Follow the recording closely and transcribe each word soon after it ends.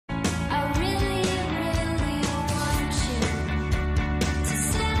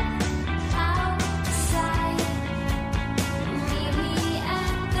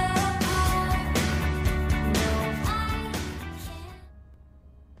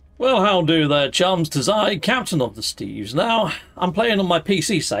Well, how do there, chums? 'Tis I, Captain of the Steves. Now, I'm playing on my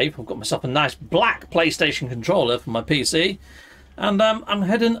PC save. I've got myself a nice black PlayStation controller for my PC. And I'm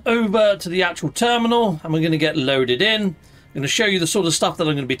heading over to the actual terminal, and we're going to get loaded in. I'm going to show you the sort of stuff that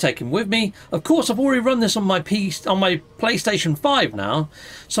I'm going to be taking with me. Of course, I've already run this on my PlayStation 5 now,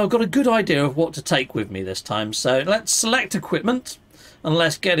 so I've got a good idea of what to take with me this time. So let's select equipment, and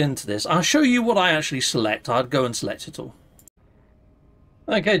let's get into this. I'll show you what I actually select. I'd go and select it all.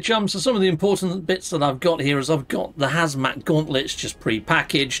 Okay, chums, so some of the important bits that I've got here is I've got the hazmat gauntlets just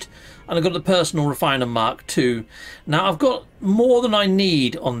pre-packaged, and I've got the personal refiner Mark II. Now, I've got more than I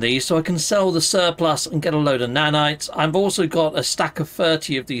need on these, so I can sell the surplus and get a load of nanites. I've also got a stack of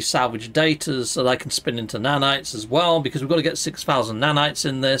 30 of these salvage datas that I can spin into nanites as well, because we've got to get 6,000 nanites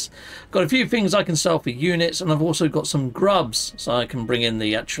in this. I've got a few things I can sell for units, and I've also got some grubs, so I can bring in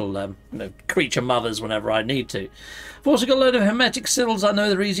the actual creature mothers whenever I need to. I've also got a load of hermetic seals. I know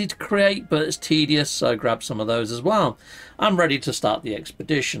they're easy to create, but it's tedious, so I grab some of those as well. I'm ready to start the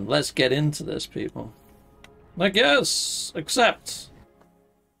expedition. Let's get into this, people. I guess. Accept.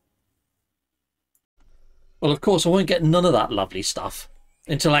 Well, of course, I won't get none of that lovely stuff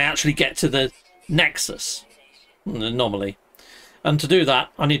until I actually get to the Nexus. Anomaly. And to do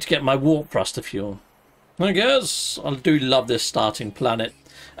that, I need to get my warp thruster fuel. I guess. I do love this starting planet.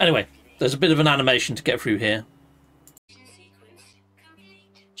 Anyway, there's a bit of an animation to get through here.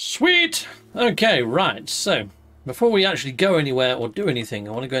 Sweet! Okay, right, so before we actually go anywhere or do anything,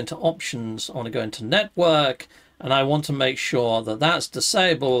 I want to go into options, I want to go into network, and I want to make sure that that's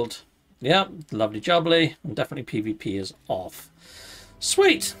disabled. Yep, lovely jubbly, and definitely PvP is off.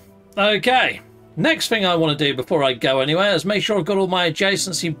 Sweet! Okay, next thing I want to do before I go anywhere is make sure I've got all my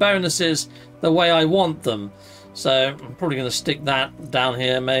adjacency bonuses the way I want them. So I'm probably going to stick that down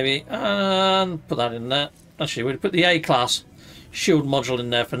here maybe, and put that in there. Actually, we'll put the A-class shield module in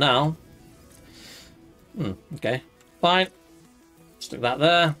there for now. Okay, fine. Stick that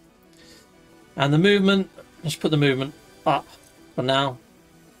there. And the movement, let's put the movement up for now.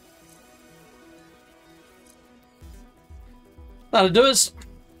 That'll do us.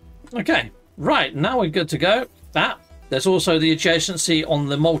 Okay, right, now we're good to go. There's also the adjacency on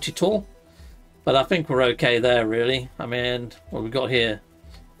the multitool, but I think we're okay there, really. I mean, what we've got here,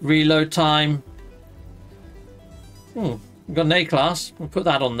 reload time. We've got an A-class. We'll put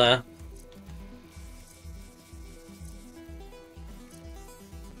that on there.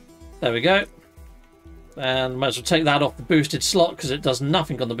 There we go. And might as well take that off the boosted slot because it does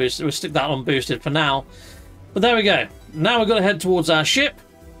nothing on the boosted. We'll stick that on boosted for now. But there we go. Now we've got to head towards our ship.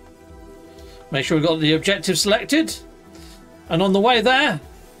 Make sure we've got the objective selected. And on the way there,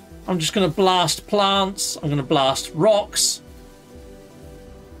 I'm just going to blast plants. I'm going to blast rocks.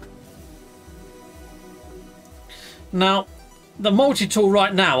 Now, the multi-tool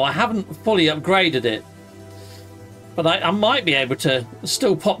right now, I haven't fully upgraded it, but I might be able to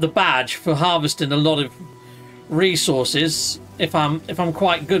still pop the badge for harvesting a lot of resources if I'm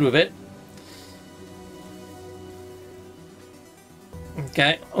quite good with it.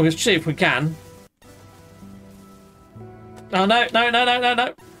 Okay, we'll see if we can. Oh no, no, no, no, no,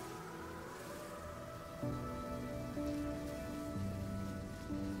 no.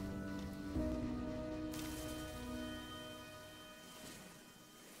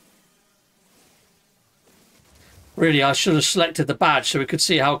 Really, I should have selected the badge so we could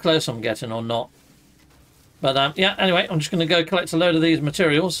see how close I'm getting or not. But yeah, anyway, I'm just going to go collect a load of these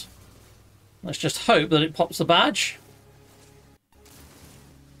materials. Let's just hope that it pops the badge.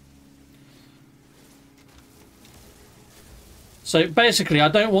 So basically, I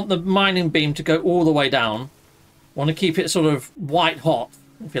don't want the mining beam to go all the way down. I want to keep it sort of white hot,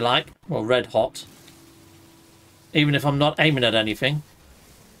 if you like, or red hot. Even if I'm not aiming at anything.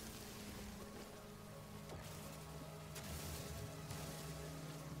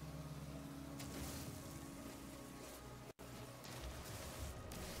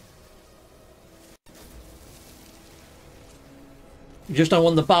 You just don't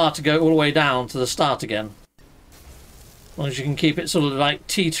want the bar to go all the way down to the start again. As long as you can keep it sort of like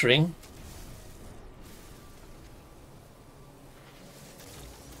teetering.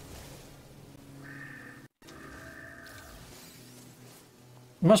 It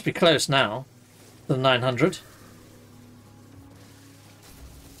must be close now. The 900.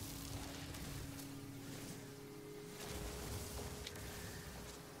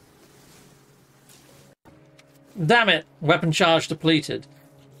 Damn it! Weapon charge depleted.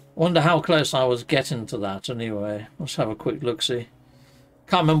 Wonder how close I was getting to that anyway. Let's have a quick look-see.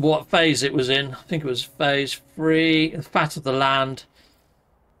 Can't remember what phase it was in. I think it was phase 3. Fat of the land.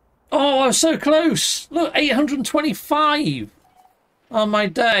 Oh, I was so close! Look, 825! Oh, my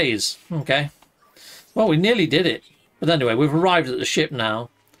days. Okay. Well, we nearly did it. But anyway, we've arrived at the ship now.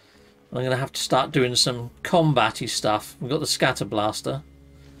 I'm going to have to start doing some combat-y stuff. We've got the scatter blaster.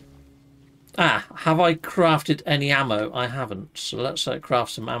 Ah, have I crafted any ammo? I haven't. So let's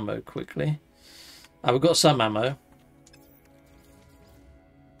craft some ammo quickly. We've got some ammo.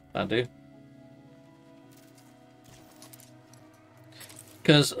 I do.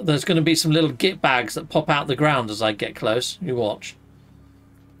 Because there's going to be some little git bags that pop out the ground as I get close. You watch.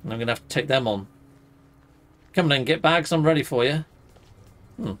 And I'm going to have to take them on. Come on then, git bags. I'm ready for you.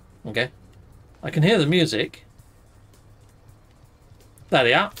 Okay. I can hear the music. There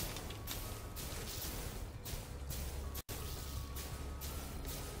they are.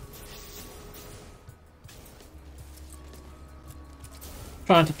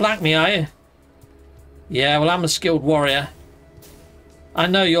 Trying to flank me, are you? Yeah, well, I'm a skilled warrior. I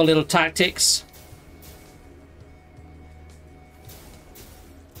know your little tactics.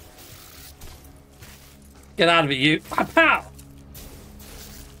 Get out of it, you. Pow!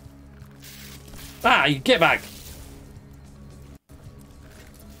 Ah, you get back.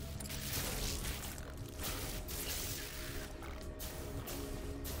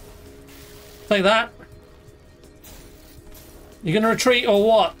 Take that. You gonna retreat or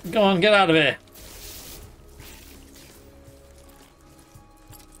what? Go on, get out of here.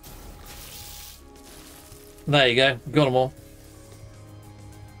 There you go. Got them all.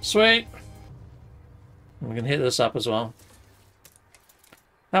 Sweet. We can hit this up as well.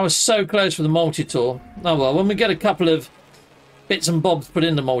 That was so close for the multi-tool. Oh well, when we get a couple of bits and bobs put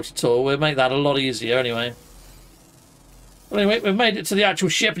in the multi-tool, we'll make that a lot easier anyway. Well, anyway, we've made it to the actual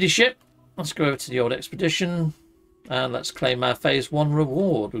shippity ship. Let's go over to the old expedition. And let's claim our phase 1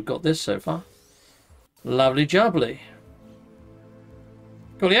 reward. We've got this so far. Lovely jubbly.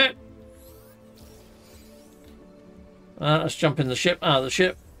 Coolio. Let's jump in the ship. Out of the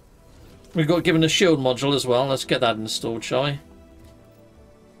ship. We've got given a shield module as well. Let's get that installed, shall we?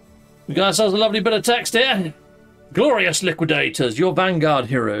 We got ourselves a lovely bit of text here. Glorious Liquidators, your vanguard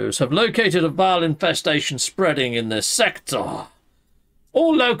heroes, have located a vile infestation spreading in this sector.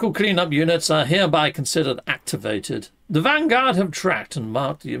 All local cleanup units are hereby considered activated. The Vanguard have tracked and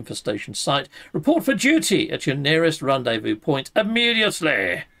marked the infestation site. Report for duty at your nearest rendezvous point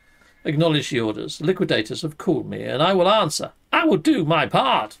immediately. Acknowledge the orders. Liquidators have called me, and I will answer. I will do my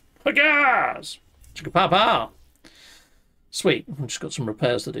part. Yes. Chicka-pow-pow. Sweet. I've just got some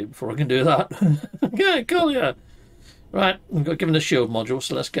repairs to do before I can do that. Okay, cool, yeah. Right, we've got given a shield module,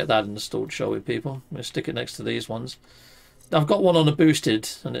 so let's get that installed, shall we, people? We'll stick it next to these ones. I've got one on a boosted,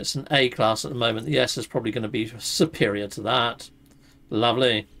 and it's an A class at the moment. The S is probably going to be superior to that.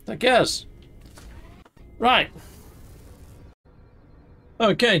 Lovely. I guess. Right.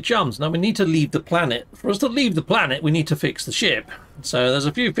 Okay, chums. Now we need to leave the planet. For us to leave the planet, we need to fix the ship. So there's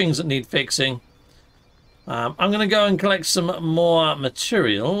a few things that need fixing. I'm going to go and collect some more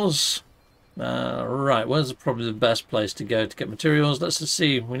materials. Right, where's probably the best place to go to get materials? Let's just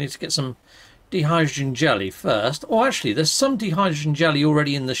see. We need to get some dehydrogen jelly first. Oh, actually, there's some dehydrogen jelly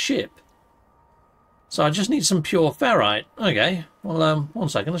already in the ship. So I just need some pure ferrite. Okay, well, one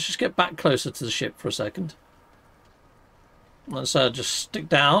second. Let's just get back closer to the ship for a second. Let's just stick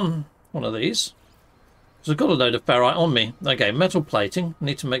down one of these. So I've got a load of ferrite on me. Okay, metal plating. I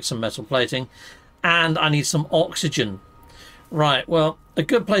need to make some metal plating. And I need some oxygen. Right, well, a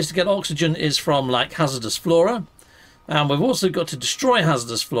good place to get oxygen is from, like, hazardous flora. And we've also got to destroy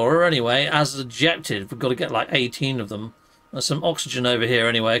hazardous flora anyway, as ejected. We've got to get like 18 of them. There's some oxygen over here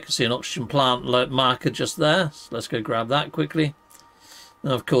anyway. I can see an oxygen plant marker just there. So let's go grab that quickly.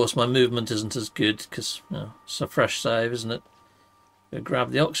 And of course, my movement isn't as good because it's a fresh save, isn't it? Go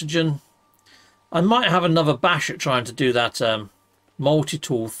grab the oxygen. I might have another bash at trying to do that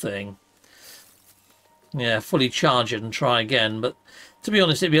multi-tool thing. Yeah, fully charge it and try again. But to be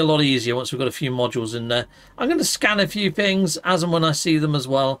honest, it'd be a lot easier once we've got a few modules in there. I'm going to scan a few things as and when I see them as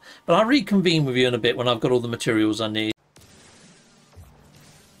well. But I'll reconvene with you in a bit when I've got all the materials I need.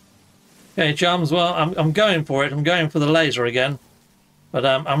 Okay, chums. Well, I'm going for it. I'm going for the laser again. But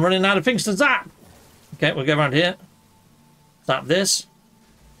I'm running out of things to zap. Okay, we'll go around here. Zap this.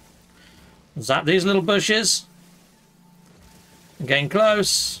 Zap these little bushes. I'm getting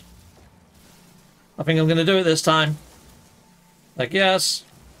close. I think I'm going to do it this time. Like, yes.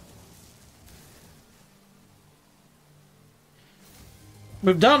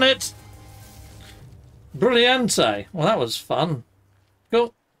 We've done it. Brilliante. Well, that was fun.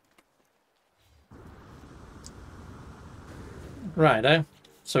 Cool. Righto.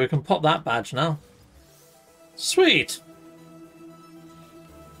 So we can pop that badge now. Sweet.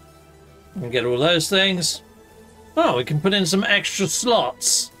 And get all those things. Oh, we can put in some extra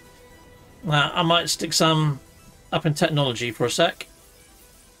slots. I might stick some up in technology for a sec.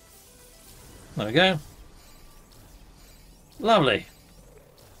 There we go. Lovely.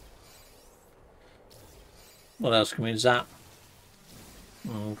 What else can we zap?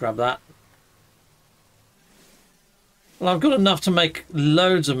 Grab that. Well, I've got enough to make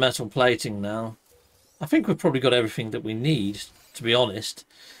loads of metal plating now. I think we've probably got everything that we need, to be honest.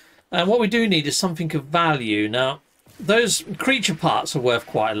 And what we do need is something of value. Now, those creature parts are worth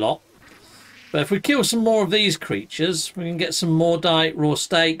quite a lot. But if we kill some more of these creatures, we can get some more raw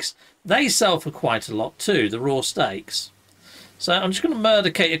steaks. They sell for quite a lot too, the raw steaks. So I'm just going to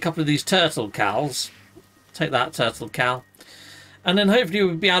murdercate a couple of these turtle cows. Take that, turtle cow. And then hopefully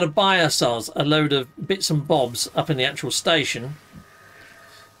we'll be able to buy ourselves a load of bits and bobs up in the actual station.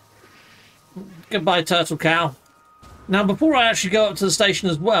 Goodbye, turtle cow. Now, before I actually go up to the station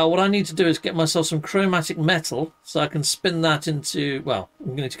as well, what I need to do is get myself some chromatic metal so I can spin that into, well,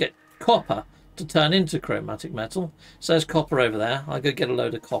 I'm going to get copper to turn into chromatic metal. So there's copper over there. I'll go get a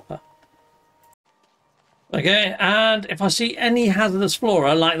load of copper. Okay, and if I see any hazardous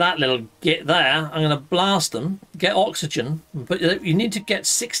flora like that little git there, I'm going to blast them, get oxygen, but you need to get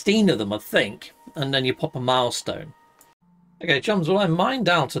 16 of them, I think, and then you pop a milestone. Okay, chums, well, I mined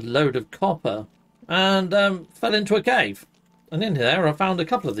out a load of copper and fell into a cave. And in there, I found a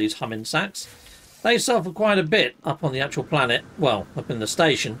couple of these humming sacks. They sell for quite a bit up on the actual planet, well, up in the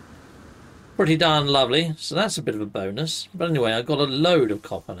station. Pretty darn lovely, so that's a bit of a bonus. But anyway, I got a load of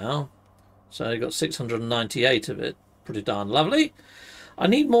copper now. So I got 698 of it. Pretty darn lovely. I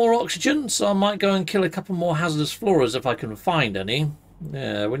need more oxygen, so I might go and kill a couple more hazardous floras if I can find any.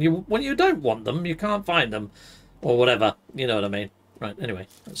 Yeah, when you don't want them, you can't find them. Or whatever. You know what I mean. Right, anyway.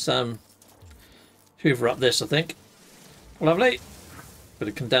 Let's hoover up this, I think. Lovely. Bit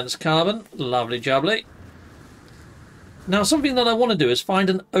of condensed carbon. Lovely jubbly. Now, something that I want to do is find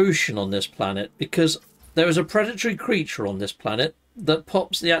an ocean on this planet, because there is a predatory creature on this planet that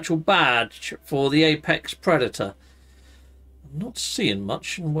pops the actual badge for the apex predator. I'm not seeing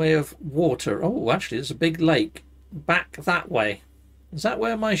much in way of water. Oh, actually, there's a big lake back that way. Is that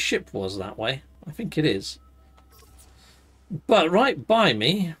where my ship was that way? I think it is. But right by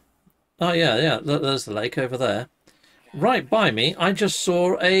me... Oh, yeah, there's the lake over there. Right by me, I just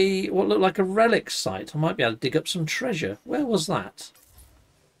saw what looked like a relic site. I might be able to dig up some treasure. Where was that?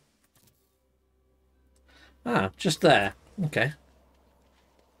 Ah, just there. Okay.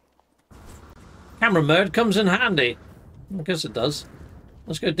 Camera mode comes in handy. I guess it does.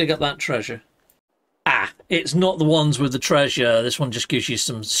 Let's go dig up that treasure. Ah, it's not the ones with the treasure. This one just gives you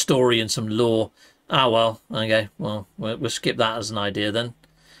some story and some lore. Ah, well, okay. Well, we'll skip that as an idea then.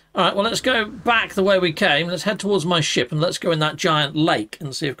 All right, well, let's go back the way we came. Let's head towards my ship and let's go in that giant lake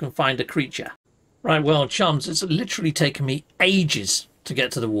and see if we can find a creature. Right, well, chums, it's literally taken me ages to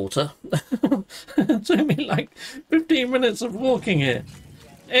get to the water. It took me like 15 minutes of walking here.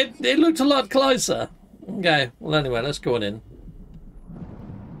 It looked a lot closer. Okay, well, anyway, let's go on in.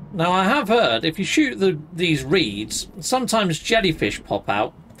 Now, I have heard if you shoot these reeds, sometimes jellyfish pop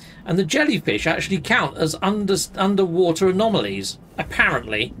out, and the jellyfish actually count as underwater anomalies,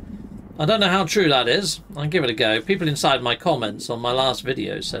 apparently. I don't know how true that is. I'll give it a go. People inside my comments on my last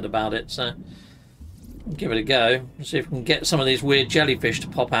video said about it, so I'll give it a go. See if we can get some of these weird jellyfish to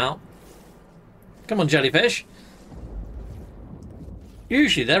pop out. Come on, jellyfish.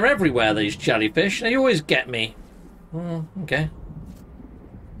 Usually they're everywhere, these jellyfish. They always get me. Okay.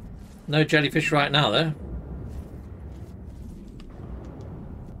 No jellyfish right now, though.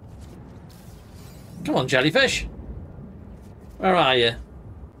 Come on, jellyfish. Where are you?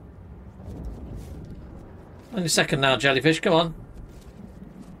 Only a second now, jellyfish. Come on.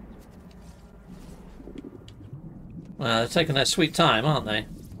 Well, they're taking their sweet time, aren't they?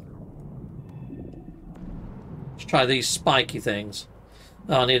 Let's try these spiky things.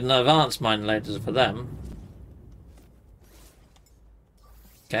 Oh, I need an advanced mine laser for them.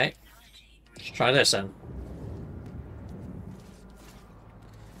 Okay. Let's try this then.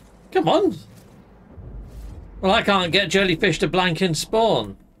 Come on. Well, I can't get jellyfish to blank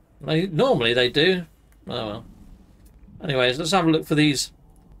spawn. Normally they do. Oh well. Anyways, let's have a look for these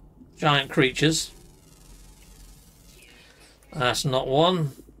giant creatures. That's not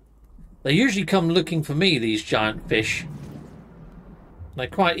one. They usually come looking for me, these giant fish. They're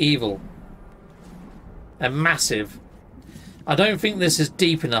quite evil. They're massive. I don't think this is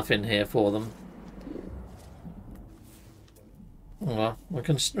deep enough in here for them. Well, we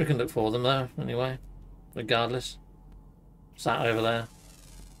can look for them though, anyway. Regardless. What's that over there?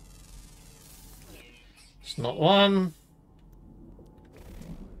 It's not one.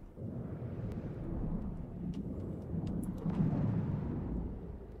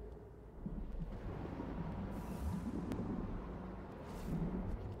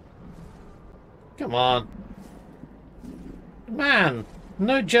 Come on. Man,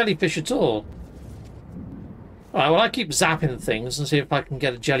 no jellyfish at all. Alright, well I keep zapping things and see if I can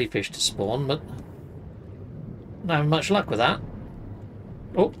get a jellyfish to spawn, but I'm not having much luck with that.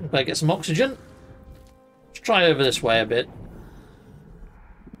 Oh, better get some oxygen. Let's try over this way a bit.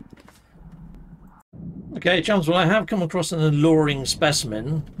 Okay, chums, well I have come across an alluring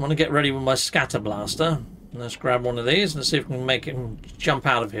specimen. I want to get ready with my scatter blaster. Let's grab one of these and see if we can make him jump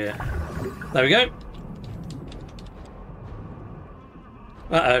out of here. There we go.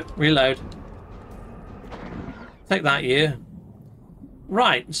 Uh-oh, reload. Take that, you.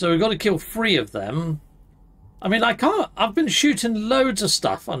 Right, so we've got to kill 3 of them. I mean, I can't... I've been shooting loads of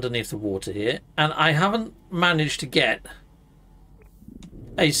stuff underneath the water here, and I haven't managed to get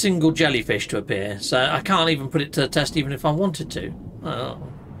a single jellyfish to appear. So I can't even put it to the test even if I wanted to. Oh.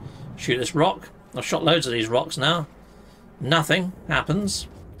 Shoot this rock. I've shot loads of these rocks now. Nothing happens.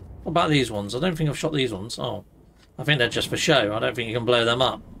 What about these ones? I don't think I've shot these ones. Oh, I think they're just for show. I don't think you can blow them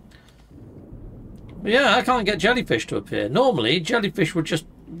up. But yeah, I can't get jellyfish to appear. Normally, jellyfish would just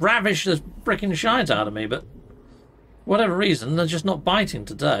ravish the frickin' shite out of me, but for whatever reason, they're just not biting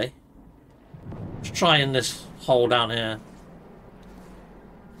today. Let's try in this hole down here.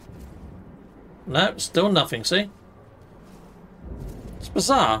 No, still nothing, see? It's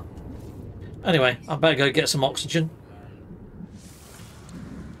bizarre. Anyway, I better go get some oxygen.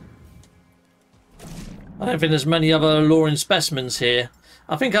 I don't think there's many other alluring specimens here.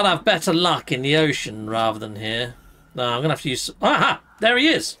 I think I'll have better luck in the ocean rather than here. No, I'm going to have to use... Aha! There he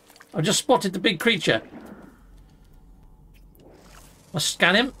is! I've just spotted the big creature. Let's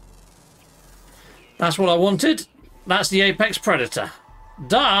scan him. That's what I wanted. That's the apex predator.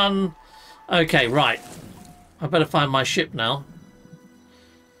 Done! Okay, right. I better find my ship now.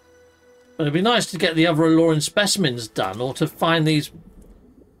 But it'd be nice to get the other alluring specimens done, or to find these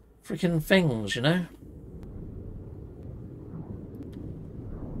freaking things, you know?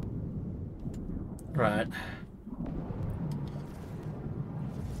 Right.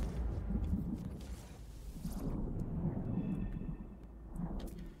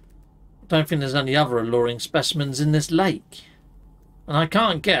 Don't think there's any other alluring specimens in this lake. And I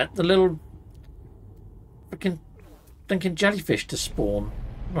can't get the little freaking thinking jellyfish to spawn.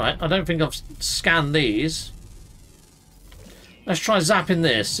 Right, I don't think I've scanned these. Let's try zapping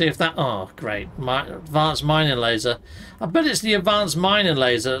this, see if that... Oh, great. My advanced mining laser. I bet it's the advanced mining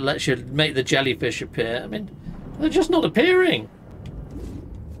laser that lets you make the jellyfish appear. I mean, they're just not appearing.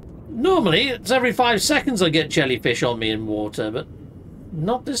 Normally, it's every 5 seconds I get jellyfish on me in water, but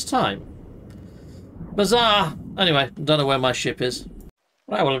not this time. Bizarre. Anyway, I don't know where my ship is.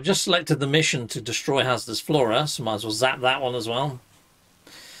 Right, well, I've just selected the mission to destroy hazardous flora, so might as well zap that one as well.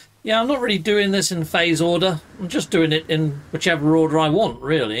 Yeah, I'm not really doing this in phase order. I'm just doing it in whichever order I want,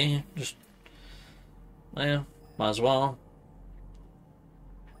 really. Just, yeah, might as well.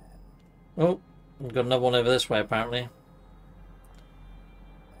 Oh, we've got another one over this way, apparently.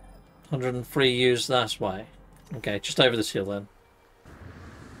 103 used that way. Okay, just over this hill, then.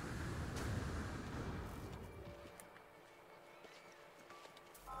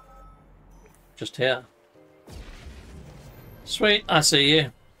 Just here. Sweet, I see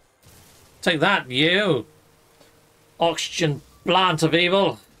you. Take that, you! Oxygen plant of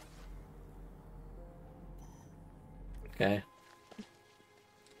evil! Okay.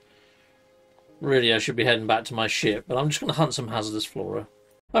 Really, I should be heading back to my ship, but I'm just going to hunt some hazardous flora.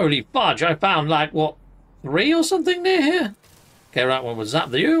 Holy fudge, I found, like, what, 3 or something near here? Okay, right, one was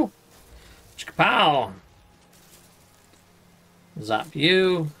zap you. Chikapow! Zap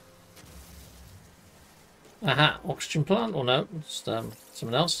you. Aha, oxygen plant, or no, just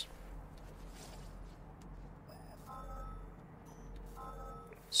something else.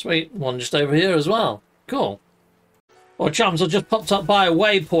 Sweet, one just over here as well. Cool. Well, chums, I just popped up by a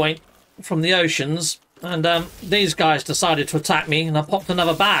waypoint from the oceans, and these guys decided to attack me, and I popped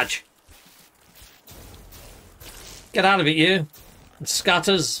another badge. Get out of it, you. It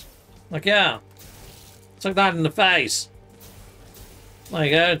scatters. Like, yeah. Took that in the face. There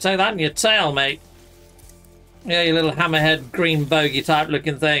you go. Take that in your tail, mate. Yeah, you little hammerhead, green bogey type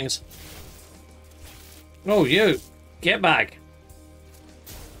looking things. Oh, you. Get back.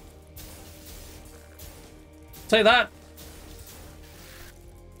 Take that.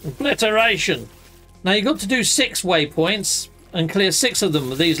 Obliteration. Now you've got to do 6 waypoints and clear 6 of them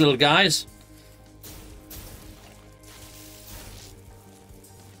with these little guys.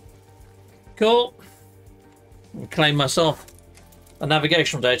 Cool. I'll claim myself a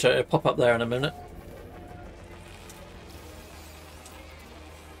navigational data. It'll pop up there in a minute.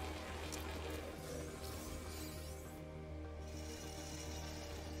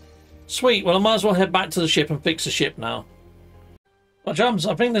 Sweet, well I might as well head back to the ship and fix the ship now. Well chums,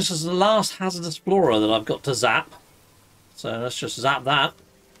 I think this is the last Hazard Explorer that I've got to zap. So let's just zap that.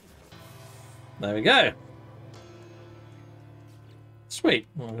 There we go. Sweet,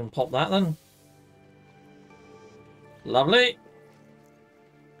 I'm going to pop that then. Lovely.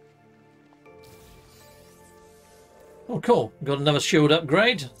 Oh cool, got another shield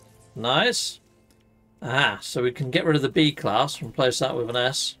upgrade. Nice. Ah, so we can get rid of the B class and replace that with an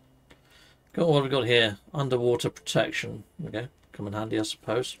S. Cool, what have we got here? Underwater protection. Okay, come in handy I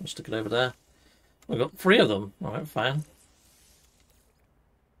suppose. We'll stick it over there. We've got 3 of them. Alright, fine.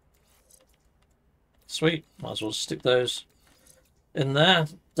 Sweet, might as well stick those in there.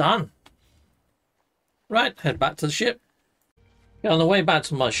 Done. Right, head back to the ship. Yeah, on the way back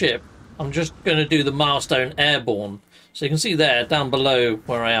to my ship, I'm just going to do the milestone airborne. So you can see there, down below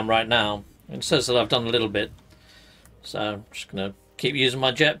where I am right now, it says that I've done a little bit. So I'm just going to keep using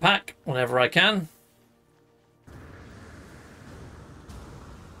my jetpack whenever I can.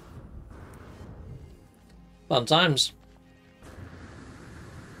 Fun times.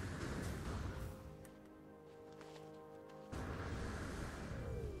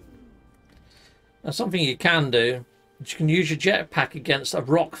 Now something you can do, is you can use your jetpack against a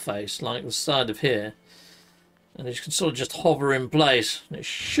rock face, like the side of here. And you can sort of just hover in place. And it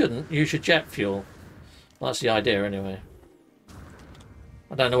shouldn't use your jet fuel. Well, that's the idea anyway.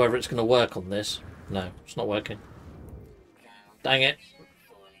 I don't know whether it's going to work on this. No, it's not working. Dang it.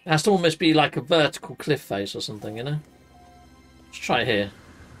 It has to almost be like a vertical cliff face or something, you know? Let's try it here.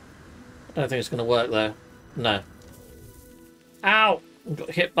 I don't think it's going to work though. No. Ow! I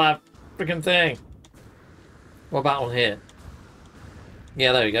got hit by a freaking thing. What about on here?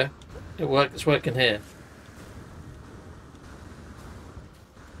 Yeah, there we go. It worked. It's working here.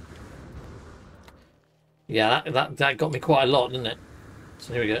 Yeah, that got me quite a lot, didn't it?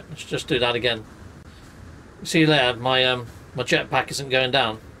 So here we go. Let's just do that again. You see there, my jetpack isn't going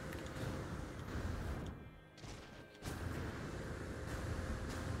down.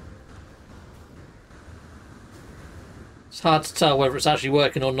 It's hard to tell whether it's actually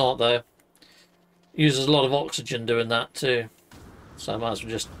working or not, though. It uses a lot of oxygen doing that too, so I might as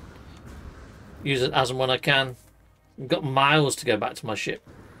well just use it as and when I can. I've got miles to go back to my ship.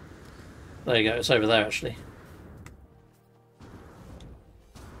 There you go, it's over there actually.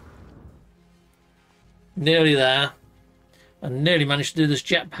 Nearly there. I nearly managed to do this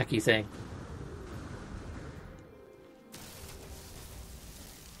jetpacky thing.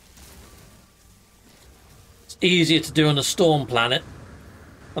 It's easier to do on a storm planet.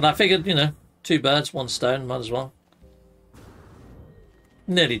 But I figured, you know, 2 birds, 1 stone, might as well.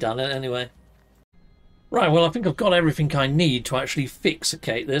 Nearly done it anyway. Right, well I think I've got everything I need to actually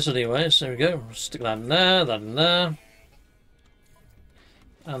fixicate this anyway, so there we go. Stick that in there, that in there.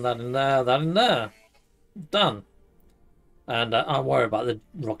 And that in there, that in there. Done. And I'll worry about the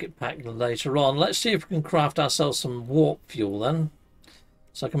rocket pack later on. Let's see if we can craft ourselves some warp fuel then.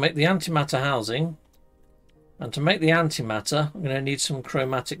 So I can make the antimatter housing. And to make the antimatter, I'm going to need some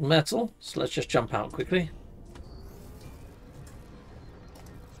chromatic metal. So let's just jump out quickly.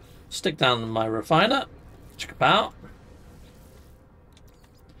 Stick down my refiner. Check it out.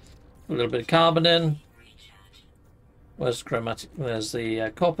 A little bit of carbon in. Where's the chromatic? There's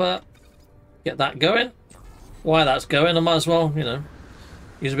the copper. Get that going. While that's going, I might as well, you know,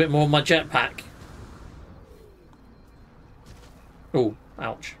 use a bit more of my jetpack. Oh,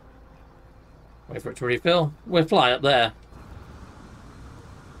 ouch. Wait for it to refill. We'll fly up there.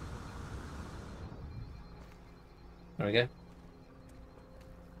 There we go.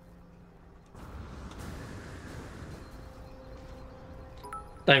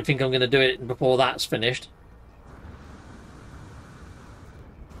 Don't think I'm going to do it before that's finished.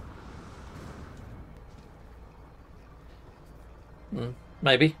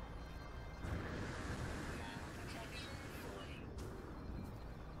 Maybe.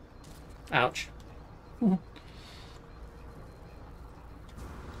 Ouch.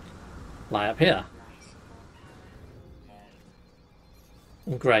 Lie up here.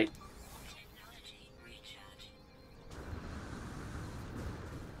 Great.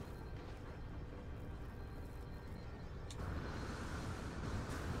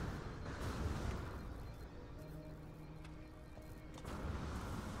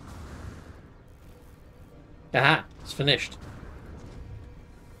 Aha, it's finished.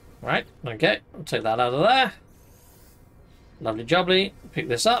 Right, okay, I'll take that out of there. Lovely jubbly. Pick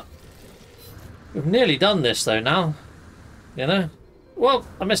this up. We've nearly done this though now. You know? Whoa,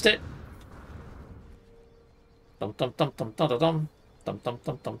 I missed it. Dum dum dum dum da da dum. Dum dum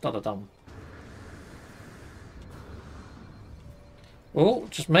dum dum da da dum. Oh,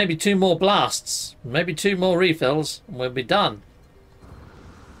 just maybe 2 more blasts. Maybe 2 more refills and we'll be done.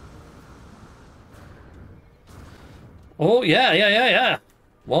 Oh, yeah.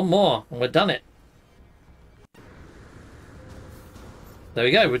 1 more and we're done it. There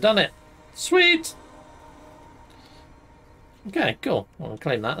we go, we've done it. Sweet! Okay, cool. I'll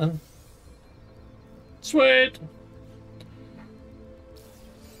claim that then. Sweet!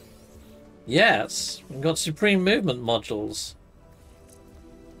 Yes, we've got supreme movement modules.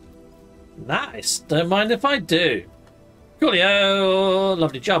 Nice. Don't mind if I do. Coolio!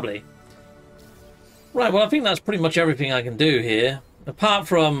 Lovely jubbly. Right, well, I think that's pretty much everything I can do here. Apart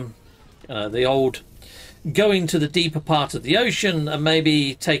from the old going to the deeper part of the ocean and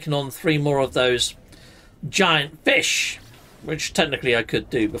maybe taking on 3 more of those giant fish, which technically I could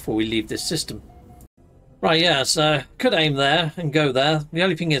do before we leave this system. Right, yeah, so could aim there and go there. The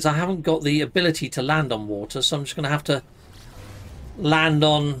only thing is I haven't got the ability to land on water, so I'm just going to have to land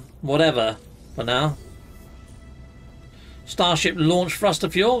on whatever for now. Starship launch thruster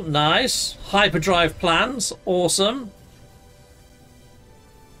fuel, nice. Hyperdrive plans, awesome.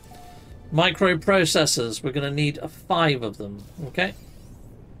 Microprocessors, we're going to need 5 of them, okay.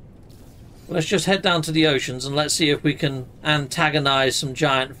 Let's just head down to the oceans and let's see if we can antagonize some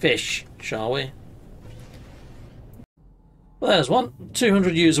giant fish, shall we? Well, there's one,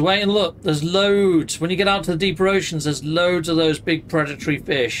 200 years away, and look, there's loads. When you get out to the deeper oceans, there's loads of those big predatory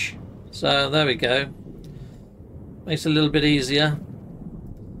fish. So, there we go. Makes it a little bit easier.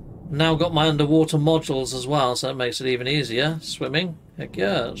 Now got my underwater modules as well, so that makes it even easier. Swimming, heck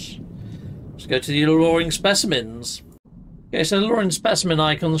yes. Let's go to the alluring specimens. Okay, so the alluring specimen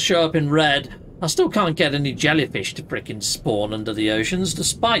icons show up in red. I still can't get any jellyfish to frickin' spawn under the oceans,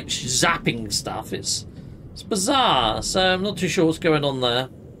 despite zapping stuff. It's bizarre, so I'm not too sure what's going on there.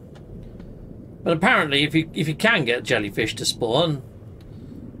 But apparently, if you can get jellyfish to spawn,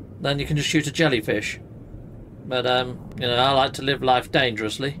 then you can just shoot a jellyfish. But you know, I like to live life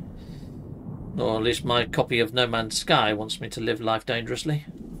dangerously, or at least my copy of No Man's Sky wants me to live life dangerously.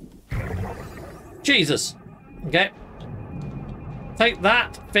 Jesus. Okay. Take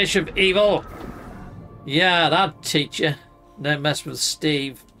that, fish of evil. Yeah, that'll teach you. Don't mess with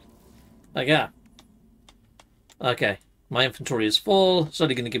Steve. Okay. Okay, my inventory is full. It's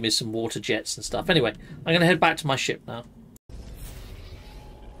only going to give me some water jets and stuff. Anyway, I'm going to head back to my ship now.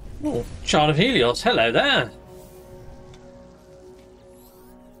 Oh, Child of Helios. Hello there.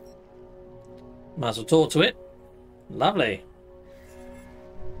 Might as well talk to it. Lovely.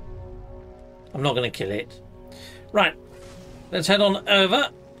 I'm not going to kill it. Right, let's head on over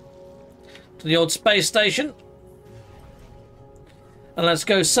to the old space station. And let's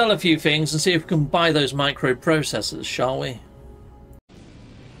go sell a few things and see if we can buy those microprocessors, shall we?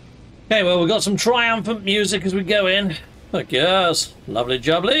 Okay, well, we've got some triumphant music as we go in. Look, yes, lovely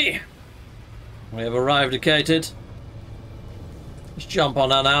jubbly. We have arrived, located. Let's jump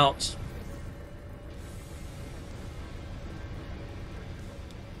on and out.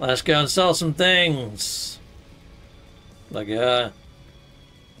 Let's go and sell some things. Look, yeah.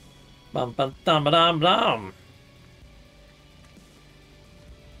 Bum bum dum dum dum.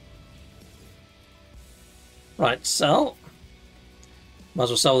 Right, sell. Might as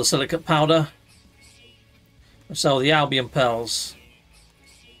well sell the silicate powder. Sell the albion pearls.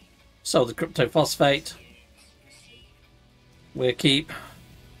 Sell the cryptophosphate. We'll keep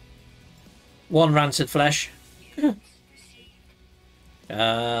 1 rancid flesh.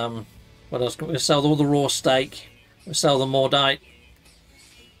 What else can we sell? All the raw steak. We'll sell the mordite.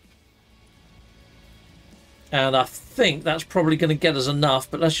 And I think that's probably going to get us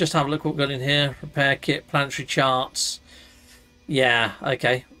enough, but let's just have a look what we've got in here. Repair kit, planetary charts. Yeah,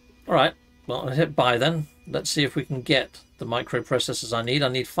 okay. Alright, well, I'll hit buy then. Let's see if we can get the microprocessors I need. I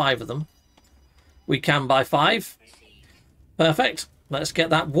need 5 of them. We can buy 5. Perfect. Let's get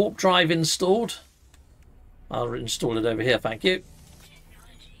that warp drive installed. I'll install it over here, thank you.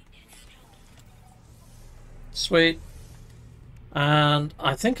 Sweet. And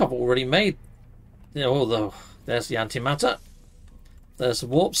I think I've already made... Yeah, although there's the antimatter, there's the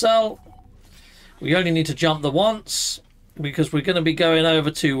warp cell. We only need to jump the once because we're going to be going over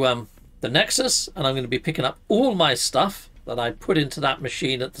to the Nexus, and I'm going to be picking up all my stuff that I put into that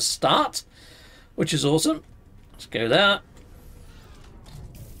machine at the start, which is awesome. Let's go there.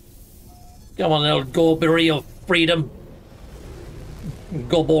 Come on, old Gorberi of freedom.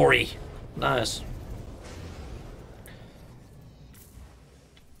 Gobori. Nice.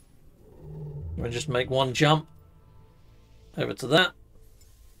 We'll just make 1 jump over to that.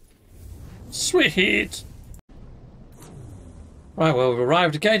 Sweet! Right, well, we've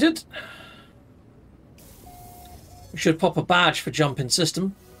arrived, located. We should pop a badge for jumping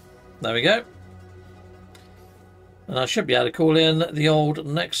system. There we go. And I should be able to call in the old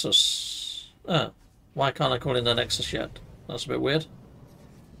Nexus. Oh, why can't I call in the Nexus yet? That's a bit weird.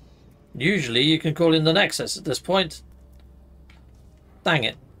 Usually you can call in the Nexus at this point. Dang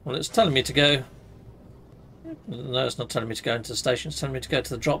it. Well, it's telling me to go. No, it's not telling me to go into the station. It's telling me to go to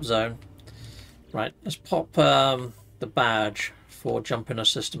the drop zone. Right, let's pop the badge for jumping a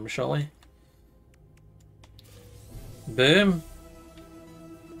system, shall we? Boom.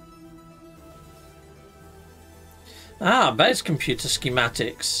 Ah, base computer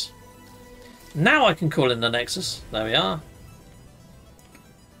schematics. Now I can call in the Nexus. There we are.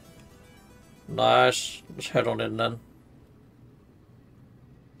 Nice. Let's head on in then.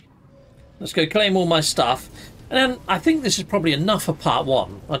 Let's go claim all my stuff. And then I think this is probably enough for part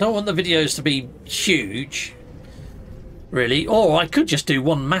one. I don't want the videos to be huge. Really. Or I could just do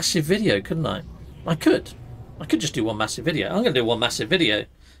one massive video, couldn't I? I could. I could just do one massive video. I'm going to do one massive video.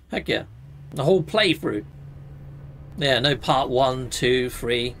 Heck yeah. The whole playthrough. Yeah, no part 1, 2,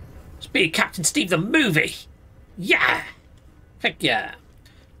 3. Let's be Captain Steve the movie. Yeah. Heck yeah.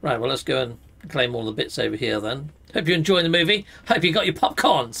 Right, well, let's go and claim all the bits over here then. Hope you're enjoying the movie. Hope you got your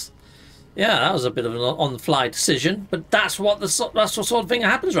popcorns. Yeah, that was a bit of an on-the-fly decision, but that's what sort of thing that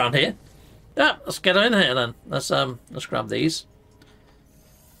happens around here. Yeah, let's get in here then. Let's grab these.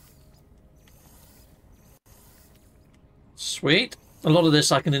 Sweet. A lot of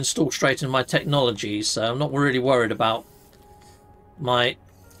this I can install straight in my technology, so I'm not really worried about my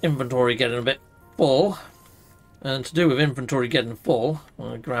inventory getting a bit full. And to do with inventory getting full, I'm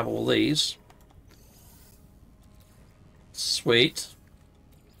going to grab all these. Sweet.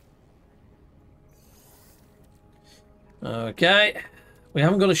 Okay. We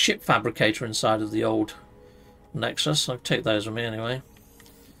haven't got a ship fabricator inside of the old Nexus. I'll take those with me anyway.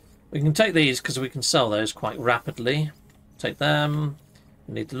 We can take these because we can sell those quite rapidly. Take them.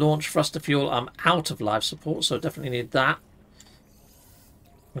 We need the launch thruster fuel. I'm out of life support, so I definitely need that.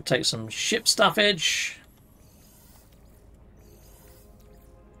 We'll take some ship stuffage.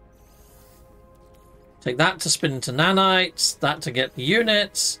 Take that to spin into nanites. That to get the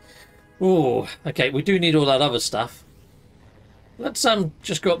units. Ooh, okay, we do need all that other stuff. Let's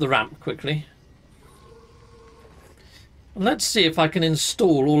just go up the ramp quickly. Let's see if I can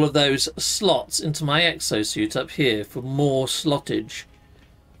install all of those slots into my exosuit up here for more slottage.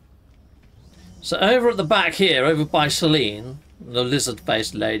 So over at the back here, over by Celine, the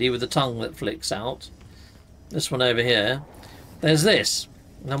lizard-faced lady with the tongue that flicks out, this one over here, there's this.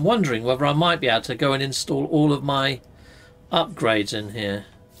 And I'm wondering whether I might be able to go and install all of my upgrades in here.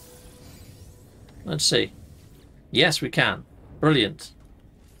 Let's see. Yes, we can. Brilliant.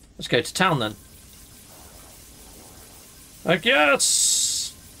 Let's go to town then.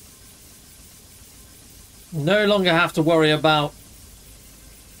 Yes! No longer have to worry about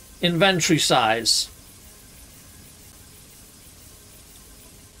inventory size.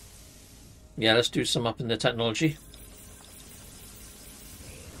 Yeah, let's do some up in the technology.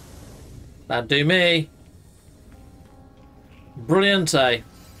 That'd do me. Brilliant, eh?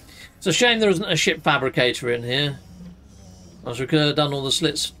 It's a shame there isn't a ship fabricator in here. As we could have done all the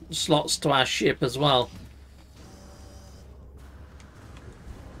slots to our ship as well.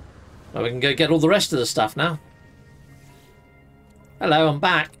 Well, we can go get all the rest of the stuff now. Hello, I'm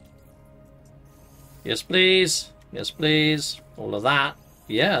back. Yes, please. Yes, please. All of that.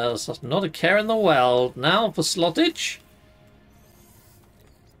 Yes, that's not a care in the world. Now for slottage.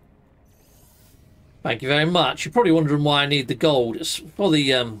 Thank you very much. You're probably wondering why I need the gold. It's for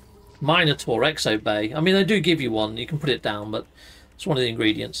the Minotaur Exo Bay. I mean, they do give you one. You can put it down, but it's one of the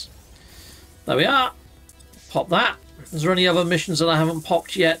ingredients. There we are. Pop that. Is there any other missions that I haven't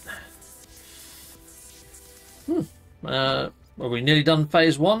popped yet? Are we nearly done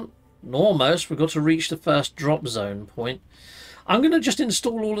phase 1? Almost. We've got to reach the first drop zone point. I'm going to just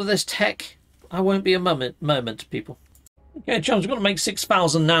install all of this tech. I won't be a moment, people. Okay, chums, I've got to make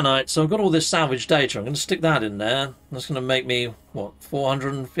 6,000 nanites, so I've got all this salvage data. I'm going to stick that in there. That's going to make me, what,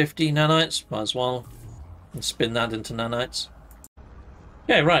 450 nanites? Might as well and spin that into nanites.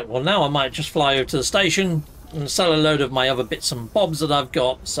 Okay, right. Well, now I might just fly over to the station and sell a load of my other bits and bobs that I've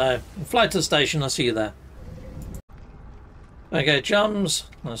got. So, fly to the station. I'll see you there. Okay, chums,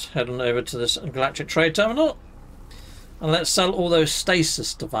 let's head on over to this galactic trade terminal. And let's sell all those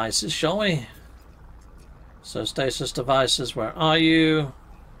stasis devices, shall we? So stasis devices, where are you?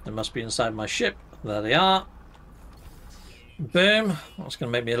 They must be inside my ship. There they are. Boom. That's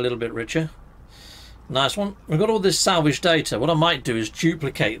going to make me a little bit richer. Nice one. We've got all this salvage data. What I might do is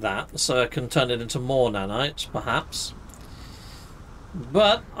duplicate that so I can turn it into more nanites, perhaps.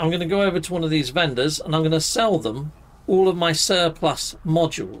 But I'm going to go over to one of these vendors and I'm going to sell them all of my surplus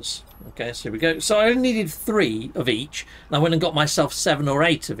modules. Okay, so here we go. So I only needed 3 of each, and I went and got myself 7 or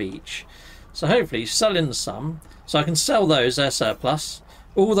 8 of each. So hopefully selling some, so I can sell those, they're surplus.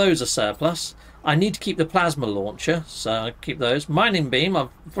 All those are surplus. I need to keep the plasma launcher, so I keep those. Mining beam,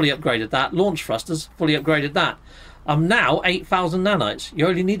 I've fully upgraded that. Launch thrusters, fully upgraded that. I'm now 8,000 nanites. You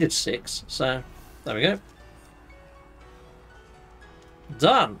only needed 6, so there we go.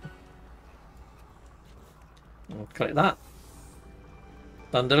 Done. I'll click that.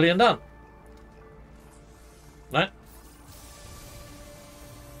 Done, dilly, and done. Right.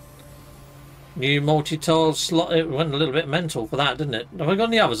 New multitool slot. It went a little bit mental for that, didn't it? Have I got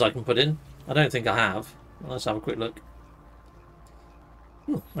any others I can put in? I don't think I have. Let's have a quick look.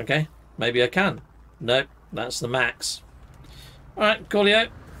 Okay, maybe I can. Nope, that's the max. Alright, coolio.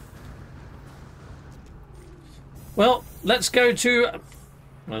 Well, let's go to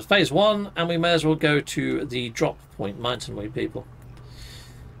phase 1, and we may as well go to the drop point, mightn't we, people?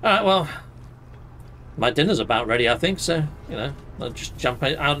 Alright, well, my dinner's about ready, I think, so, you know, I'll just jump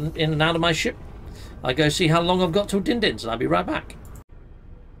out in and out of my ship. I'll go see how long I've got till Din-Dins, and I'll be right back.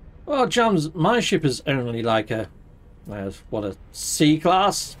 Well, chums, my ship is only like a, what, a C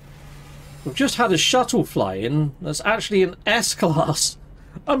class? We've just had a shuttle fly in that's actually an S class.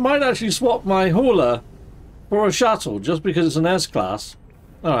 I might actually swap my hauler for a shuttle just because it's an S class.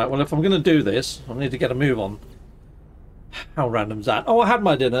 Alright, well, if I'm going to do this, I need to get a move on. How random's that? Oh, I had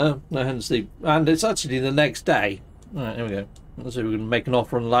my dinner, hence the, and it's actually the next day. Alright, here we go. Let's see if we can make an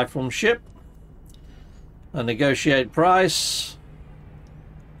offer on a life-form ship. And negotiate price.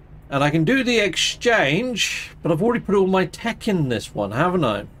 And I can do the exchange, but I've already put all my tech in this one, haven't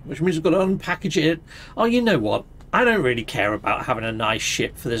I? Which means I've got to unpackage it. Oh, you know what? I don't really care about having a nice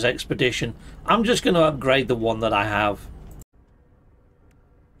ship for this expedition. I'm just going to upgrade the one that I have.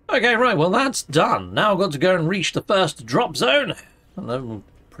 Okay, right, well, that's done. Now I've got to go and reach the first drop zone. And then we're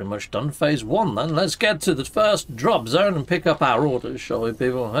pretty much done phase 1 then. Let's get to the first drop zone and pick up our orders, shall we,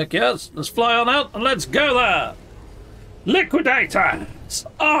 people? Heck yes, let's fly on out and let's go there. Liquidators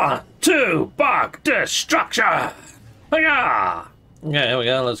on to bug destruction. Hoo-yah! Okay, here we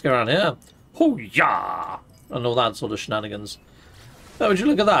go. Let's go around here. Hoo-yah! And all that sort of shenanigans. Oh, would you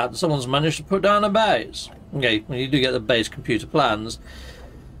look at that? Someone's managed to put down a base. Okay, well, you do get the base computer plans.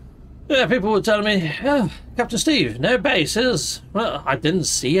 Yeah, people were telling me, oh, Captain Steve, no bases. Well, I didn't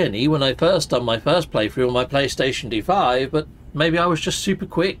see any when I first done my first playthrough on my PlayStation D5, but maybe I was just super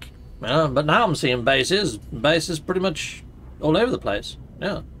quick. But now I'm seeing bases. Bases pretty much all over the place.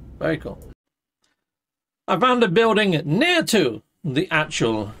 Yeah, very cool. I found a building near to the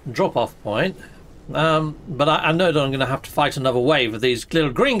actual drop-off point. But I know that I'm going to have to fight another wave of these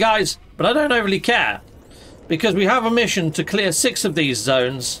little green guys, but I don't overly care. Because we have a mission to clear 6 of these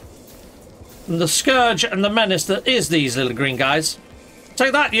zones. And the scourge and the menace that is these little green guys.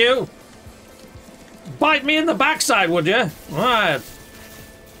 Take that, you! Bite me in the backside, would you? Right.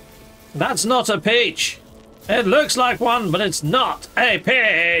 That's not a peach. It looks like one, but it's not a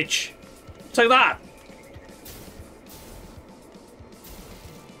peach. Take that.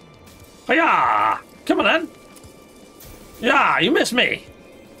 Hiya! Come on then. Yeah, you missed me.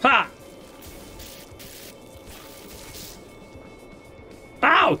 Ha!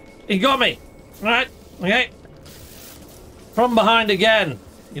 Ow! He got me. Right, okay. From behind again,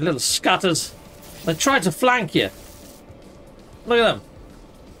 you little scutters. They tried to flank you. Look at them.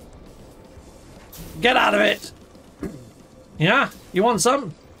 Get out of it. Yeah? You want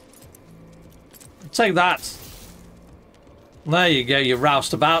some? Take that. There you go, you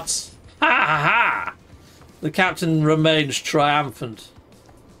roustabouts. Ha ha ha! The captain remains triumphant.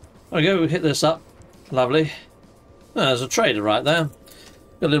 There we go, we hit this up. Lovely. Oh, there's a trader right there.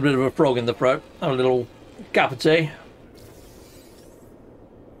 Got a little bit of a frog in the throat. Have a little cup of tea.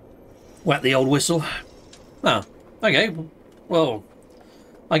 Wet the old whistle. Oh, okay. Well,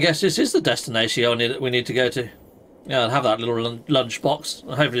 I guess this is the destination we need to go to. Yeah, I'll have that little lunch box.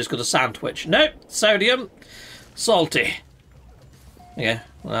 Hopefully it's got a sandwich. Nope, sodium. Salty. Yeah,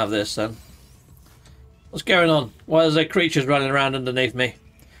 I'll have this then. What's going on? Why is there creatures running around underneath me?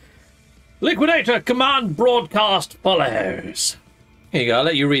 Liquidator command broadcast follows. Here you go, I'll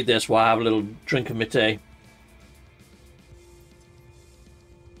let you read this while I have a little drink of my tea.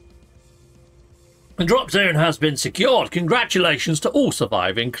 The drop zone has been secured. Congratulations to all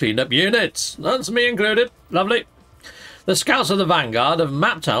surviving cleanup units. That's me included. Lovely. The scouts of the Vanguard have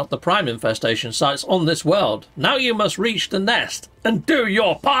mapped out the prime infestation sites on this world. Now you must reach the nest and do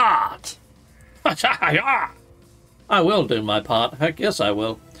your part. I will do my part. Heck yes I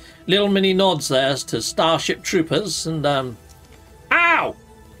will. Little mini nods there to Starship Troopers and Ow!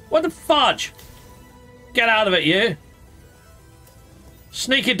 What the fudge? Get out of it, you.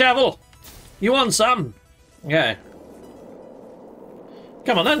 Sneaky devil! You want some? Okay.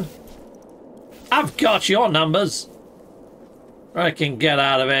 Come on then. I've got your numbers. I can get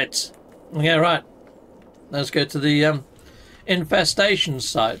out of it. Yeah, right. Let's go to the infestation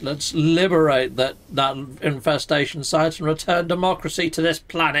site. Let's liberate that infestation site and return democracy to this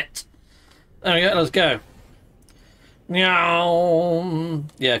planet. There we go, let's go.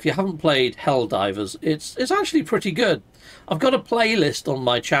 Yeah, if you haven't played Helldivers, it's actually pretty good. I've got a playlist on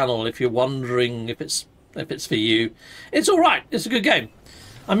my channel if you're wondering if it's for you. It's alright, it's a good game.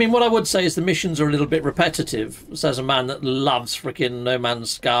 I mean, what I would say is the missions are a little bit repetitive, says a man that loves frickin' No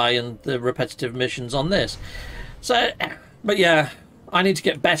Man's Sky and the repetitive missions on this. So, but yeah, I need to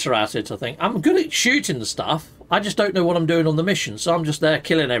get better at it, I think. I'm good at shooting the stuff, I just don't know what I'm doing on the mission, so I'm just there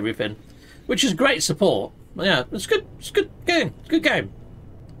killing everything. Which is great support. Yeah, it's good. It's a good game. It's a good game.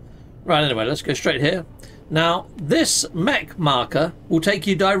 Right, anyway, let's go straight here. Now, this mech marker will take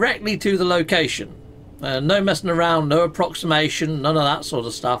you directly to the location. No messing around, no approximation, none of that sort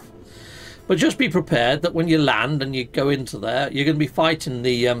of stuff. But just be prepared that when you land and you go into there, you're going to be fighting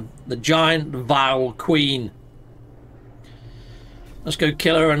the giant vile queen. Let's go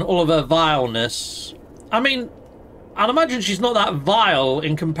kill her and all of her vileness. I mean, I'd imagine she's not that vile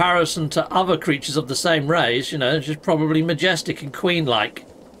in comparison to other creatures of the same race. You know, she's probably majestic and queen-like.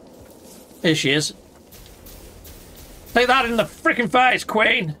 Here she is. Take that in the freaking face,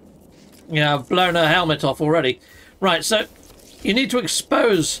 queen! Yeah, I've blown her helmet off already. Right, so you need to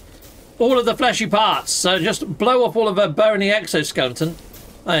expose all of the fleshy parts. So just blow off all of her bony exoskeleton.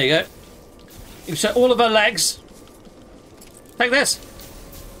 There you go. You set all of her legs. Take this.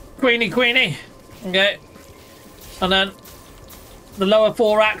 Queenie, queenie. Okay. And then the lower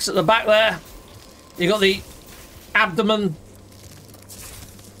thorax at the back there. You got the abdomen.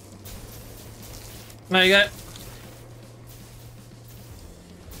 There you go.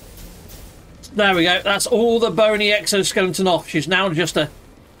 There we go. That's all the bony exoskeleton off. She's now just a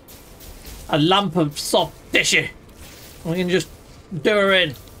lump of soft tissue. We can just do her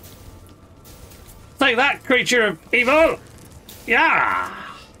in. Take that, creature of evil! Yeah!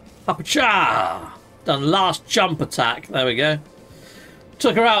 Up-a-cha! Done last jump attack. There we go.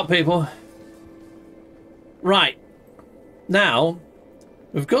 Took her out, people. Right. Now,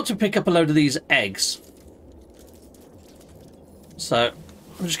 we've got to pick up a load of these eggs. So,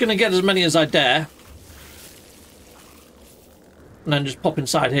 I'm just going to get as many as I dare. And then just pop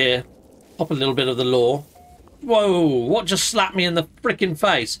inside here. Pop a little bit of the lore. Whoa, what just slapped me in the frickin'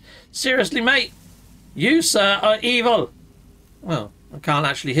 face? Seriously, mate? You, sir, are evil. Well, I can't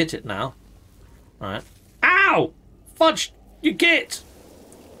actually hit it now. Right. Ow! Fudge, you git!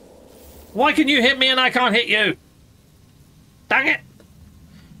 Why can you hit me and I can't hit you? Dang it!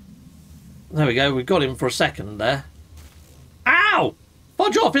 There we go, we got him for a second there. Ow!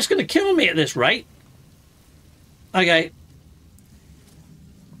 Fudge off, it's going to kill me at this rate. Okay.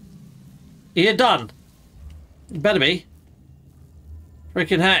 You're done. You better be.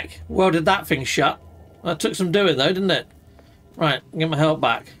 Freaking heck. Welded that thing shut. That took some doing though, didn't it? Right, get my health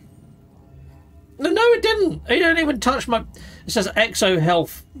back. No, it didn't. It didn't even touch my... It says exo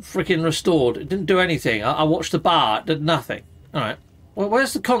health freaking restored. It didn't do anything. I watched the bar. It did nothing. Alright. Well,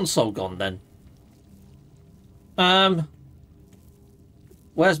 where's the console gone then?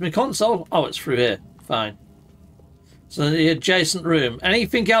 Where's my console? Oh, it's through here. Fine. So the adjacent room.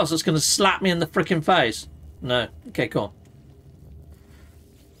 Anything else that's going to slap me in the freaking face? No. Okay, cool.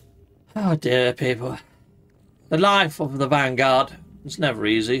 Oh dear, people. The life of the Vanguard. It's never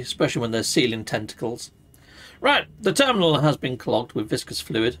easy, especially when there's ceiling tentacles. Right, the terminal has been clogged with viscous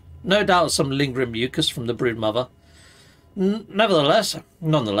fluid. No doubt some lingering mucus from the broodmother.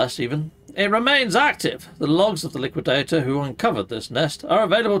 Nonetheless, even, it remains active. The logs of the Liquidator who uncovered this nest are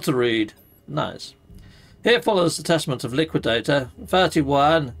available to read. Nice. Here follows the testament of Liquidator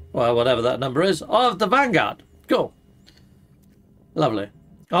 31, well, whatever that number is, of the Vanguard. Cool. Lovely.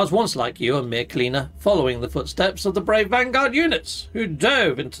 I was once like you, a mere cleaner, following the footsteps of the brave Vanguard units, who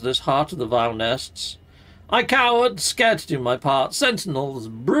dove into this heart of the vile nests. I cowered, scared to do my part. Sentinels,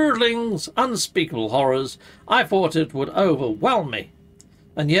 broodlings, unspeakable horrors. I thought it would overwhelm me.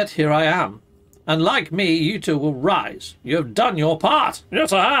 And yet here I am. And like me, you two will rise. You have done your part.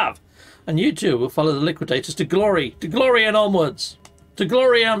 Yes, I have. And you too will follow the Liquidators to glory and onwards. To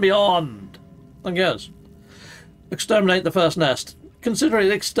glory and beyond. And yes. Exterminate the first nest. Consider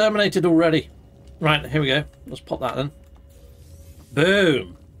it exterminated already. Right, here we go. Let's pop that then.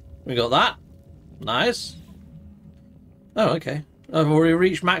 Boom. We got that. Nice. Oh, okay. I've already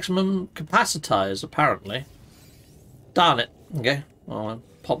reached maximum capacitors, apparently. Darn it. Okay. Well, I'll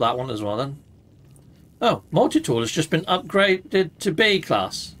pop that one as well then. Oh, multitool has just been upgraded to B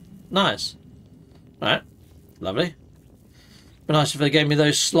class. Nice. Right. Lovely. Be nice if they gave me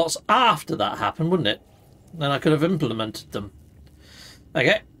those slots after that happened, wouldn't it? Then I could have implemented them.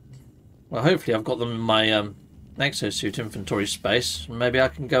 Okay. Well, hopefully I've got them in my exosuit inventory space. Maybe I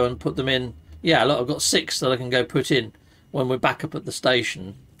can go and put them in. Yeah, look, I've got 6 that I can go put in when we're back up at the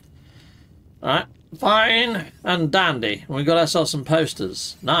station. Alright. Fine and dandy. We've got ourselves some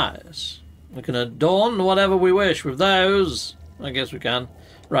posters. Nice. We can adorn whatever we wish with those. I guess we can.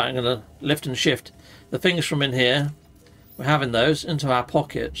 Right, I'm going to lift and shift the things from in here. We're having those into our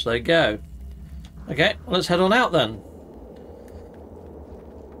pockets. There you go. Okay, let's head on out then.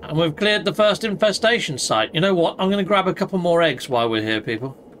 And we've cleared the first infestation site. You know what? I'm going to grab a couple more eggs while we're here, people.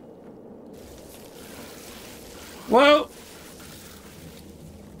 Whoa!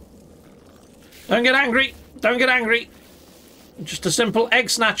 Don't get angry. Don't get angry. Just a simple egg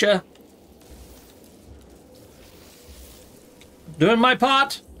snatcher. Doing my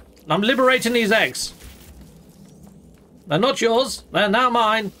part. I'm liberating these eggs. They're not yours. They're now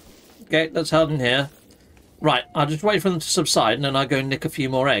mine. Okay, let's head in here. Right, I'll just wait for them to subside and then I'll go nick a few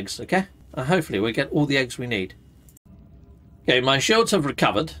more eggs, okay? And hopefully we get all the eggs we need. Okay, my shields have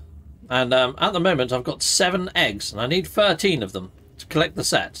recovered. And at the moment I've got 7 eggs and I need 13 of them to collect the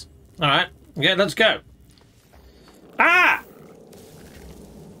set. Alright, okay, let's go. Ah!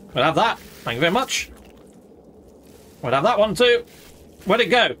 We'll have that. Thank you very much. We'll have that one too. Where'd it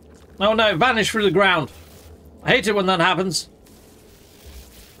go? Oh no, vanished through the ground. I hate it when that happens.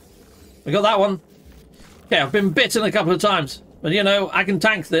 We got that one. Okay, I've been bitten a couple of times. But you know, I can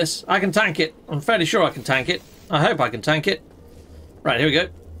tank this. I can tank it. I'm fairly sure I can tank it. I hope I can tank it. Right, here we go.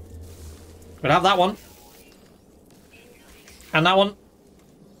 We'll have that one. And that one.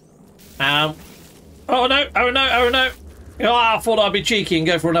 Oh no, oh no, oh no. Oh, I thought I'd be cheeky and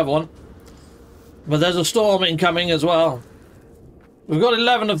go for another one. But there's a storm incoming as well. We've got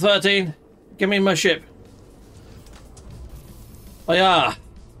 11 of 13. Give me my ship. Oh yeah.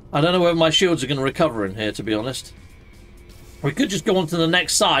 I don't know whether my shields are going to recover in here, to be honest. We could just go on to the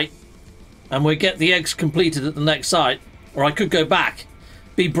next site. And we get the eggs completed at the next site. Or I could go back.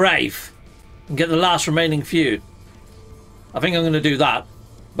 Be brave. And get the last remaining few. I think I'm going to do that.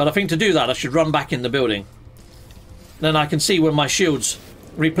 But I think to do that I should run back in the building. Then I can see when my shields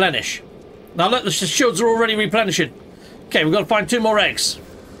replenish. Now look, the shields are already replenishing. Okay, we've got to find 2 more eggs.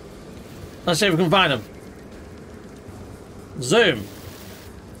 Let's see if we can find them. Zoom.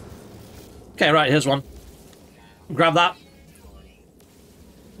 Okay, right, here's one. Grab that.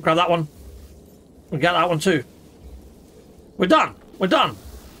 Grab that one. We'll get that one too. We're done. We're done.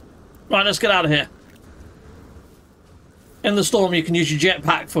 Right, let's get out of here. In the storm, you can use your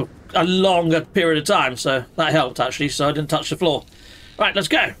jetpack for a longer period of time, so that helped actually, so I didn't touch the floor. Right, let's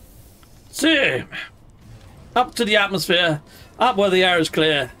go. Zoom. Up to the atmosphere. Up where the air is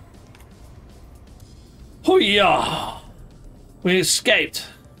clear. Hoo-yah! We escaped.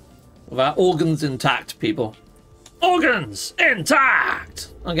 With our organs intact, people. Organs intact!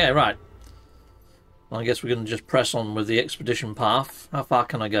 Okay, right. Well, I guess we're going to just press on with the expedition path. How far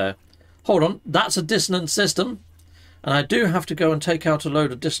can I go? Hold on, that's a dissonant system. And I do have to go and take out a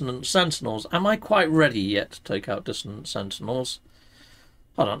load of dissonant sentinels. Am I quite ready yet to take out dissonant sentinels?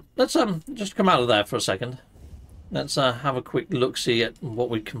 Hold on, let's just come out of there for a second. Let's have a quick look-see at what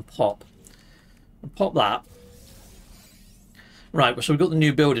we can pop. Pop that. Right, so we've got the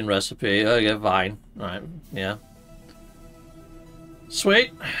new building recipe. Okay, fine. Right, yeah.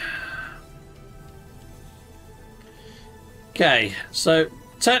 Sweet. Okay, so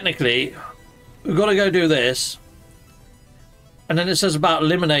technically, we've got to go do this. And then it says about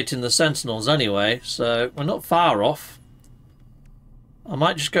eliminating the sentinels anyway, so we're not far off. I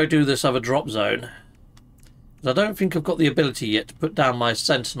might just go do this other drop zone. I don't think I've got the ability yet to put down my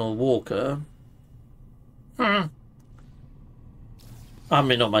sentinel walker. I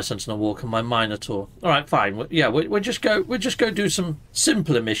mean, not my sentinel walker, my minotaur. All right, fine. Yeah, we'll just go do some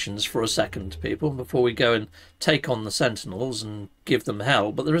simpler missions for a second, people, before we go and take on the sentinels and give them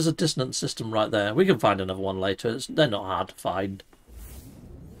hell. But there is a dissonant system right there. We can find another one later. They're not hard to find.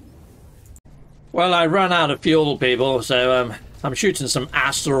 Well, I ran out of fuel, people, so I'm shooting some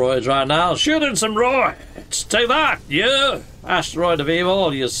asteroids right now. Shooting some roids. Take that, you asteroid of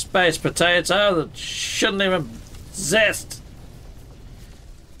evil, you space potato that shouldn't even exist.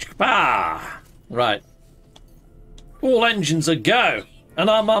 Ah, right. All engines a go, and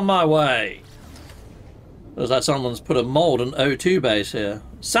I'm on my way. Looks like someone's put a mold and O2 base here.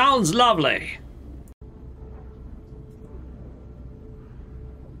 Sounds lovely.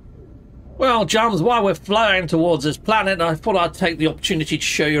 Well, Jums, while we're flying towards this planet, I thought I'd take the opportunity to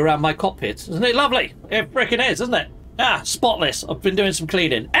show you around my cockpit. Isn't it lovely? It frickin' is, isn't it? Ah, spotless. I've been doing some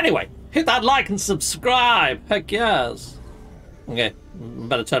cleaning. Anyway, hit that like and subscribe. Heck yes. Okay,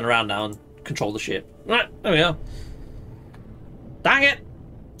 better turn around now and control the ship. Right, there we go. Dang it!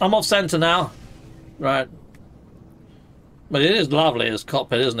 I'm off centre now. Right. But it is lovely, this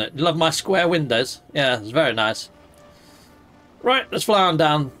cockpit, isn't it? You love my square windows? Yeah, it's very nice. Right, let's fly on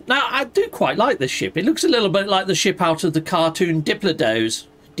down. Now, I do quite like this ship. It looks a little bit like the ship out of the cartoon Diplodocus.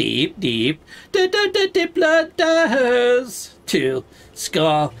 Deep, deep, Diplodocus. Two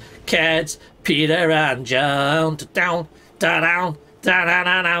score cats, Peter and John. Down, down,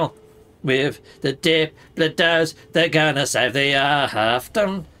 down, down. With the Diplodocus, they're gonna save the Earth.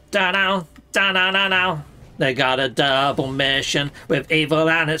 Down, down, down, down. They got a double mission with evil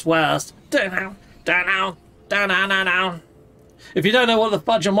and its worst. Down, down, down, down. If you don't know what the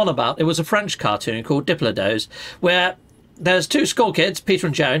fudge I'm on about, it was a French cartoon called Diplodocus, where there's two school kids, Peter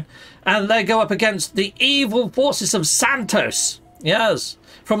and Joan, and they go up against the evil forces of Santos. Yes,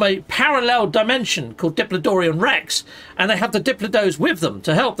 from a parallel dimension called Diplodorian Rex, and they have the Diplodocus with them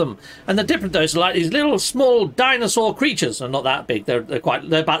to help them. And the Diplodocus are like these little small dinosaur creatures. They're not that big. They're about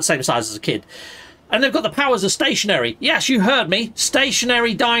the same size as a kid. And they've got the powers of stationary. Yes, you heard me.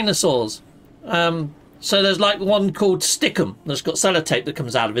 Stationary dinosaurs. So there's like one called Stickum that's got sellotape that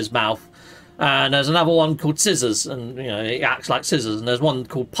comes out of his mouth. And there's another one called Scissors, and you know, it acts like scissors. And there's one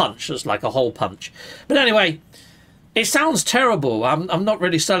called Punch, that's like a hole punch. But anyway, it sounds terrible. I'm not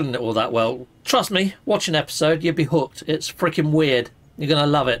really selling it all that well. Trust me, watch an episode, you'll be hooked. It's freaking weird. You're going to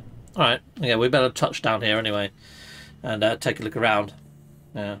love it. Alright, yeah, we better touch down here anyway. And take a look around.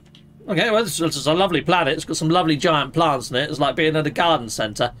 Yeah. Okay, well, this is a lovely planet. It's got some lovely giant plants in it. It's like being at a garden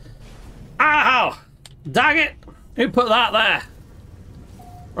centre. Ow! Dang it! Who put that there?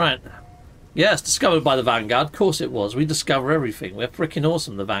 Right. Yes, discovered by the Vanguard. Of course it was. We discover everything. We're freaking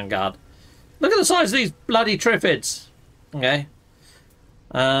awesome, the Vanguard. Look at the size of these bloody triffids. Okay.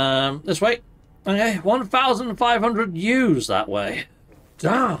 This way. Okay, 1,500 U's that way.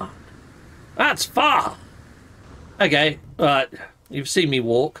 Damn. That's far. Okay, right. You've seen me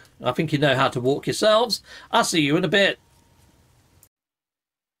walk. I think you know how to walk yourselves. I'll see you in a bit.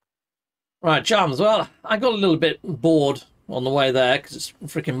 Right, chums. Well, I got a little bit bored on the way there because it's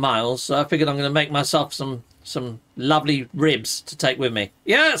freaking miles. So I figured I'm going to make myself some lovely ribs to take with me.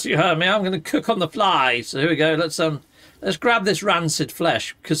 Yes, you heard me. I'm going to cook on the fly. So here we go. Let's grab this rancid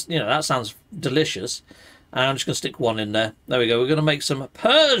flesh because you know that sounds delicious. And I'm just going to stick one in there. There we go. We're going to make some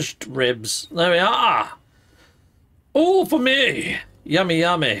purged ribs. There we are. All for me. Yummy,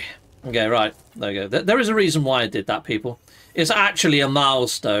 yummy. Okay, right. There we go. There is a reason why I did that, people. It's actually a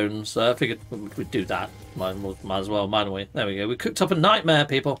milestone, so I figured we'd do that. Might as well, mightn't we? There we go. We cooked up a nightmare,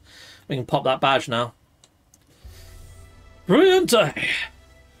 people. We can pop that badge now. Brilliant. Okay,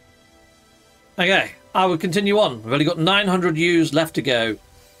 I will continue on. We've only got 900 U's left to go.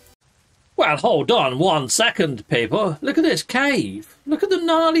 Well, hold on 1 second, people. Look at this cave. Look at the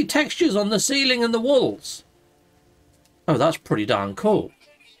gnarly textures on the ceiling and the walls. Oh, that's pretty darn cool.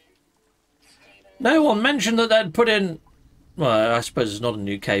 No one mentioned that they'd put in... Well, I suppose it's not a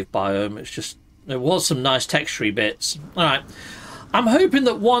new cave biome. It's just... There was some nice textury bits. Alright. I'm hoping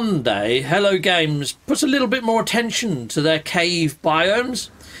that one day Hello Games puts a little bit more attention to their cave biomes.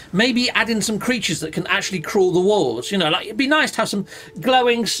 Maybe add in some creatures that can actually crawl the walls. You know, like it'd be nice to have some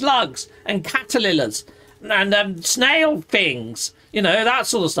glowing slugs and caterpillars and snail things. You know, that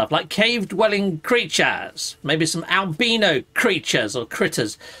sort of stuff. Like cave-dwelling creatures. Maybe some albino creatures or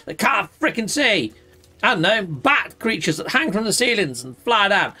critters that can't frickin' see. I don't know, bat creatures that hang from the ceilings and fly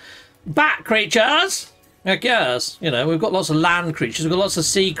down. Bat creatures? Heck yes. You know, we've got lots of land creatures. We've got lots of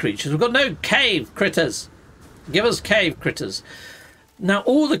sea creatures. We've got no cave critters. Give us cave critters. Now,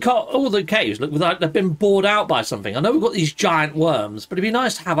 all the caves look like they've been bored out by something. I know we've got these giant worms, but it'd be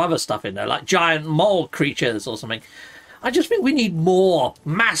nice to have other stuff in there, like giant mole creatures or something. I just think we need more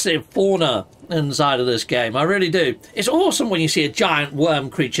massive fauna inside of this game. I really do. It's awesome when you see a giant worm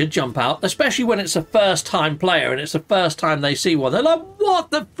creature jump out, especially when it's a first-time player and it's the first time they see one. They're like,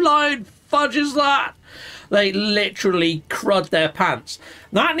 what the flying fudge is that? They literally crud their pants.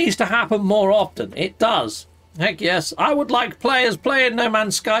 That needs to happen more often. It does. Heck yes. I would like players playing No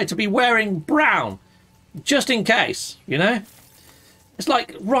Man's Sky to be wearing brown. Just in case, you know? It's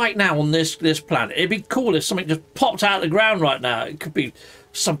like right now on this planet, it'd be cool if something just popped out of the ground right now. It could be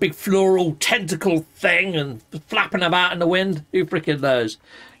some big floral tentacle thing and flapping about in the wind. Who freaking knows?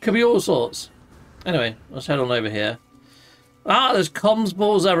 Could be all sorts. Anyway, let's head on over here. Ah, there's comms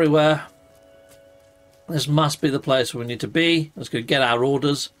balls everywhere. This must be the place where we need to be. Let's go get our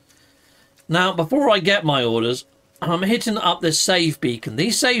orders. Now, before I get my orders, I'm hitting up this save beacon.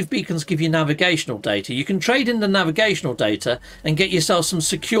 These save beacons give you navigational data. You can trade in the navigational data and get yourself some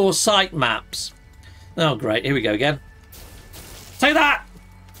secure site maps. Oh, great. Here we go again. Take that!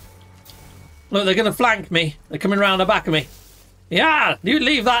 Look, they're going to flank me. They're coming around the back of me. Yeah, you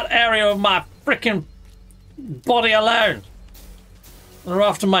leave that area of my freaking body alone. They're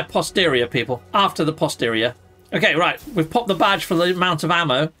after my posterior, people. After the posterior. Okay, right. We've popped the badge for the amount of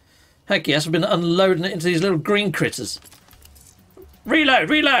ammo. Heck yes, I've been unloading it into these little green critters. Reload,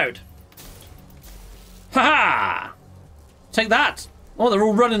 reload! Ha-ha! Take that! Oh, they're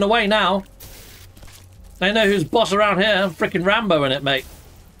all running away now. They know who's boss around here. I'm freaking Rambo in it, mate.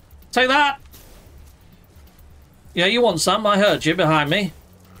 Take that! Yeah, you want some? I heard you behind me.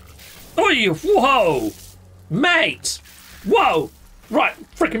 Oh, you! Whoa! Mate! Whoa! Right,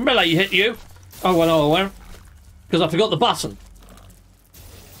 freaking melee hit you. Oh, well, no, I won't. Because I forgot the button.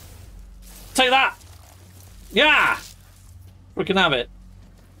 Take that! Yeah! Freaking have it.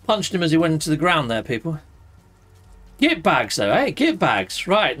 Punched him as he went into the ground there, people. Git bags, though, eh? Git bags.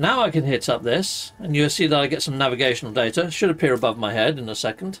 Right, now I can hit up this, and you'll see that I get some navigational data. Should appear above my head in a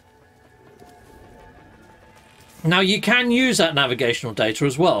second. Now, you can use that navigational data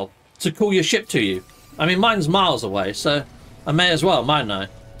as well to call your ship to you. I mean, mine's miles away, so I may as well, mightn't I?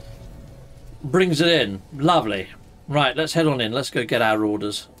 Brings it in. Lovely. Right, let's head on in. Let's go get our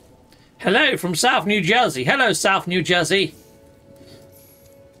orders. Hello from South New Jersey. Hello, South New Jersey.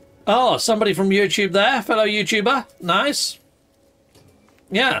 Oh, somebody from YouTube there. Fellow YouTuber. Nice.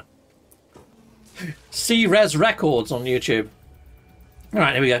 Yeah. C-Res Records on YouTube. All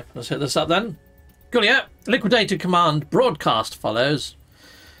right, here we go. Let's hit this up then. Cool, yeah. Liquidator command broadcast follows.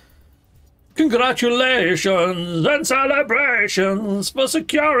 Congratulations and celebrations for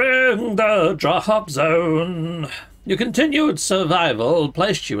securing the drop zone. Your continued survival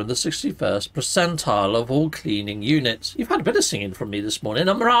placed you in the 61st percentile of all cleaning units. You've had a bit of singing from me this morning.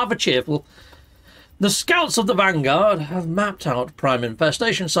 I'm rather cheerful. The scouts of the Vanguard have mapped out prime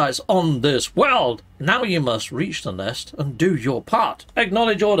infestation sites on this world. Now you must reach the nest and do your part.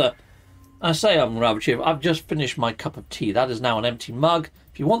 Acknowledge order. I say I'm rather cheerful. I've just finished my cup of tea. That is now an empty mug.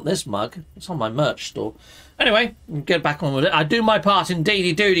 If you want this mug, it's on my merch store. Anyway, get back on with it. I do my part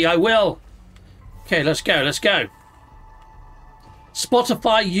indeedy doody. I will. Okay, let's go. Let's go.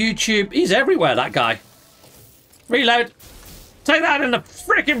 Spotify, YouTube, he's everywhere, that guy. Reload. Take that in the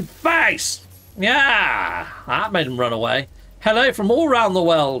freaking face. Yeah, that made him run away. Hello from all around the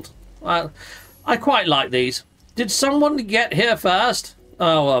world. I quite like these. Did someone get here first?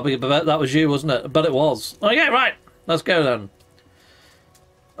 Oh, well, but that was you, wasn't it? But it was. Okay, right. Let's go then.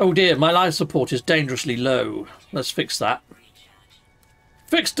 Oh dear, my life support is dangerously low. Let's fix that.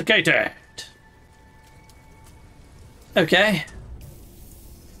 Fixed-icated. Okay.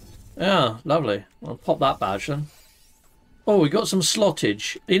 Yeah, lovely. I'll pop that badge then. Oh, we got some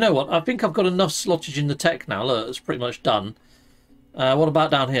slottage. You know what? I think I've got enough slottage in the tech now. Look, it's pretty much done. What about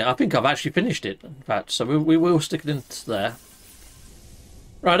down here? I think I've actually finished it, in fact. So we will stick it into there.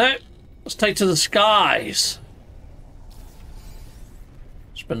 Righto. Let's take to the skies.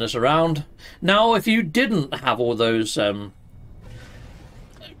 Spin this around. Now, if you didn't have all those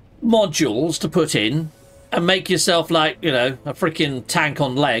modules to put in and make yourself like, you know, a freaking tank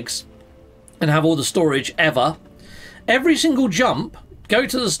on legs and have all the storage ever, every single jump, go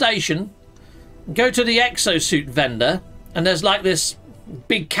to the station, go to the exosuit vendor, and there's like this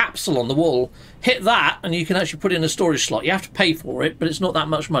big capsule on the wall. Hit that and you can actually put in a storage slot. You have to pay for it, but it's not that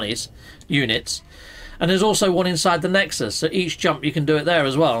much money. It's units. And there's also one inside the Nexus, so each jump you can do it there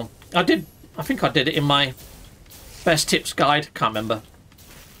as well. I think I did it in my best tips guide. Can't remember.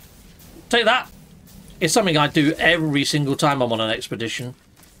 Take that. It's something I do every single time I'm on an expedition.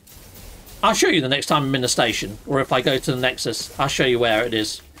 I'll show you the next time I'm in the station, or if I go to the Nexus, I'll show you where it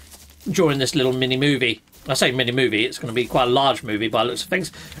is during this little mini movie. I say mini movie, it's going to be quite a large movie by the looks of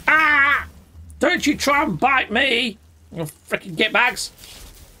things. Ah! Don't you try and bite me, you freaking get bags.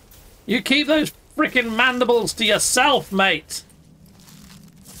 You keep those freaking mandibles to yourself, mate.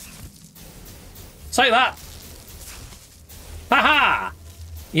 Say that. Haha!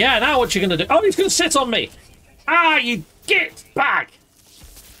 Yeah, now what you going to do? Oh, he's going to sit on me. Ah, you get back.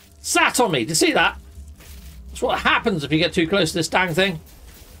 Sat on me. Do you see that? That's what happens if you get too close to this dang thing.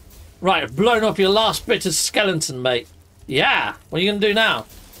 Right, I've blown up your last bit of skeleton, mate. Yeah. What are you going to do now?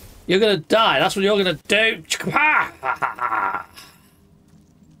 You're going to die. That's what you're going to do.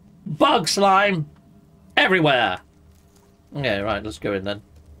 Bug slime everywhere. Okay, right, let's go in then.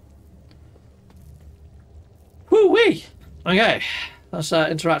 Woo-wee. Okay, let's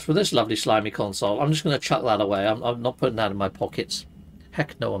interact with this lovely slimy console. I'm just going to chuck that away. I'm not putting that in my pockets.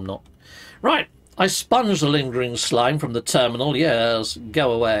 Heck no, I'm not. Right. I sponged the lingering slime from the terminal. Yes,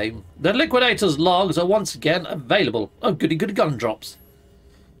 go away. The Liquidators logs are once again available. Oh, goody goody gun drops.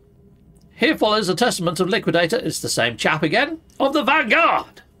 Here follows a testament of Liquidator. It's the same chap again. Of the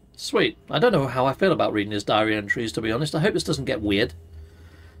Vanguard. Sweet. I don't know how I feel about reading his diary entries, to be honest. I hope this doesn't get weird.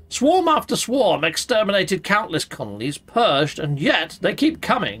 Swarm after swarm exterminated countless colonies, purged, and yet they keep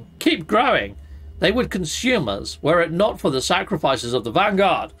coming, keep growing. They would consume us, were it not for the sacrifices of the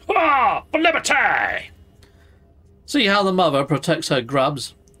Vanguard. Ah, for liberty! See how the mother protects her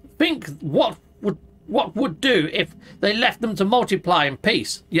grubs. Think what would do if they left them to multiply in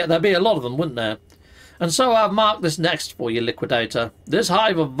peace. Yet there'd be a lot of them, wouldn't there? And so I've marked this next for you, Liquidator. This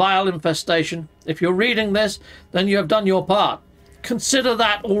hive of vile infestation. If you're reading this, then you have done your part. Consider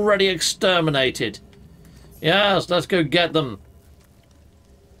that already exterminated. Yes, let's go get them.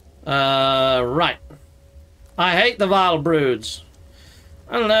 Right. I hate the vile broods.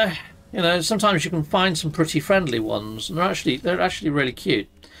 I don't know. You know, sometimes you can find some pretty friendly ones, and they're actually really cute.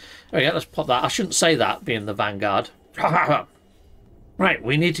 Okay, let's pop that. I shouldn't say that, being the Vanguard. Right,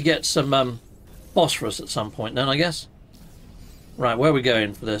 we need to get some phosphorus at some point then, I guess. Right, where are we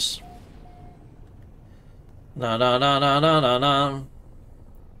going for this? No.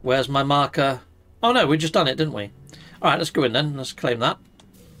 Where's my marker? Oh no, we just done it, didn't we? Alright, let's go in then. Let's claim that.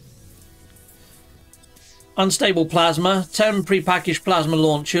 Unstable plasma. 10 prepackaged plasma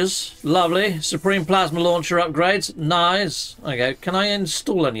launchers. Lovely. Supreme plasma launcher upgrades. Nice. Okay, can I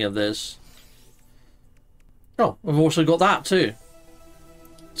install any of this? Oh, we've also got that too.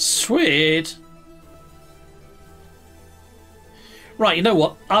 Sweet. Right, you know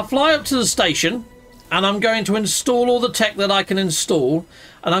what? I'll fly up to the station and I'm going to install all the tech that I can install,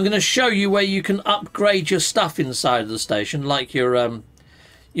 and I'm going to show you where you can upgrade your stuff inside of the station, like your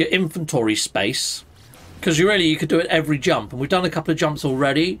inventory space. Because you could do it every jump, and we've done a couple of jumps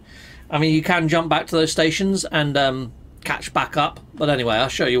already. I mean, you can jump back to those stations and catch back up. But anyway, I'll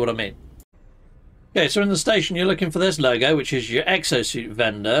show you what I mean. Okay, so in the station, you're looking for this logo, which is your exosuit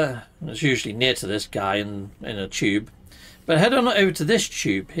vendor. It's usually near to this guy in a tube. But head on over to this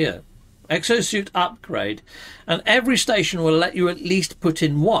tube here. Exosuit upgrade. And every station will let you at least put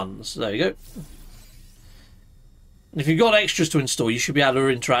in one. So there you go. And if you've got extras to install, you should be able to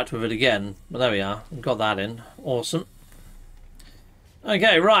interact with it again. But there we are. We've got that in. Awesome.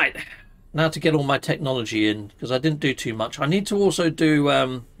 Okay, right. Now to get all my technology in, because I didn't do too much. I need to also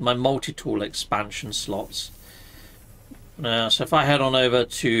do my multi-tool expansion slots. So if I head on over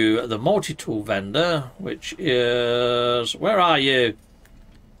to the multi-tool vendor, which is... Where are you?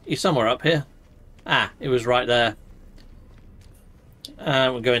 You're somewhere up here. Ah, it was right there.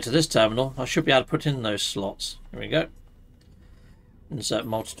 We'll go into this terminal. I should be able to put in those slots. Here we go. Insert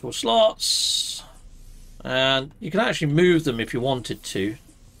multiple slots. And you can actually move them if you wanted to.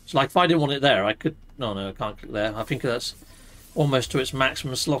 So like if I didn't want it there, I could... No, I can't click there. I think that's almost to its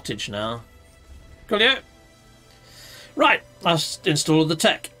maximum slottage now. Coolio. Right, let's install the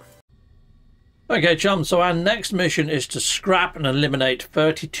tech. Okay, chum, so our next mission is to scrap and eliminate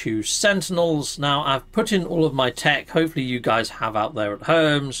 32 sentinels. Now, I've put in all of my tech. Hopefully you guys have out there at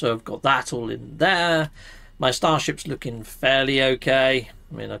home, so I've got that all in there. My starship's looking fairly okay.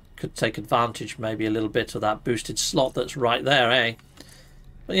 I mean, I could take advantage maybe a little bit of that boosted slot that's right there, eh?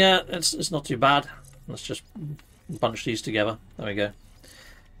 But yeah, it's not too bad. Let's just bunch these together. There we go.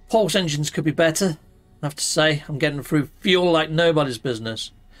 Pulse engines could be better, I have to say. I'm getting through fuel like nobody's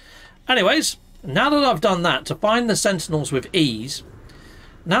business. Anyways... Now that I've done that, to find the sentinels with ease,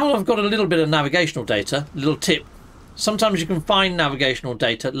 now I've got a little bit of navigational data. Little tip. Sometimes you can find navigational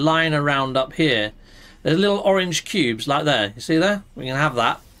data lying around up here. There's little orange cubes like there. You see there? We can have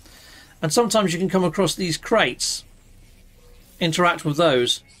that. And sometimes you can come across these crates. Interact with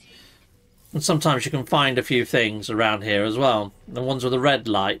those. And sometimes you can find a few things around here as well. The ones with the red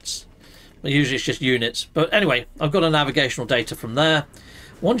lights. But usually it's just units. But anyway, I've got a navigational data from there.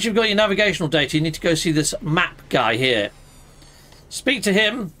 Once you've got your navigational data, you need to go see this map guy here. Speak to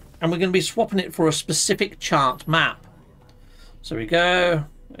him, and we're going to be swapping it for a specific chart map. So we go,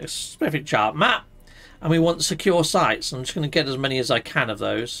 a specific chart map, and we want secure sites. I'm just going to get as many as I can of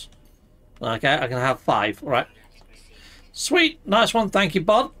those. Okay, I can have 5. All right. Sweet, nice one. Thank you,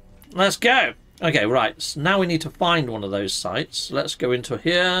 Bod. Let's go. Okay, right. So now we need to find one of those sites. Let's go into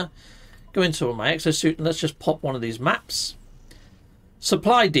here, go into my exosuit, and let's just pop one of these maps.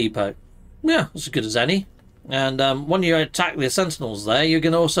 Supply depot. Yeah, that's as good as any. And when you attack the sentinels there, you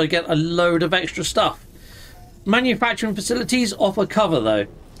can also get a load of extra stuff. Manufacturing facilities offer cover though,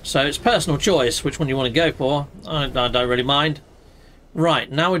 so it's personal choice which one you want to go for. I don't really mind.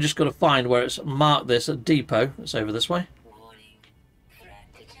 Right, now we've just got to find where it's marked this at depot. It's over this way.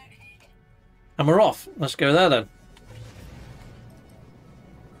 And we're off. Let's go there then.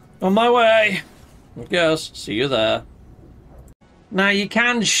 On my way. Yes, see you there. Now you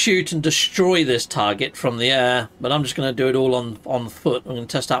can shoot and destroy this target from the air, but I'm just going to do it all on foot. I'm going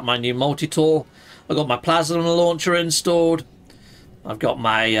to test out my new multi-tool. I've got my plasma launcher installed. I've got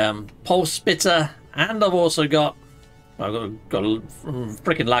my pulse spitter, and I've also got a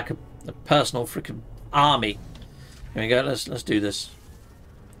freaking like a personal freaking army. Here we go. Let's do this.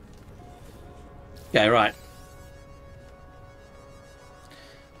 Okay, right.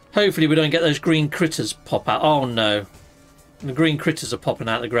 Hopefully we don't get those green critters pop out. Oh no. The green critters are popping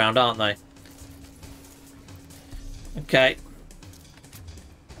out of the ground, aren't they? Okay.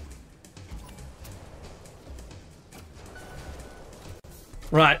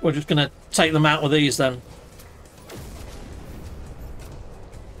 Right, we're just going to take them out with these then.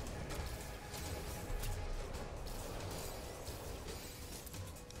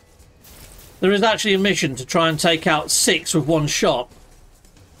 There is actually a mission to try and take out 6 with one shot.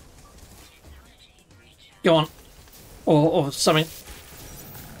 Go on. Or something.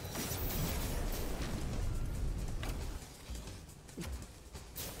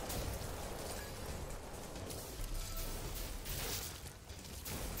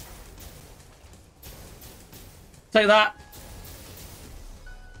 Take that.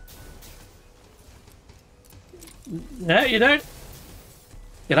 No, you don't.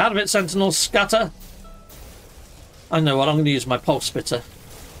 Get out of it, Sentinel Scutter. I know what, I'm going to use my pulse spitter.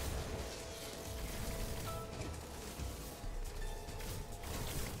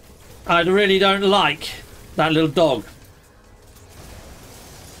 I really don't like that little dog.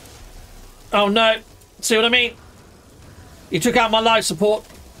 Oh no. See what I mean? He took out my life support.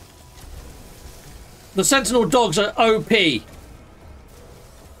 The Sentinel dogs are OP.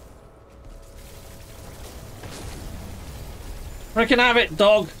 Reckon have it,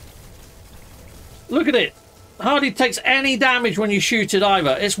 dog. Look at it. Hardly takes any damage when you shoot it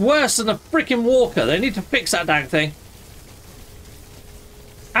either. It's worse than a freaking walker. They need to fix that dang thing.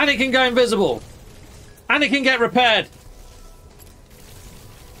 And it can go invisible. And it can get repaired.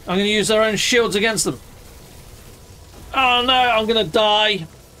 I'm going to use their own shields against them. Oh no, I'm going to die.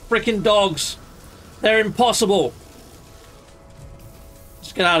 Freaking dogs. They're impossible.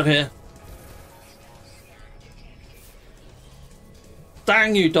 Let's get out of here.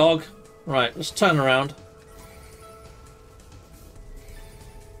 Dang you, dog. Right, let's turn around.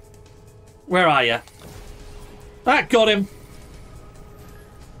 Where are you? That got him.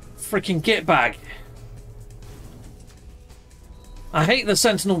 Freaking git bag. I hate the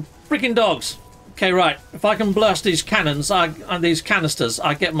Sentinel freaking dogs. Okay, right. If I can blast these cannons, these canisters,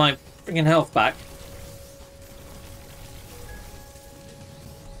 I get my freaking health back.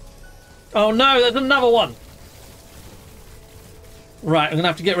 Oh no, there's another one. Right, I'm going to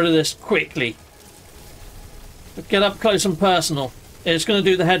have to get rid of this quickly. Get up close and personal. It's going to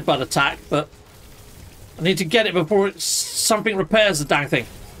do the headbutt attack, but I need to get it before something repairs the dang thing.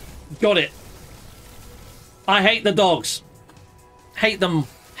 Got it. I hate the dogs. Hate them.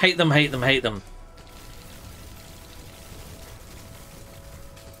 Hate them, hate them, hate them.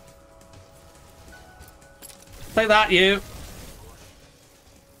 Take that, you.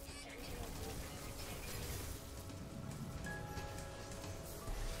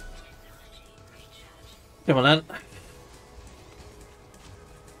 Come on then.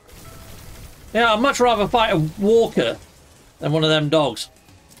 Yeah, I'd much rather fight a walker than one of them dogs.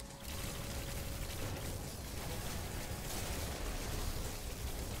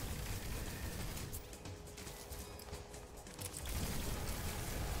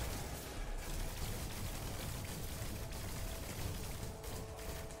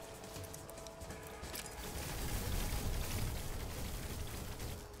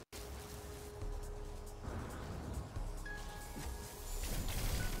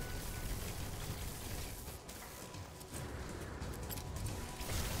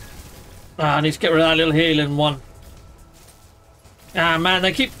 Ah, I need to get rid of that little healing one. Ah, man,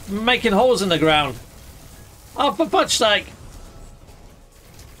 they keep making holes in the ground. Oh, for fudge's sake.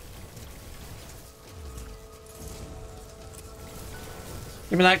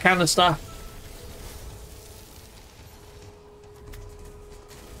 Give me that canister.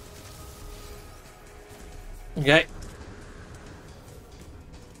 Okay.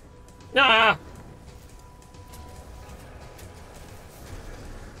 Ah!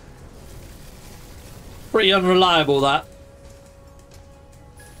 Pretty unreliable, that.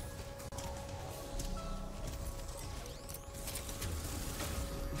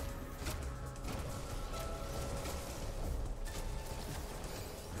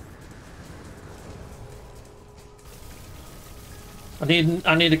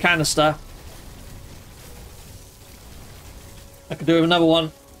 I need a canister. I could do with another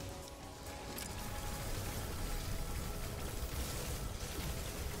one.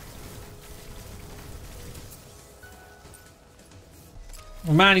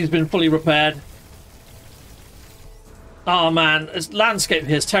 Man, he's been fully repaired. Oh man, this landscape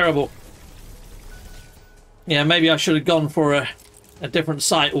here is terrible. Yeah, maybe I should have gone for a different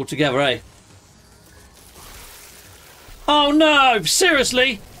site altogether, eh? Oh no!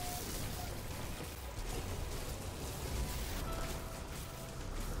 Seriously?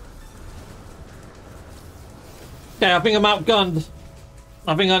 Okay, I think I'm outgunned.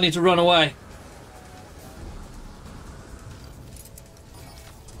 I think I need to run away.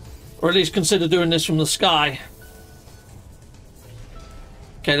 Or at least consider doing this from the sky.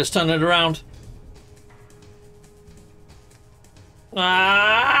 Okay, let's turn it around.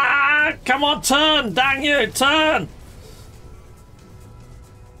 Ah! Come on, turn! Dang you, turn!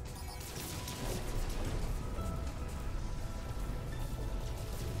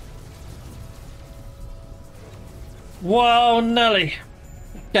 Whoa, Nelly.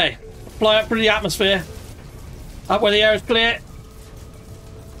 Okay, fly up through the atmosphere. Up where the air is clear.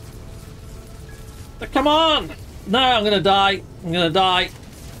 Come on! No, I'm gonna die. I'm gonna die.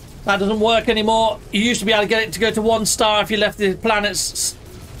 That doesn't work anymore. You used to be able to get it to go to 1 star if you left the planet's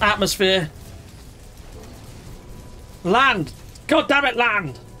atmosphere. Land! God damn it,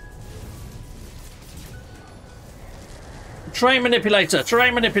 land! Terrain manipulator,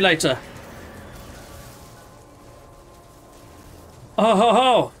 terrain manipulator. Oh ho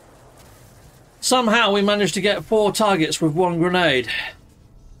ho! Somehow we managed to get 4 targets with 1 grenade.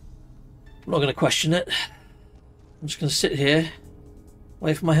 I'm not going to question it. I'm just going to sit here,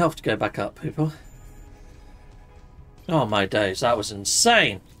 wait for my health to go back up, people. Oh my days, that was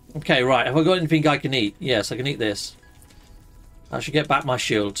insane. Okay, right, have I got anything I can eat? Yes, I can eat this. I should get back my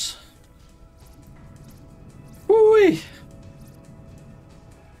shields. Whoo-wee!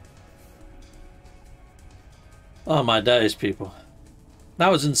 Oh my days, people.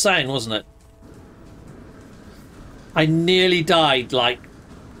 That was insane, wasn't it? I nearly died like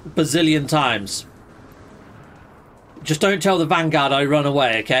bazillion times. Just don't tell the Vanguard I run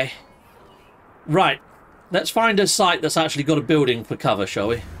away, okay? Right, let's find a site that's actually got a building for cover, shall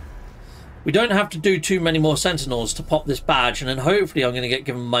we? We don't have to do too many more Sentinels to pop this badge, and then hopefully I'm going to get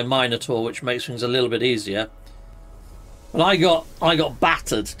given my Minotaur, which makes things a little bit easier. But I got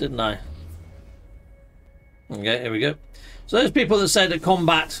battered, didn't I? Okay, here we go. So those people that said that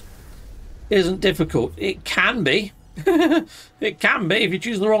combat isn't difficult, it can be. It can be if you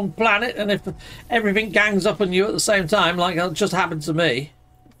choose the wrong planet and if everything gangs up on you at the same time, like it just happened to me.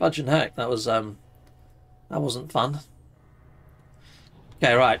 Fudging heck, that wasn't fun.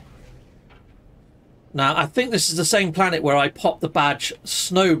 Okay, right. Now I think this is the same planet where I popped the badge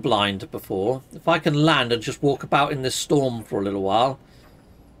snowblind before. If I can land and just walk about in this storm for a little while,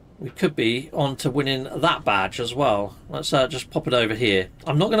 we could be on to winning that badge as well. Let's just pop it over here.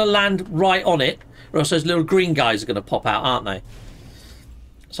 I'm not going to land right on it, or else those little green guys are going to pop out, aren't they?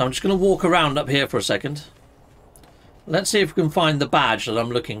 So I'm just going to walk around up here for a second. Let's see if we can find the badge that I'm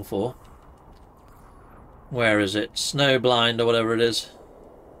looking for. Where is it? Snowblind or whatever it is.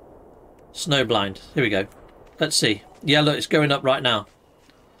 Snowblind. Here we go. Let's see. Yeah, look, it's going up right now.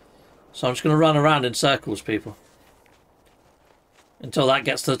 So I'm just going to run around in circles, people, until that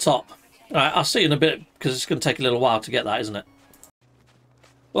gets to the top. Alright, I'll see you in a bit, because it's going to take a little while to get that, isn't it?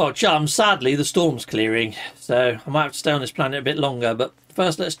 Well, chums, sadly the storm's clearing, so I might have to stay on this planet a bit longer, but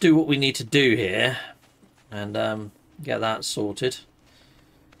first let's do what we need to do here, and get that sorted.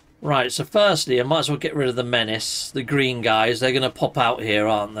 Right, so firstly, I might as well get rid of the menace, the green guys. They're going to pop out here,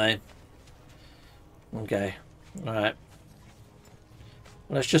 aren't they? Okay, alright.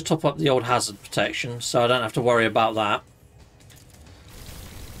 Let's just top up the old hazard protection, so I don't have to worry about that.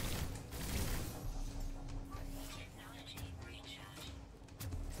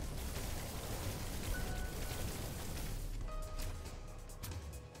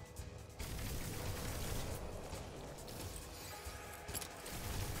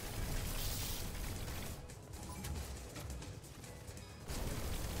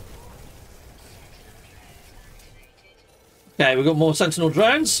 Okay, we've got more Sentinel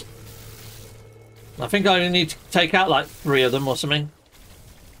drones. I think I only need to take out like 3 of them or something.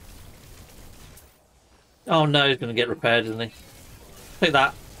 Oh no, he's going to get repaired, isn't he? Take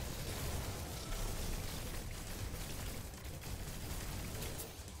that.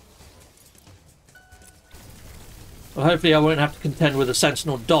 Well, hopefully I won't have to contend with a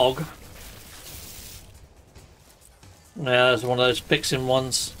Sentinel dog. Yeah, there's one of those fixing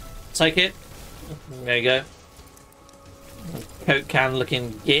ones. Take it. There you go. Coke can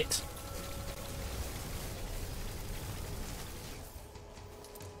looking git.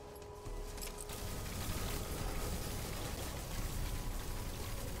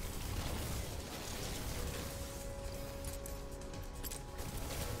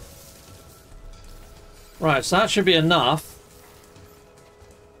 Right, so that should be enough.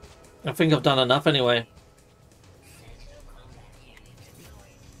 I think I've done enough anyway.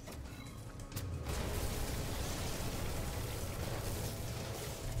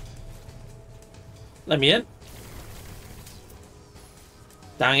 Let me in.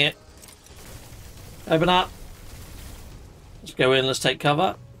 Dang it. Open up. Let's go in, let's take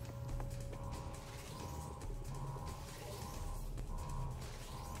cover.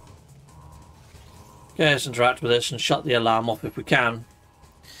 Okay, let's interact with this and shut the alarm off if we can.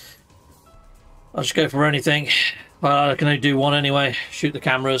 I'll just go for anything. Well, I can only do one anyway. Shoot the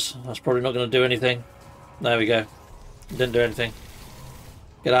cameras. That's probably not going to do anything. There we go. Didn't do anything.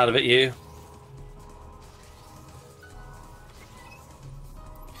 Get out of it, you.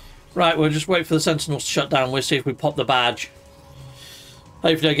 Right, we'll just wait for the sentinels to shut down. We'll see if we pop the badge.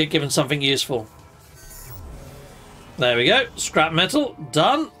 Hopefully I get given something useful. There we go. Scrap metal.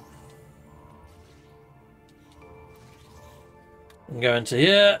 Done. I can go into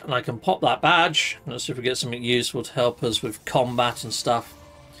here and I can pop that badge. Let's see if we get something useful to help us with combat and stuff.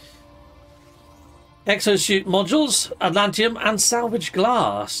 Exosuit modules, Atlantium and salvage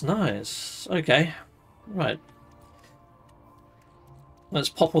glass. Nice. Okay. Right. Let's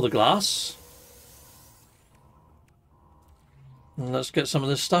pop all the glass. And let's get some of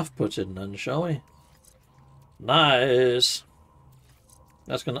this stuff put in then, shall we? Nice.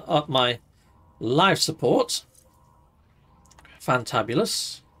 That's going to up my life support.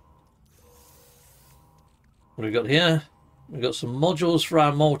 Fantabulous. What have we got here? We've got some modules for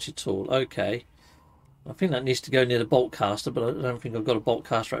our multi-tool. Okay. I think that needs to go near the bolt caster, but I don't think I've got a bolt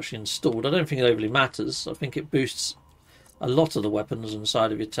caster actually installed. I don't think it overly matters. I think it boosts a lot of the weapons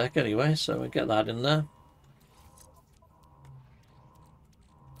inside of your tech anyway, so we'll get that in there.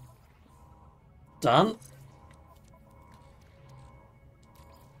 Done.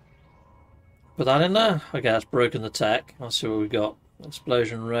 Put that in there. Okay, that's broken the tech. Let's see what we've got.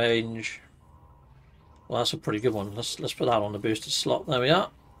 Explosion range. Well, that's a pretty good one. Let's put that on the boosted slot. There we are.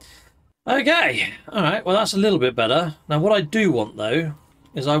 Okay. All right. Well, that's a little bit better. Now, what I do want though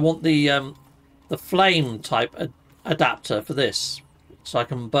is I want the flame type adapter for this, so I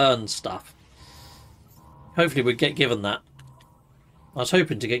can burn stuff. Hopefully, we get given that. I was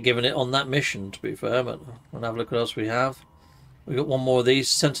hoping to get given it on that mission, to be fair, but we'll have a look what else we have. We've got one more of these.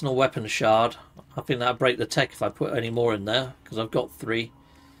 Sentinel weapon shard. I think that'll break the tech if I put any more in there, because I've got 3.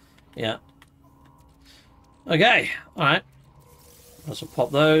 Yeah. Okay. Alright. Let's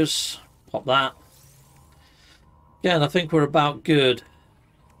pop those. Pop that. Yeah, and I think we're about good.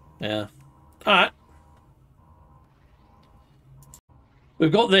 Yeah. Alright.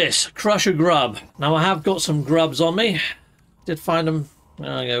 We've got this. Crusher grub. Now, I have got some grubs on me. Did find them.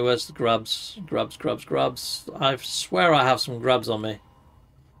 There we go. Where's the grubs? Grubs. I swear I have some grubs on me.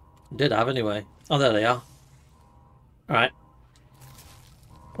 Did have anyway. Oh, there they are. Alright.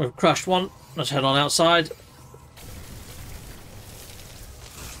 We've crushed one. Let's head on outside.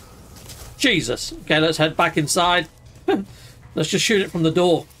 Jesus. Okay, let's head back inside. Let's just shoot it from the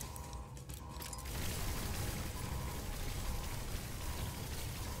door.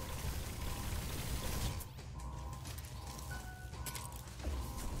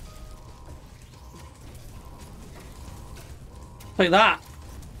 Take that.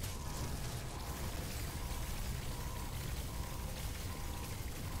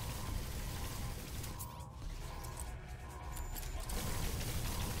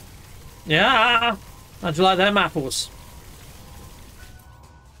 Yeah. How'd you like them apples?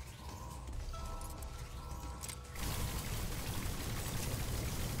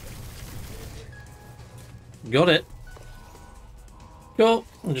 Got it. Cool.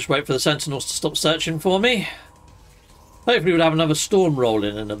 I'll just wait for the sentinels to stop searching for me. Hopefully we'll have another storm roll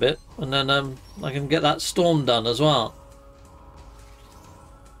in a bit, and then I can get that storm done as well.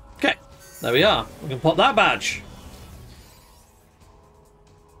 Okay, there we are. We can pop that badge.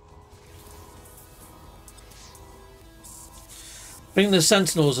 I think the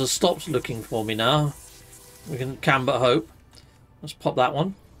sentinels have stopped looking for me now. We can but hope. Let's pop that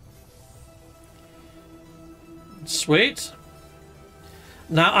one. Sweet.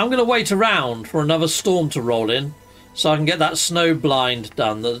 Now I'm going to wait around for another storm to roll in, so I can get that snow blind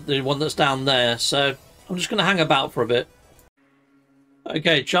done, the one that's down there. So I'm just going to hang about for a bit.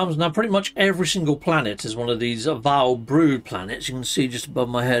 Okay, chums, now pretty much every single planet is one of these Vile Brood planets. You can see just above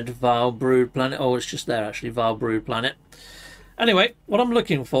my head, Vile Brood planet. Oh, it's just there actually, Vile Brood planet. Anyway, what I'm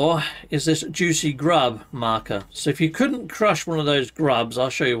looking for is this juicy grub marker. So if you couldn't crush one of those grubs,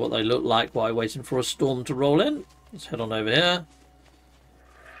 I'll show you what they look like while waiting for a storm to roll in. Let's head on over here.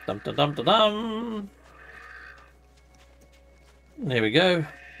 Dum-da-dum-da-dum. There we go.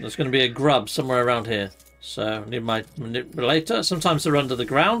 There's going to be a grub somewhere around here. So I need my manipulator. Sometimes they're under the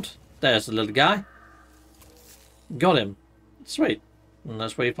ground. There's the little guy. Got him. Sweet. And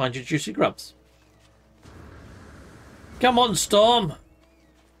that's where you find your juicy grubs. Come on, Storm.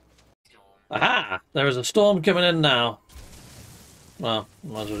 Aha! There is a storm coming in now. Well,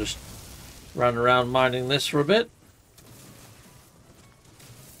 might as well just run around mining this for a bit.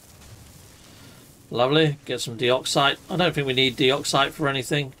 Lovely. Get some deoxite. I don't think we need deoxite for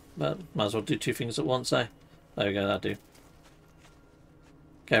anything, but might as well do two things at once, eh? There we go, that'll do.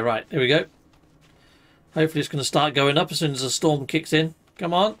 Okay, right, here we go. Hopefully it's going to start going up as soon as the storm kicks in.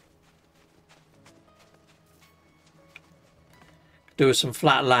 Come on. Do with some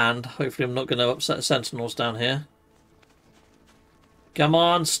flat land. Hopefully I'm not going to upset the sentinels down here. Come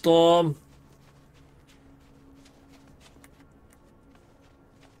on, storm.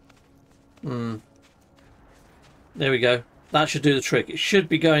 There we go. That should do the trick. It should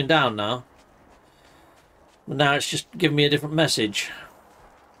be going down now. But now it's just giving me a different message.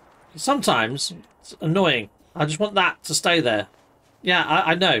 Sometimes it's annoying. I just want that to stay there. Yeah,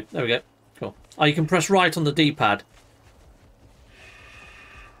 I know. There we go. Cool. Oh, you can press right on the D-pad.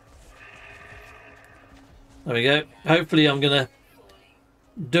 There we go. Hopefully I'm going to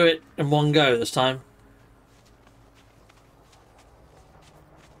do it in one go this time.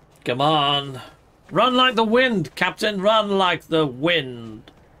 Come on. Run like the wind, Captain. Run like the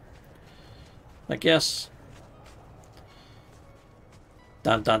wind. I guess.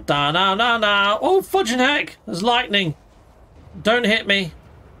 Dun dun dun now now now. Oh, fudging heck. There's lightning. Don't hit me.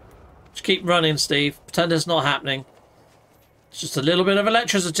 Just keep running, Steve. Pretend it's not happening. It's just a little bit of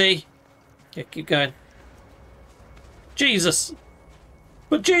electricity. Yeah, keep going. Jesus.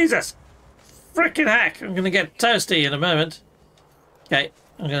 But Jesus. Frickin' heck. I'm going to get toasty in a moment. Okay.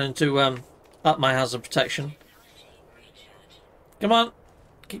 I'm going to up my hazard protection. Come on.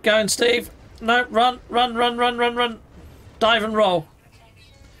 Keep going, Steve. No, run, run, run, run, run, run. Dive and roll.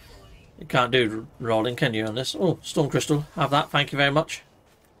 You can't do rolling, can you, on this? Oh, storm crystal. Have that. Thank you very much.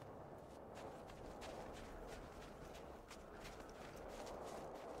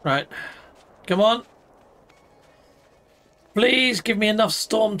 Right. Come on. Please give me enough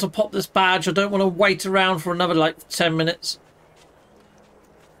storm to pop this badge. I don't want to wait around for another, like, 10 minutes.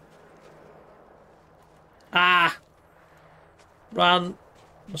 Ah! Run.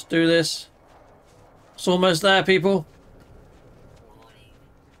 Let's do this. It's almost there, people.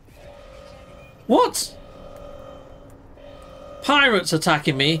 What? Pirates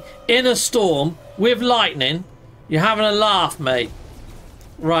attacking me in a storm with lightning? You're having a laugh, mate.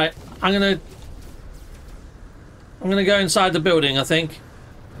 Right, I'm gonna go inside the building, I think.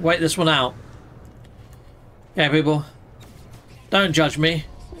 Wait this one out. Okay, people. Don't judge me.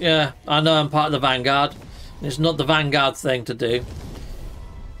 Yeah, I know I'm part of the Vanguard. It's not the Vanguard thing to do.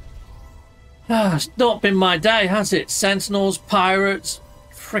 It's not been my day, has it? Sentinels, pirates.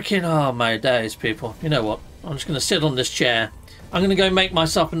 Freaking, oh my days, people. You know what? I'm just going to sit on this chair. I'm going to go make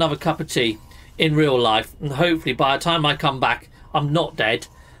myself another cup of tea in real life. And hopefully by the time I come back, I'm not dead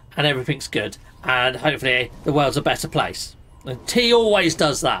and everything's good. And hopefully the world's a better place. And tea always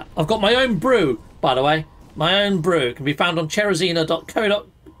does that. I've got my own brew, by the way. My own brew. It can be found on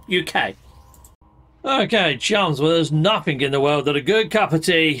cherazina.co.uk. Okay, chums, well, there's nothing in the world that a good cup of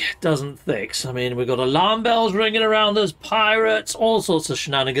tea doesn't fix. I mean, we've got alarm bells ringing around us, pirates, all sorts of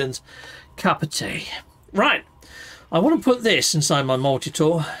shenanigans. Cup of tea. Right, I want to put this inside my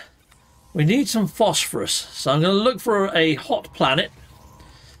multitool. We need some phosphorus, so I'm going to look for a hot planet.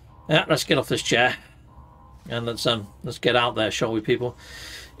 Yeah, let's get off this chair. And let's get out there, shall we, people?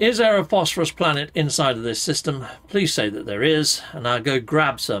 Is there a phosphorus planet inside of this system? Please say that there is, and I'll go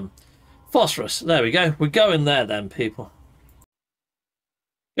grab some. Phosphorus, there we go. We're going there then, people.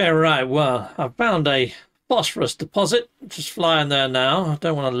 Yeah, right, well, I've found a phosphorus deposit. Just flying there now. I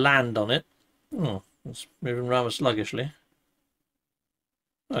don't want to land on it. Oh, it's moving rather sluggishly.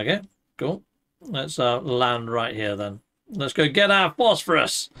 Okay, cool. Let's land right here then. Let's go get our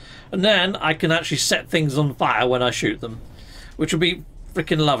phosphorus. And then I can actually set things on fire when I shoot them. Which would be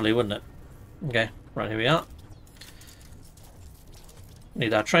freaking lovely, wouldn't it? Okay, right, here we are.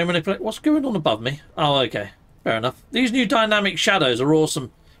 Need our train manipulator. What's going on above me? Oh, okay. Fair enough. These new dynamic shadows are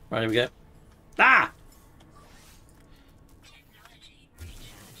awesome. Right, here we go. Ah!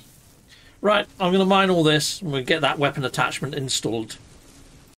 Right, I'm going to mine all this and we'll get that weapon attachment installed.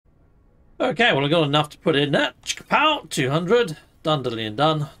 Okay, well, I've got enough to put in there. Pow, 200. Done, diddly and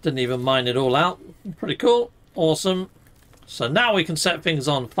done. Didn't even mine it all out. Pretty cool. Awesome. So now we can set things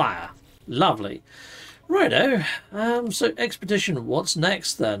on fire. Lovely. Righto. So expedition, what's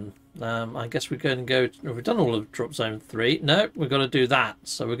next then? I guess we're going to go... We've done all of drop zone 3. No, we've got to do that.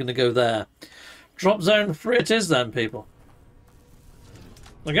 So we're going to go there. Drop zone free it is then, people.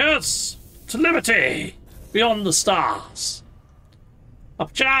 I guess to liberty beyond the stars.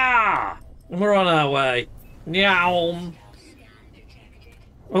 Up-cha! And we're on our way. Meow.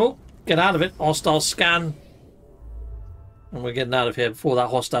 Oh, get out of it. Hostile scan. And we're getting out of here before that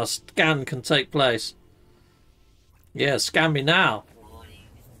hostile scan can take place. Yeah, scan me now.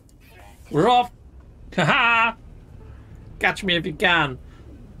 We're off. Haha! Catch me if you can.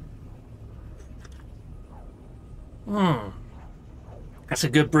 That's a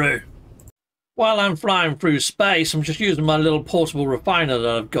good brew. While I'm flying through space, I'm just using my little portable refiner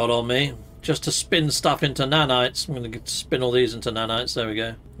that I've got on me just to spin stuff into nanites. I'm going to spin all these into nanites. There we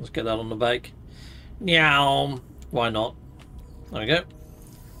go. Let's get that on the bake. Meow. Why not? There we go.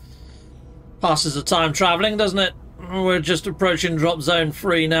 Passes the time travelling, doesn't it? We're just approaching drop zone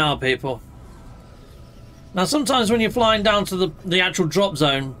 3 now, people. Now, sometimes when you're flying down to the actual drop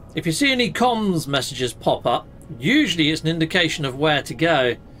zone, if you see any comms messages pop up, usually it's an indication of where to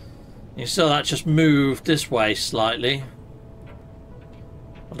go. You saw that just moved this way slightly.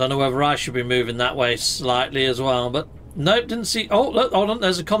 I don't know whether I should be moving that way slightly as well, but nope, didn't see. Oh, look, hold on,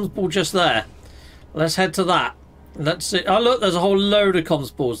 there's a comms ball just there. Let's head to that. Let's see. Oh, look, there's a whole load of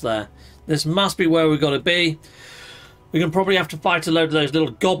comms balls there. This must be where we've got to be. We're going to probably have to fight a load of those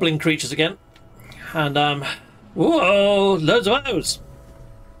little goblin creatures again. And, whoa, loads of those.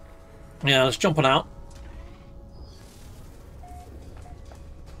 Yeah, let's jump on out.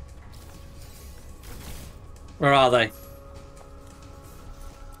 Where are they?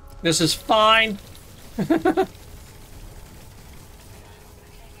 This is fine. Say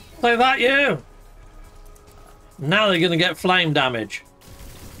that you. Now they're going to get flame damage.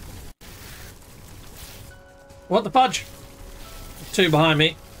 What the fudge? 2 behind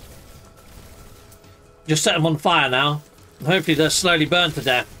me. Just set them on fire now. Hopefully they're slowly burned to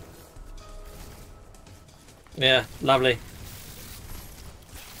death. Yeah, lovely.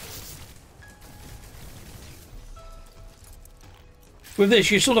 With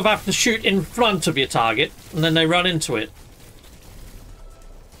this, you sort of have to shoot in front of your target, and then they run into it.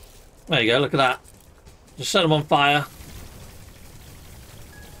 There you go, look at that. Just set them on fire.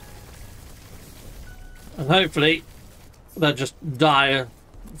 And hopefully, they'll just die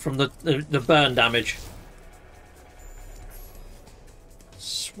from the burn damage.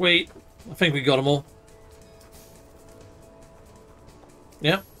 Sweet. I think we got them all.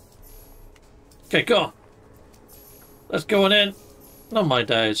 Yeah. Okay, go. Let's go on in. Oh my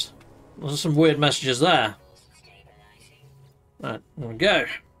days. There's some weird messages there. Right, there we go.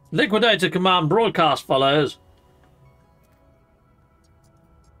 Liquidator command broadcast follows.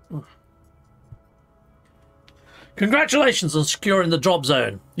 Congratulations on securing the drop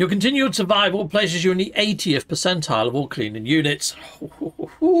zone. Your continued survival places you in the 80th percentile of all cleaning units.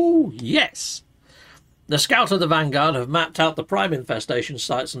 Ooh, yes. The Scout of the Vanguard have mapped out the prime infestation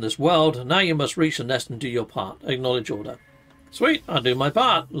sites in this world. Now you must reach the nest and do your part. Acknowledge order. Sweet, I'll do my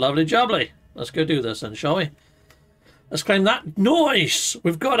part. Lovely jubbly. Let's go do this then, shall we? Let's claim that. Nice!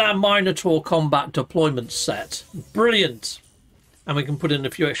 We've got our Minotaur combat deployment set. Brilliant. And we can put in a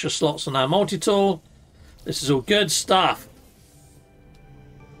few extra slots on our multitool. This is all good stuff.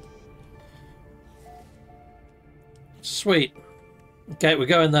 Sweet. Okay, we're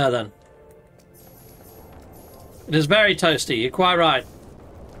going there then. It is very toasty. You're quite right.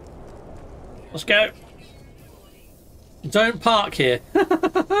 Let's go. Don't park here.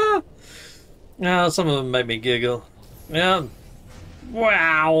 Yeah, some of them made me giggle. Yeah.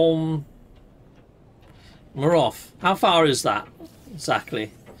 Wow. We're off. How far is that?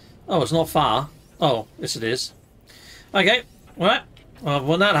 Exactly. Oh, it's not far. Oh, yes it is. Okay. Right. Well,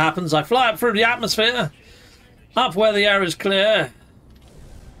 when that happens, I fly up through the atmosphere. Up where the air is clear.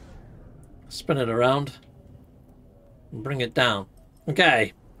 Spin it around. And bring it down.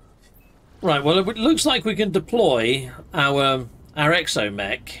 Okay. Right, well, it looks like we can deploy our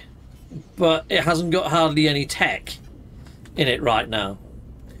exomech, but it hasn't got hardly any tech in it right now.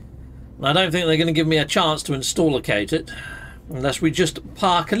 And I don't think they're going to give me a chance to installocate it unless we just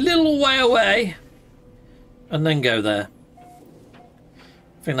park a little way away and then go there.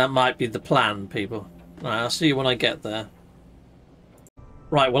 I think that might be the plan, people. Right, I'll see you when I get there.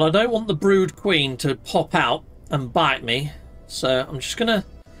 Right, well, I don't want the brood queen to pop out and bite me, so I'm just going to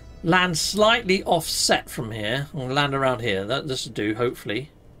land slightly offset from here. I'm going to land around here. This will do, hopefully.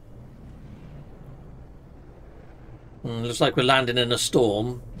 Looks like we're landing in a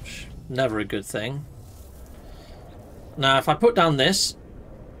storm. Never a good thing. Now, if I put down this,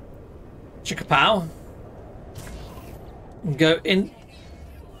 chickapow, and go into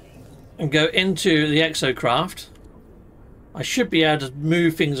the exocraft, I should be able to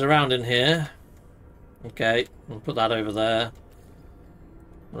move things around in here Okay, we'll put that over there.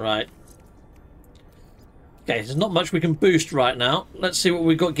 Right. Okay, there's not much we can boost right now. Let's see what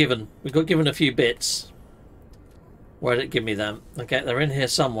we got given. We got given a few bits. Where did it give me them? Okay, they're in here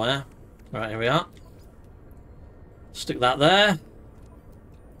somewhere. Right, here we are. Stick that there.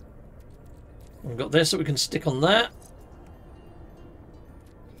 We've got this that we can stick on there.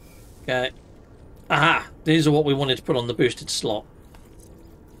 Okay. Aha! These are what we wanted to put on the boosted slot.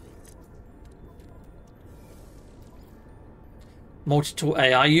 Multitool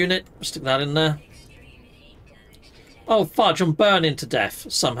AI unit. Stick that in there. Oh, fudge, I'm burning to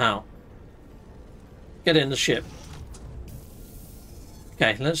death somehow. Get in the ship.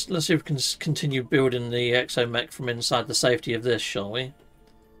 Okay, let's see if we can continue building the exomech from inside the safety of this, shall we?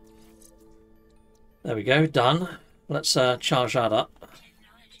 There we go, done. Let's charge that up.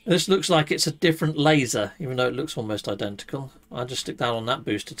 This looks like it's a different laser, even though it looks almost identical. I'll just stick that on that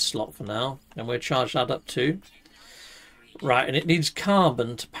boosted slot for now, and we'll charge that up too. Right, and it needs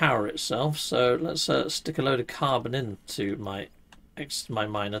carbon to power itself, so let's stick a load of carbon into my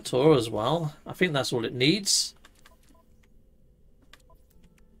Minotaur as well. I think that's all it needs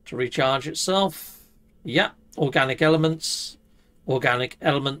to recharge itself. Yeah, organic elements. Organic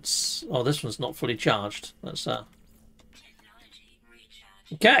elements. Oh, this one's not fully charged. Let's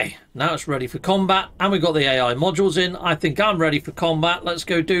okay, now it's ready for combat, and we've got the AI modules in. I think I'm ready for combat. Let's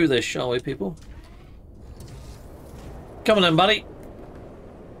go do this, shall we, people? Come on then, buddy.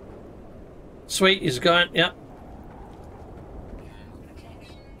 Sweet, he's going. Yep.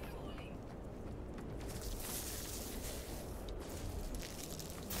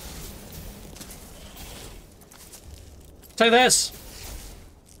 Take this.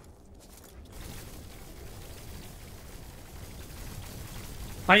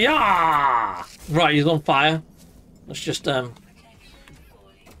 Hiya! Right, he's on fire. Let's just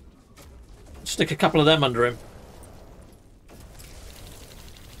stick a couple of them under him.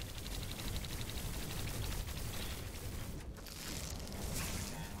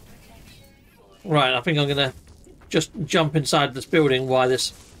 Right, I think I'm gonna just jump inside this building while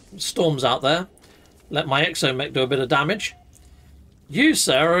this storm's out there. Let my exomech do a bit of damage. You,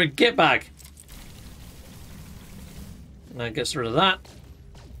 sir, are a git bag. That gets rid of that.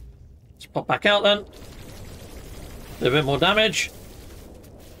 Let's pop back out then. Do a bit more damage.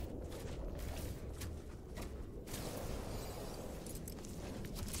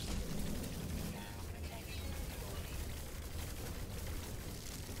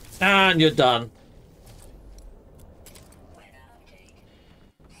 And you're done.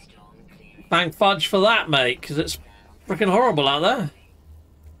 Thank fudge for that, mate, because it's freaking horrible out there.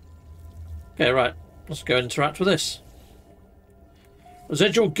 Okay, right. Let's go interact with this.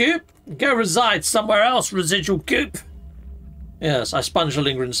 Residual goop? Go reside somewhere else, residual goop. Yes, I sponge the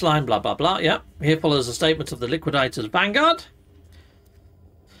lingering slime, blah, blah, blah. Yep. Here follows a statement of the Liquidators Vanguard.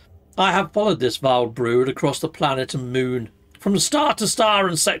 I have followed this vile brood across the planet and moon, from star to star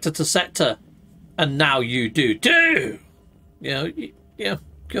and sector to sector. And now you do too. Yeah,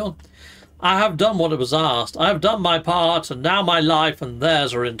 go on. I have done what it was asked. I have done my part, and now my life and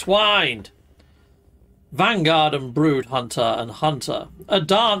theirs are entwined. Vanguard and brood, hunter and hunter. A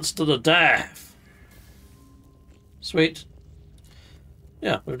dance to the death. Sweet.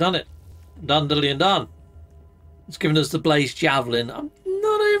 Yeah, we've done it. Done, diddly and done. It's given us the blaze javelin. I'm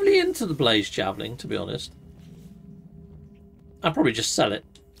not overly into the blaze javelin, to be honest. I'll probably just sell it.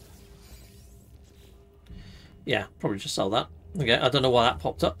 Yeah, probably just sell that. Okay, I don't know why that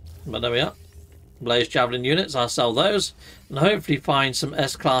popped up, but there we are. Blaze javelin units, I'll sell those, and hopefully find some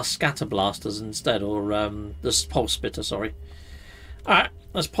S-class scatter blasters instead, or the pulse spitter, sorry. Alright,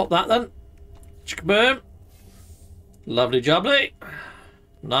 let's pop that then. Chicka-boom. Lovely jubbly.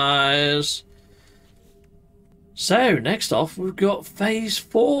 Nice. So, next off, we've got phase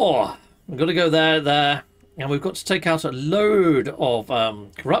 4. We've got to go there, and we've got to take out a load of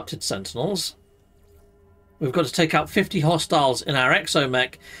corrupted sentinels. We've got to take out 50 hostiles in our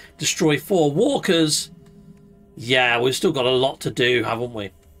exomech, destroy 4 walkers. Yeah, we've still got a lot to do, haven't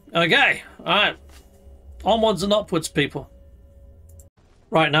we? Okay, alright. Onwards and upwards, people.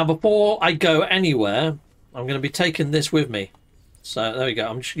 Right, now before I go anywhere, I'm going to be taking this with me. So, there we go.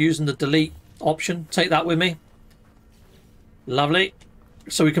 I'm just using the delete option. Take that with me. Lovely.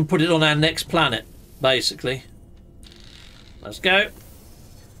 So we can put it on our next planet, basically. Let's go.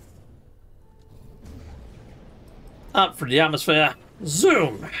 Up through the atmosphere.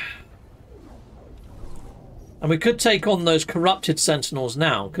 Zoom! And we could take on those corrupted sentinels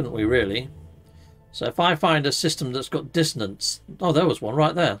now, couldn't we, really? So if I find a system that's got dissonance... Oh, there was one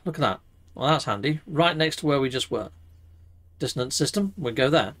right there. Look at that. Well, that's handy. Right next to where we just were. Dissonance system. We'll go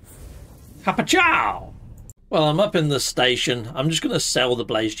there. Kapachow! Well, I'm up in the station. I'm just going to sell the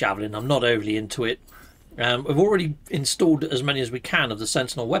Blaze Javelin. I'm not overly into it. We've already installed as many as we can of the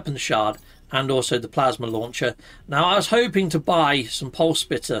Sentinel Weapon Shard and also the Plasma Launcher. Now, I was hoping to buy some Pulse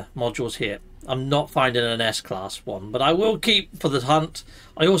Spitter modules here. I'm not finding an S-Class one, but I will keep for the hunt.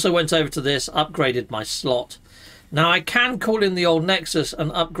 I also went over to this, upgraded my slot. Now, I can call in the old Nexus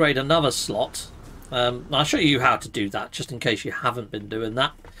and upgrade another slot. I'll show you how to do that, just in case you haven't been doing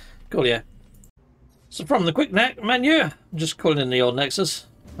that. Coolio. So from the quick menu, I'm just calling in the old Nexus.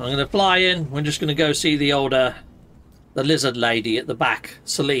 I'm going to fly in. We're just going to go see the older, the lizard lady at the back,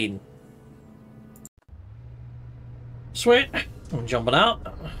 Celine. Sweet. I'm jumping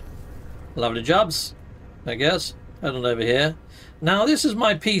out. Lovely jobs, I guess. Head on over here. Now, this is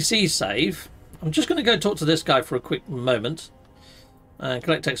my PC save. I'm just going to go talk to this guy for a quick moment.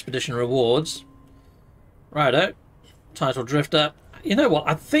 Collect expedition rewards. Righto. Title Drifter. You know what?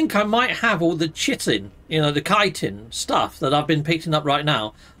 I think I might have all the chitting, you know, the chitin stuff that I've been picking up right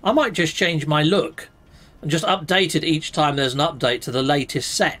now. I might just change my look and just update it each time there's an update to the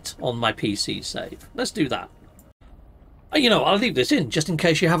latest set on my PC save. Let's do that. You know, I'll leave this in just in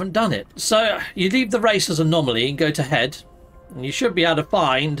case you haven't done it. So you leave the race as anomaly and go to head, and you should be able to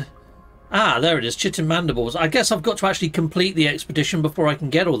find... Ah, there it is, chitin mandibles. I guess I've got to actually complete the expedition before I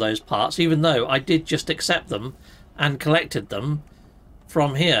can get all those parts, even though I did just accept them and collected them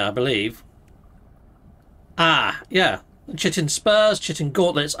from here, I believe. Ah, yeah. Chitin spurs, chitin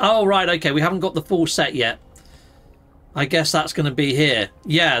gauntlets. Oh, right, okay. We haven't got the full set yet. I guess that's going to be here.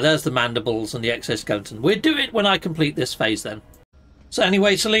 Yeah, there's the mandibles and the exoskeleton. We'll do it when I complete this phase then. So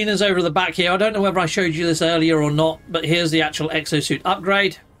anyway, Selena's over the back here. I don't know whether I showed you this earlier or not, but here's the actual exosuit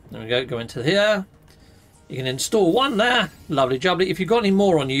upgrade. There we go. Go into here. You can install one there. Lovely jubbly. If you've got any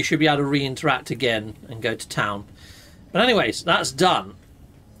more on you, you should be able to re-interact again and go to town. But anyways, that's done.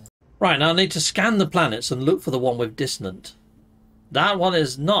 Right, now I need to scan the planets and look for the one with dissonant. That one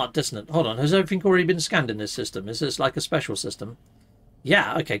is not dissonant. Hold on, has everything already been scanned in this system? Is this like a special system?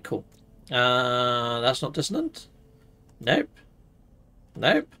 Yeah, okay, cool. That's not dissonant. Nope.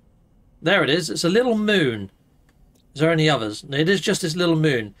 Nope. There it is. It's a little moon. Is there any others? It is just this little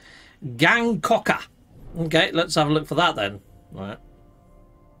moon. Gangkokka. Okay, let's have a look for that then. Right.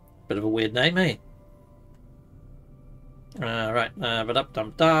 Bit of a weird name, eh? Right, but up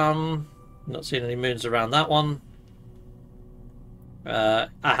dum dum. Not seeing any moons around that one.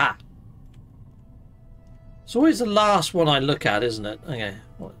 Aha. It's always the last one I look at, isn't it? Okay,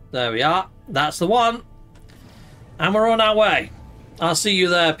 well, there we are. That's the one. And we're on our way. I'll see you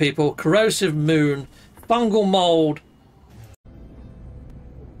there, people. Corrosive moon, fungal mold.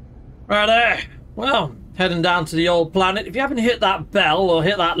 Right there. Well, heading down to the old planet. If you haven't hit that bell or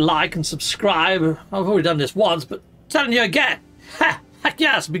hit that like and subscribe, I've already done this once, but telling you again. Ha! Heck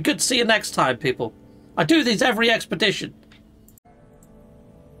yes, it'll be good to see you next time, people. I do these every expedition.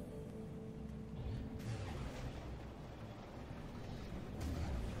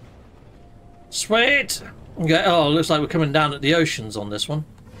 Sweet. Okay. Oh, looks like we're coming down at the oceans on this one.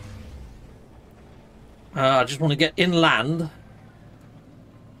 I just want to get inland.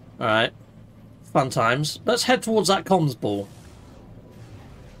 Alright. Fun times. Let's head towards that comms ball.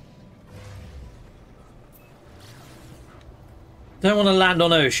 Don't want to land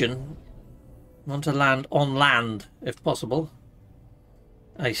on ocean. Want to land on land, if possible.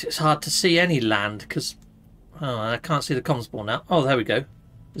 It's hard to see any land, because... Oh, I can't see the comms ball now. Oh, there we go.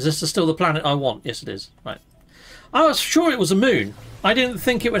 Is this still the planet I want? Yes, it is. Right. I was sure it was a moon. I didn't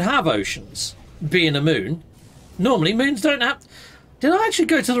think it would have oceans, being a moon. Normally, moons don't have... Did I actually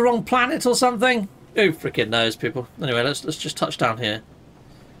go to the wrong planet or something? Who freaking knows, people? Anyway, let's just touch down here.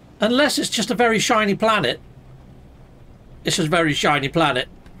 Unless it's just a very shiny planet. It's just a very shiny planet.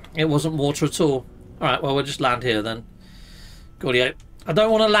 It wasn't water at all. Alright, well, we'll just land here then. Coolio. I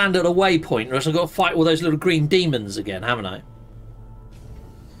don't want to land at a waypoint, or else I've got to fight all those little green demons again, haven't I?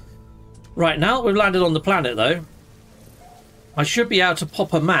 Right, now that we've landed on the planet, though, I should be able to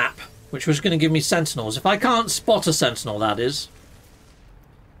pop a map, which was going to give me sentinels. If I can't spot a sentinel, that is.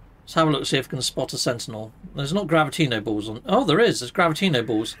 Let's have a look, see if I can spot a sentinel. There's not Gravitino balls on... Oh, there is. There's Gravitino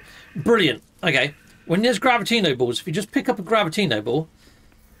balls. Brilliant. Okay. When there's Gravitino balls, if you just pick up a Gravitino ball,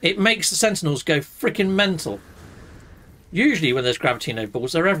 it makes the sentinels go freaking mental. Usually when there's Gravitino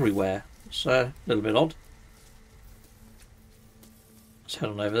balls, they're everywhere. So, a little bit odd. Let's head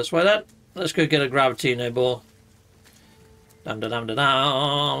on over this way then. Let's go get a Gravitino ball. Dum dum dum dum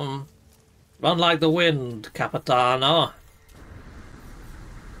dum. Run like the wind, Capitano.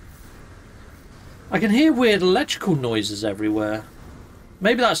 I can hear weird electrical noises everywhere.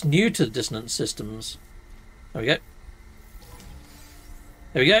 Maybe that's new to the dissonant systems. There we go.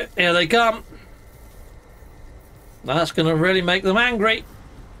 There we go. Here they come. That's going to really make them angry.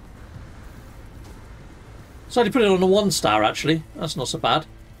 So they put it on a 1-star, actually. That's not so bad.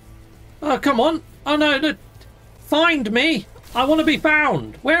 Oh, come on. Oh, no, no. Find me. I want to be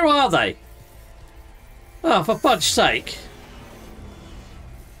found. Where are they? Oh, for fudge's sake.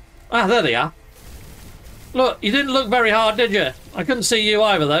 Ah, there they are. Look, you didn't look very hard, did you? I couldn't see you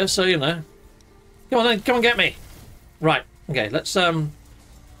either, though, so, you know. Come on then, come and get me. Right, okay, let's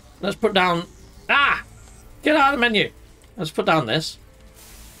put down... Ah! Get out of the menu. Let's put down this.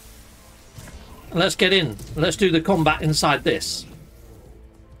 And let's get in. Let's do the combat inside this.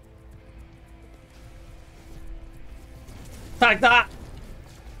 Tag that.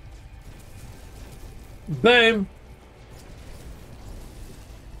 Boom.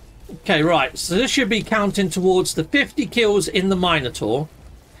 Okay, right. So this should be counting towards the 50 kills in the Minotaur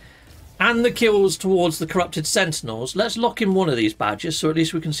and the kills towards the corrupted Sentinels. Let's lock in one of these badges so at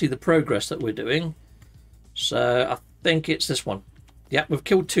least we can see the progress that we're doing. So I think it's this one. Yep, we've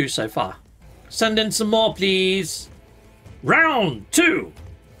killed 2 so far. Send in some more, please. Round 2.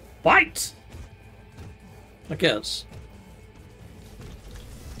 Fight. I guess.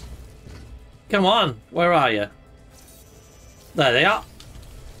 Come on. Where are you? There they are.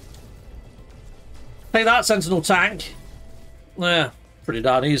 Take that, Sentinel tank. Yeah, pretty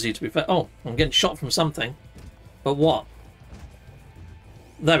darn easy to be fair. Oh, I'm getting shot from something. But what?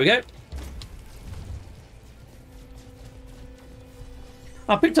 There we go.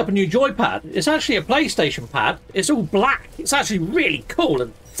 I picked up a new joypad. It's actually a PlayStation pad. It's all black. It's actually really cool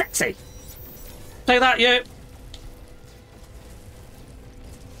and sexy. Take that, you.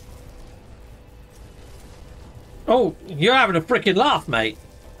 Oh, you're having a freaking laugh, mate.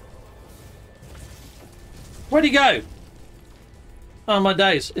 Where'd he go? Oh, my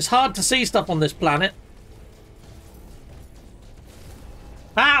days. It's hard to see stuff on this planet.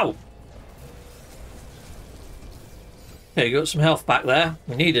 Ow! Okay, you got some health back there.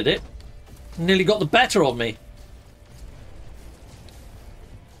 We needed it. Nearly got the better of me.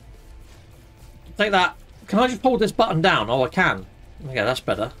 Take that. Can I just hold this button down? Oh, I can. Okay, that's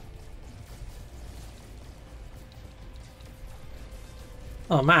better.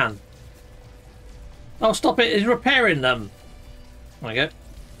 Oh, man. Oh, stop it. He's repairing them. There we go.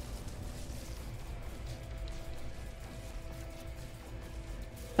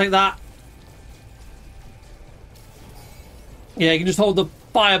 Take that. Yeah, you can just hold the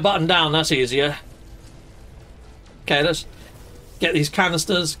fire button down. That's easier. Okay, let's get these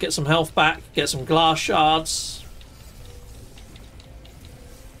canisters, get some health back, get some glass shards.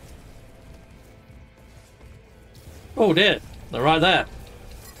 Oh, dear. They're right there.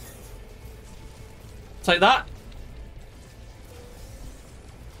 Take that.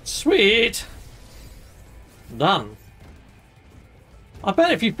 Sweet. Done. I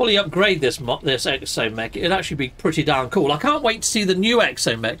bet if you fully upgrade this exomech, it'd actually be pretty darn cool. I can't wait to see the new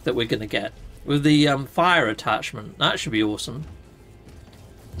exomech that we're going to get with the fire attachment. That should be awesome.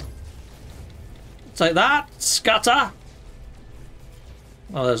 Take that, scutter.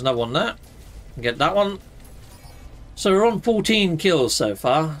 Oh, there's no one there. Get that one. So we're on 14 kills so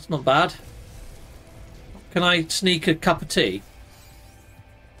far. It's not bad. Can I sneak a cup of tea?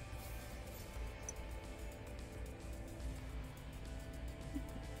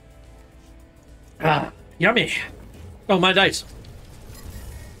 Ah, yummy. Oh, my days.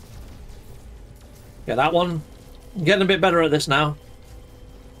 Get that one. I'm getting a bit better at this now.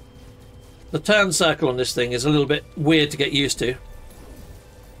 The turn circle on this thing is a little bit weird to get used to.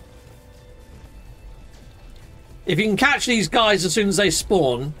 If you can catch these guys as soon as they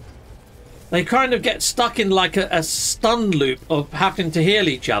spawn, they kind of get stuck in like a stun loop of having to heal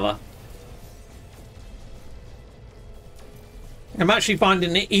each other. I'm actually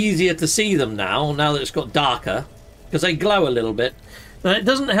finding it easier to see them now that it's got darker, because they glow a little bit. Now, it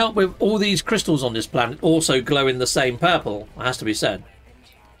doesn't help with all these crystals on this planet also glowing the same purple, it has to be said.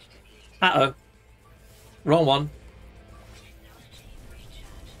 Uh-oh. Wrong one.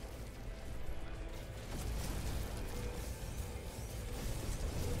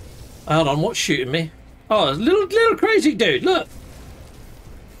 Hold on, what's shooting me? Oh, a little crazy dude, look!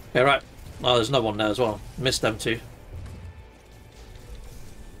 Okay, right. Oh, there's another one there as well. Missed them two.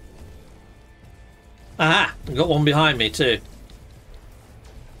 Aha! I've got one behind me too.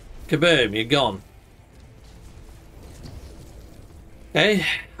 Kaboom, you're gone. Okay,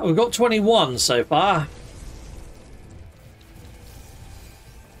 we've got 21 so far.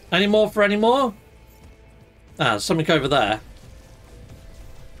 Any more for any more? Ah, there's something over there.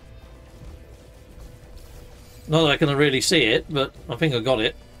 Not that I can really see it, but I think I got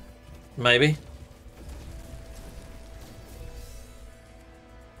it. Maybe.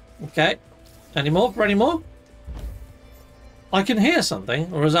 Okay. Any more? For any more? I can hear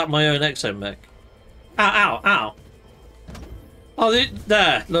something. Or is that my own exomech? Ow, ow, ow. Oh,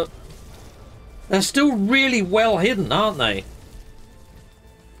 there. Look. They're still really well hidden, aren't they?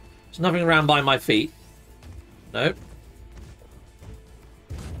 There's nothing around by my feet. Nope.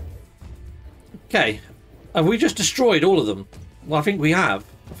 Okay. Have we just destroyed all of them? Well, I think we have.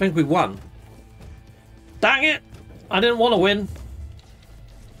 I think we won. Dang it! I didn't want to win.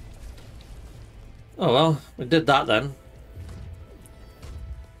 Oh well, we did that then.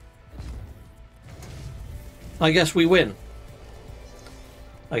 I guess we win.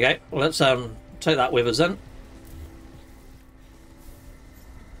 Okay, well, let's take that with us then.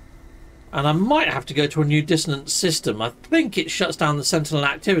 And I might have to go to a new dissonance system. I think it shuts down the sentinel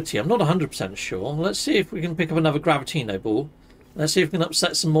activity. I'm not 100% sure. Let's see if we can pick up another Gravitino ball. Let's see if we can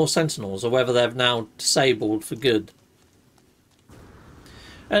upset some more sentinels, or whether they've now disabled for good.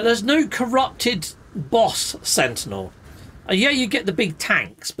 There's no corrupted boss sentinel. Yeah, you get the big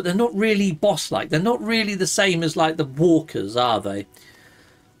tanks, but they're not really boss-like. They're not really the same as, like, the walkers, are they?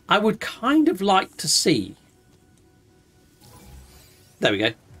 I would kind of like to see. There we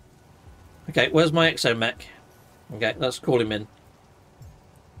go. Okay, where's my exomech? Okay, let's call him in.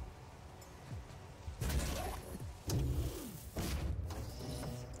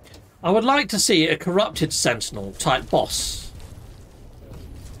 I would like to see a corrupted sentinel type boss.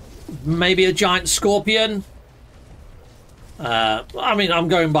 Maybe a giant scorpion. I mean, I'm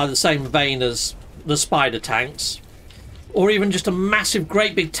going by the same vein as the spider tanks. Or even just a massive,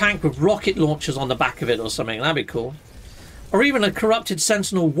 great big tank with rocket launchers on the back of it or something. That'd be cool. Or even a corrupted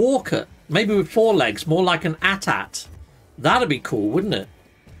sentinel walker. Maybe with 4 legs, more like an AT-AT. That'd be cool, wouldn't it?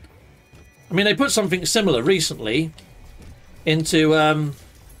 I mean, they put something similar recently into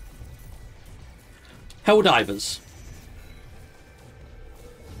Helldivers.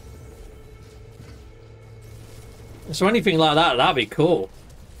 So anything like that, that'd be cool.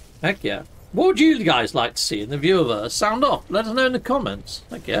 Heck yeah. What would you guys like to see in the viewerverse? Sound off. Let us know in the comments.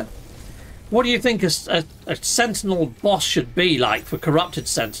 Heck yeah. What do you think a sentinel boss should be like for corrupted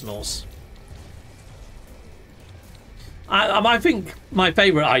sentinels? I think my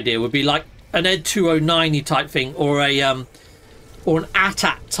favourite idea would be like an Ed 209-y type thing, or a or an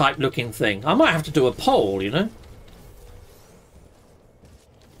AT-AT type looking thing. I might have to do a poll, you know.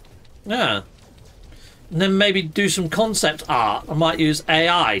 Yeah. And then maybe do some concept art. I might use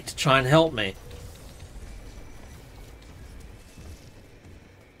AI to try and help me.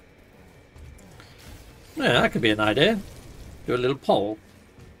 Yeah, that could be an idea. Do a little poll.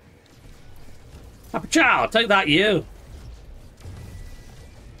 Happy chow, take that, you.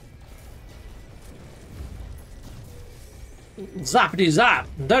 Zappity zap,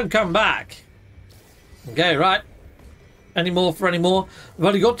 and don't come back. Okay, right. Any more for any more? I've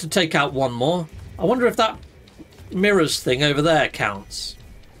only got to take out one more. I wonder if that mirrors thing over there counts.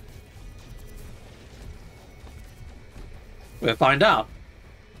 We'll find out.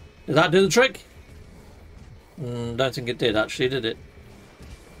 Did that do the trick? Don't think it did, actually, did it?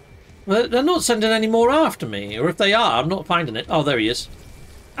 Well, they're not sending any more after me. Or if they are, I'm not finding it. Oh, there he is.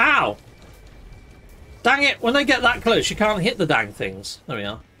 Ow! Dang it! When they get that close, you can't hit the dang things. There we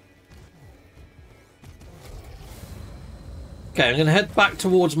are. Okay, I'm going to head back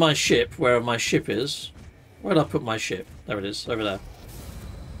towards my ship, wherever my ship is. Where did I put my ship? There it is, over there.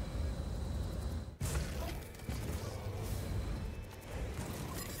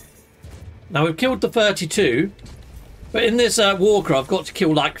 Now, we've killed the 32, but in this walker, I've got to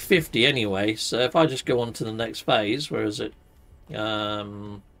kill like 50 anyway. So if I just go on to the next phase, where is it?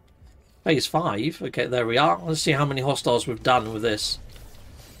 Phase 5. Okay, there we are. Let's see how many hostiles we've done with this.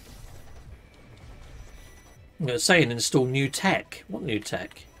 It's saying install new tech. What new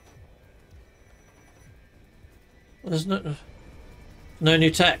tech? There's no new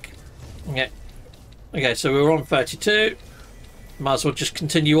tech. Okay. Okay, so we were on 32. Might as well just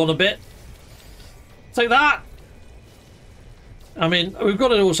continue on a bit. Take that. I mean, we've got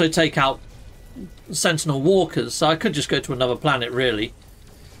to also take out Sentinel walkers, so I could just go to another planet, really.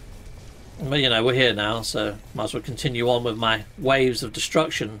 But, you know, we're here now, so might as well continue on with my waves of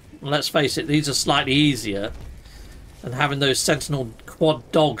destruction. And let's face it, these are slightly easier than having those Sentinel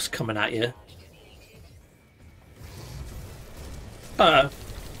quad dogs coming at you. Uh-oh.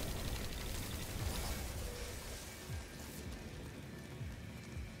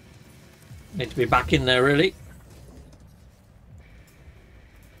 Need to be back in there, really.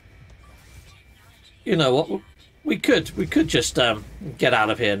 You know what? We could just get out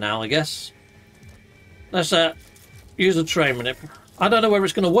of here now, I guess. Let's use the train minute. I don't know whether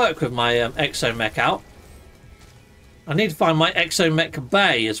it's going to work with my exomech out. I need to find my exomech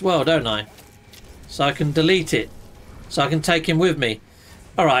bay as well, don't I? So I can delete it. So I can take him with me.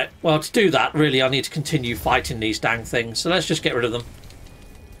 Alright, well, to do that, really, I need to continue fighting these dang things. So let's just get rid of them.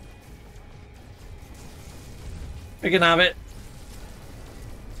 We can have it.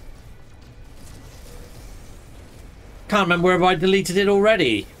 Can't remember whether I deleted it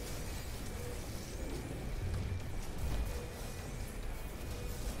already.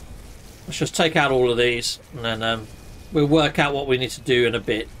 Let's just take out all of these, and then we'll work out what we need to do in a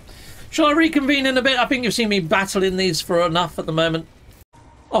bit. Shall I reconvene in a bit? I think you've seen me battling these for enough at the moment.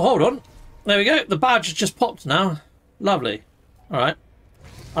 Oh, hold on. There we go. The badge has just popped now. Lovely. Alright.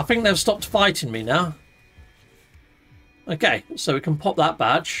 I think they've stopped fighting me now. Okay, so we can pop that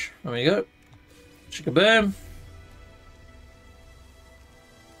badge. There we go. Chickaboom.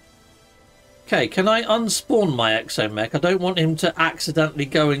 Okay, can I unspawn my exomech? I don't want him to accidentally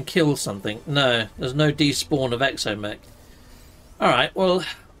go and kill something. No, there's no despawn of exomech. Alright, well,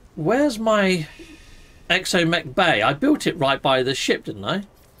 where's my exomech bay? I built it right by the ship, didn't I?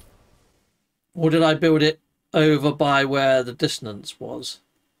 Or did I build it over by where the dissonance was?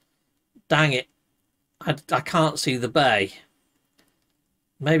 Dang it. I can't see the bay.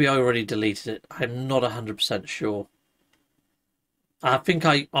 Maybe I already deleted it. I'm not 100% sure. I think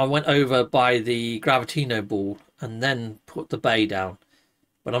I went over by the Gravitino ball and then put the bay down.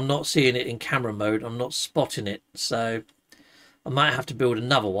 But I'm not seeing it in camera mode. I'm not spotting it. So I might have to build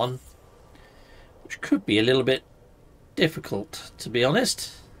another one. Which could be a little bit difficult, to be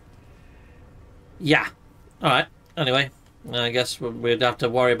honest. Yeah. Alright. Anyway, I guess we'd have to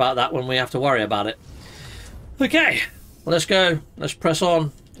worry about that when we have to worry about it. Okay. Let's go. Let's press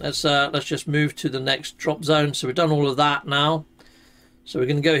on. Let's just move to the next drop zone. So we've done all of that now. So we're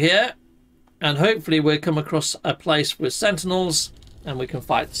going to go here, and hopefully we'll come across a place with sentinels, and we can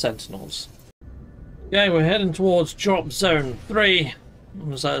fight the sentinels. Okay, we're heading towards drop zone 3.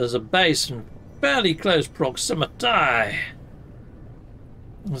 Looks like there's a base in fairly close proximity.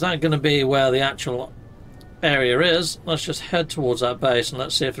 Is that going to be where the actual area is? Let's just head towards that base, and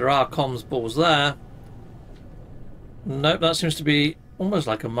let's see if there are comms balls there. Nope, that seems to be almost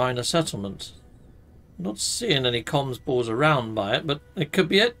like a minor settlement. Not seeing any comms balls around by it, but it could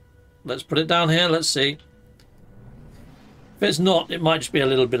be it. Let's put it down here. Let's see. If it's not, it might just be a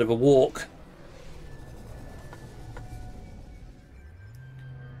little bit of a walk.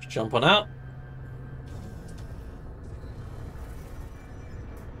 Just jump on out.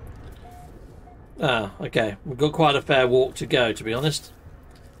 Ah, okay. We've got quite a fair walk to go, to be honest.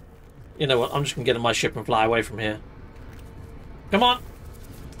 You know what? I'm just going to get in my ship and fly away from here. Come on.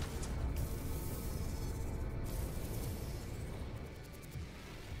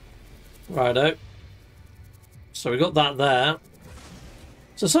 Righto. So we got that there.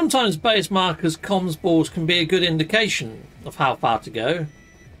 So sometimes base markers, comms balls can be a good indication of how far to go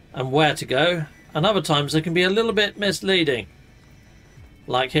and where to go, and other times they can be a little bit misleading,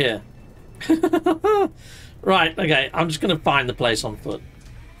 like here. Right, okay, I'm just going to find the place on foot.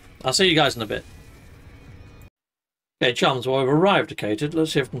 I'll see you guys in a bit. Okay, chums, well, I've arrived, Located.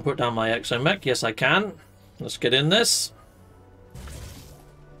 Let's see if I can put down my exomech. Yes, I can. Let's get in this.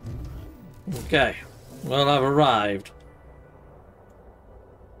 Okay, well, I've arrived.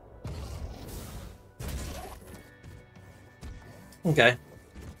 Okay.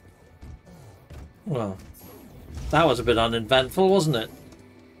 Well, that was a bit uneventful, wasn't it?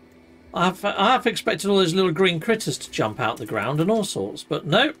 I half expected all those little green critters to jump out the ground and all sorts, but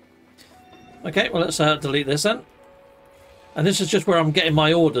no. Okay, well, let's delete this then. And this is just where I'm getting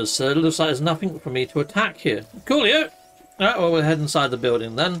my orders, so it looks like there's nothing for me to attack here. Coolio! Alright, well, we'll head inside the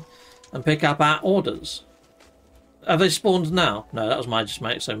building then and pick up our orders. Have they spawned now? No, that was my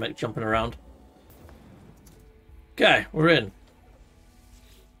exomech jumping around. Okay, we're in.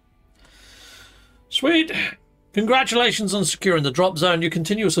 Sweet! Congratulations on securing the drop zone. Your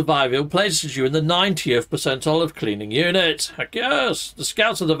continuous survival places you in the 90th percentile of cleaning unit. Heck yes! The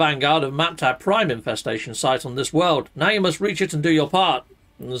scouts of the Vanguard have mapped our prime infestation site on this world. Now you must reach it and do your part.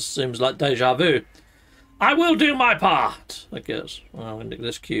 And this seems like deja vu. I will do my part! I guess. Well, I'm going to nick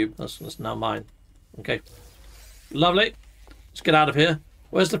this cube. That's now mine. Okay. Lovely. Let's get out of here.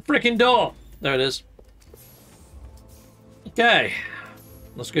 Where's the freaking door? There it is. Okay.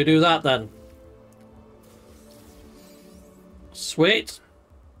 Let's go do that then. Sweet.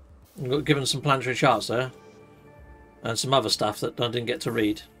 I got given some planetary charts there. And some other stuff that I didn't get to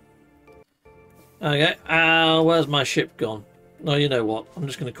read. Okay. Where's my ship gone? Oh, you know what? I'm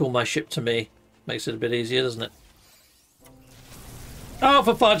just going to call my ship to me. Makes it a bit easier, doesn't it? Oh,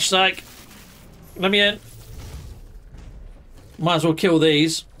 for fudge's sake. Let me in. Might as well kill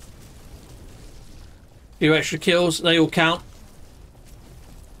these. Few extra kills, they all count.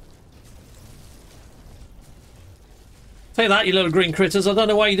 Say that, you little green critters. I don't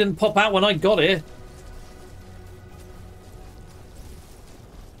know why you didn't pop out when I got here.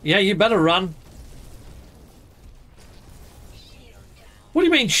 Yeah, you better run. What do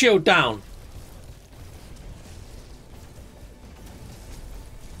you mean, shield down?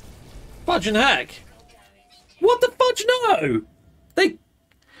 Fudging heck. What the fudge? No! They...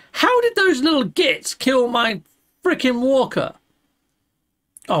 How did those little gits kill my frickin' walker?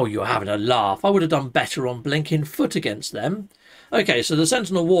 Oh, you're having a laugh. I would have done better on blinking foot against them. Okay, so the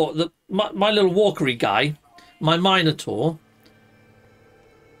Sentinel walk... My little walkery guy, my Minotaur...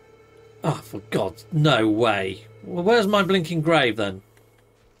 Oh, for God, no way. Well, where's my blinking grave, then?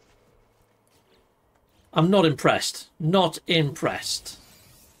 I'm not impressed. Not impressed.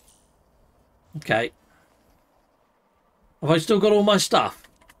 Okay. Have I still got all my stuff?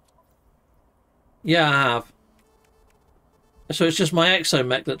 Yeah, I have. So it's just my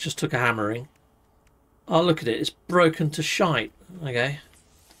exomech that just took a hammering. Oh, look at it. It's broken to shite. Okay.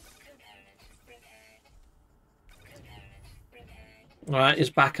 Alright, it's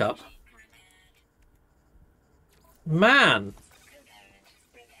back up. Man!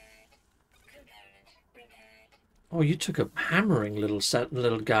 Oh, you took a hammering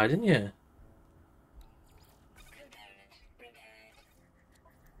little guy, didn't you?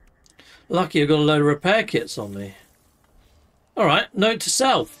 Lucky I got a load of repair kits on me. Alright, note to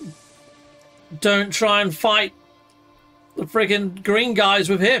self. Don't try and fight the friggin' green guys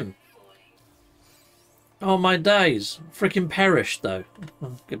with him. Oh, my days. Frickin' perished, though.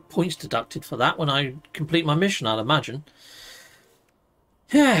 I'll get points deducted for that when I complete my mission, I'd imagine.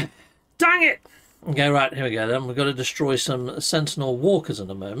 Yeah. Dang it! Okay, right, here we go then. We've got to destroy some Sentinel walkers in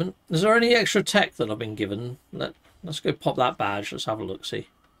a moment. Is there any extra tech that I've been given? Let's go pop that badge. Let's have a look-see.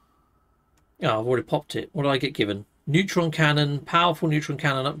 Oh, I've already popped it. What did I get given? Neutron cannon, powerful neutron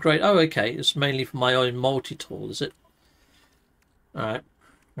cannon upgrade. Oh, okay. It's mainly for my own multi-tool, is it? Alright.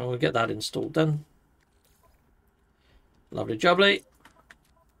 Well, we'll get that installed then. Lovely jubbly.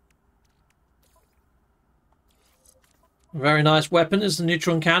 Very nice weapon is the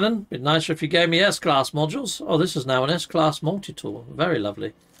neutron cannon. Bit nicer if you gave me S-class modules. Oh, this is now an S-class multi-tool. Very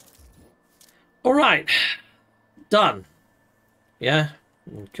lovely. Alright. Done. Yeah?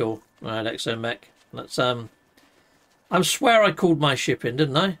 Cool. Alright, exomech. Let's, I swear I called my ship in,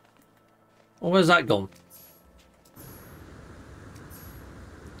 didn't I? Well, where's that gone?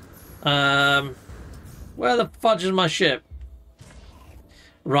 Where the fudge is my ship?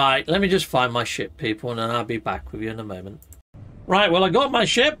 Right, let me just find my ship, people, and then I'll be back with you in a moment. Right, well, I got my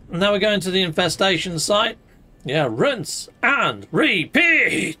ship. Now we're going to the infestation site. Yeah, rinse and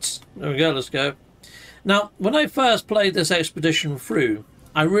repeat. There we go, let's go. Now, when I first played this expedition through,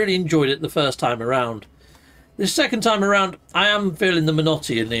 I really enjoyed it the first time around. This second time around, I am feeling the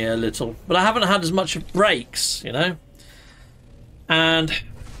monotony a little, but I haven't had as much breaks, you know? And,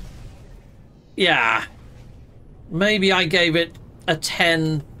 yeah, maybe I gave it a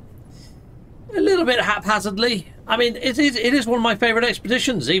 10 a little bit haphazardly. I mean, it is one of my favourite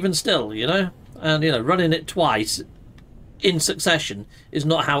expeditions, even still, you know? And, you know, running it twice in succession is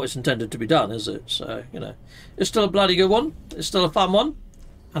not how it's intended to be done, is it? So, you know, it's still a bloody good one. It's still a fun one.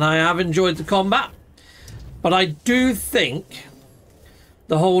 And I have enjoyed the combat. But I do think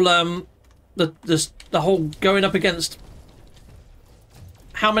the whole, the whole going up against...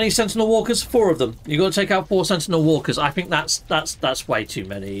 How many Sentinel Walkers? 4 of them. You've got to take out 4 Sentinel Walkers. I think that's way too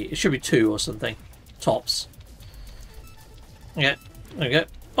many. It should be 2 or something. Tops. Yeah, there we go.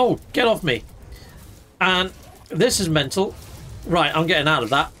 Oh, get off me. And this is mental. Right, I'm getting out of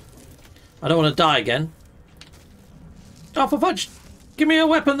that. I don't want to die again. Oh, for fudge. Give me a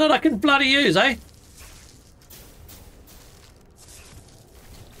weapon that I can bloody use, eh?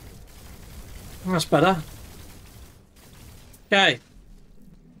 That's better. Okay.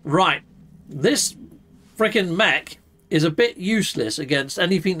 Right. This freaking mech is a bit useless against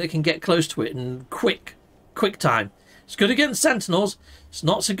anything that can get close to it in quick time. It's good against Sentinels. It's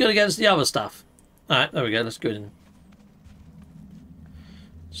not so good against the other stuff. Alright, there we go. Let's go in.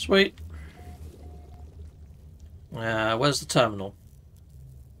 Sweet. Where's the terminal?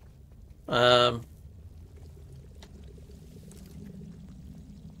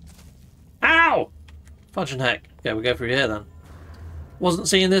 Ow! Fudging heck. Okay, we'll go through here then. Wasn't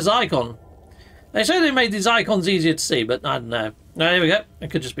seeing this icon. They say they made these icons easier to see, but I don't know. No, here we go. It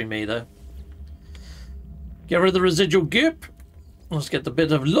could just be me, though. Get rid of the residual goop. Let's get the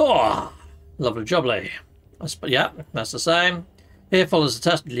bit of lore. Lovely jubbly. Yeah, that's the same. Here follows the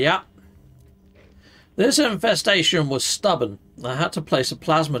test. Yeah. This infestation was stubborn. I had to place the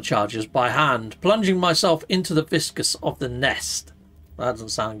plasma charges by hand, plunging myself into the viscous of the nest. That doesn't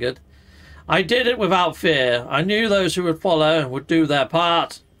sound good. I did it without fear. I knew those who would follow would do their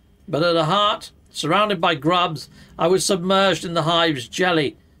part. But at the heart, surrounded by grubs, I was submerged in the hive's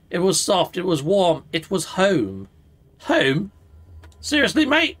jelly. It was soft, it was warm, it was home. Home? Seriously,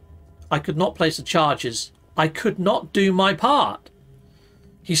 mate? I could not place the charges. I could not do my part.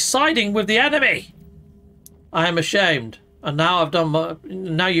 He's siding with the enemy. I am ashamed, and now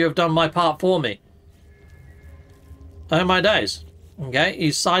you have done my part for me. Oh my days. Okay,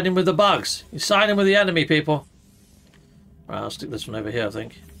 he's siding with the bugs. He's siding with the enemy, people. Right, I'll stick this one over here, I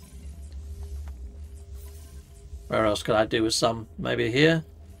think. Where else could I do with some? Maybe here.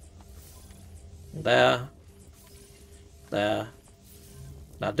 There. There.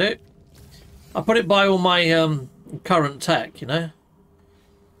 That'll do. I put it by all my current tech, you know.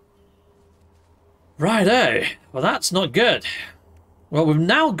 Righto. Well, that's not good. Well, we've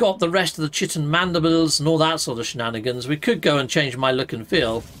now got the rest of the chitin mandibles and all that sort of shenanigans. We could go and change my look and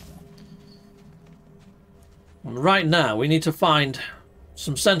feel. And right now, we need to find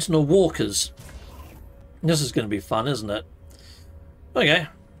some sentinel walkers. This is going to be fun, isn't it? Okay.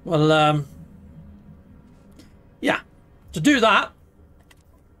 Well, yeah. To do that,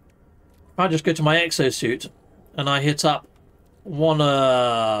 if I just go to my exosuit and I hit up one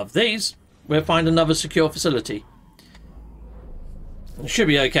of these, we'll find another secure facility. It should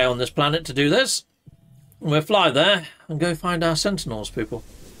be okay on this planet to do this. We'll fly there and go find our sentinels, people.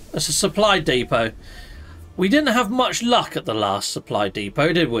 It's a supply depot. We didn't have much luck at the last supply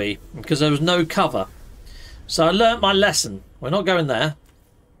depot, did we? Because there was no cover. So I learnt my lesson. We're not going there.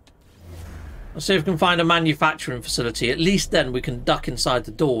 Let's see if we can find a manufacturing facility. At least then we can duck inside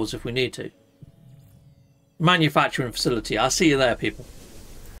the doors if we need to. Manufacturing facility. I'll see you there, people.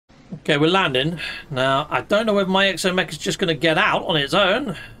 Okay, we're landing. Now, I don't know whether my exomech is just going to get out on its own,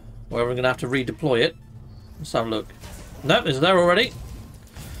 or whether we're going to have to redeploy it. Let's have a look. Nope, it's there already.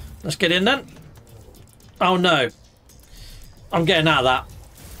 Let's get in then. Oh no. I'm getting out of that,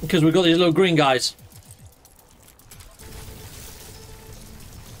 because we've got these little green guys.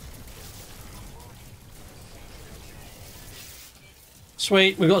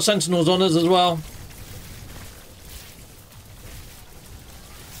 Sweet, we've got sentinels on us as well.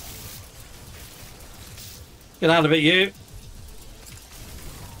 Get out of it, you.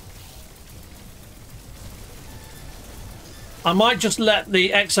 I might just let the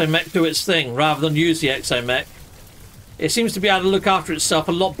exomech do its thing rather than use the exomech. It seems to be able to look after itself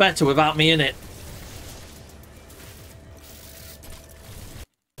a lot better without me in it.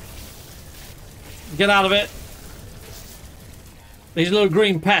 Get out of it. These little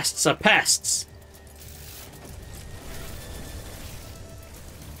green pests are pests.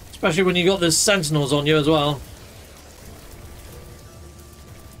 Especially when you got the sentinels on you as well.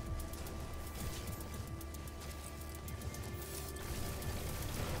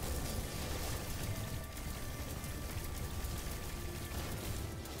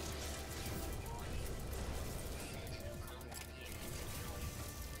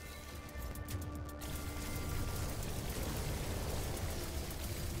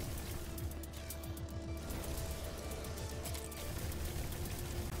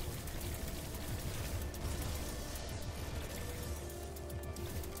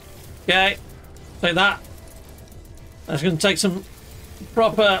 Okay, take that. That's going to take some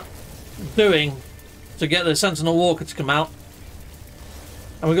proper doing to get the Sentinel Walker to come out.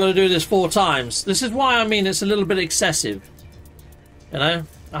 And we've got to do this 4 times. This is why I mean it's a little bit excessive. You know?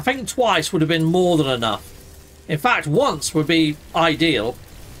 I think twice would have been more than enough. In fact, once would be ideal.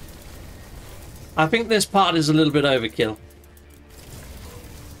 I think this part is a little bit overkill.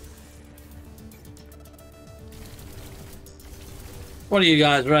 What do you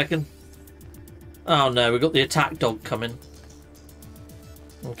guys reckon? Oh no, we've got the attack dog coming.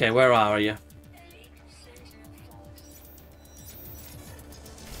 Okay, where are you?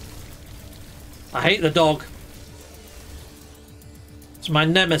 I hate the dog. It's my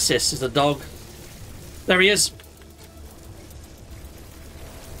nemesis, is the dog. There he is.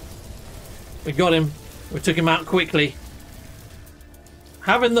 We got him. We took him out quickly.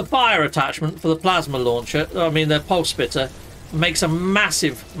 Having the fire attachment for the plasma launcher, I mean the pulse spitter, makes a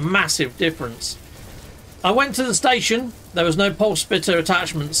massive, massive difference. I went to the station. There was no pulse spitter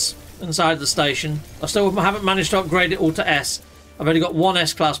attachments inside the station. I still haven't managed to upgrade it all to S. I've only got 1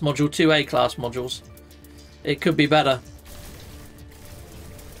 S-class module, 2 A-class modules. It could be better.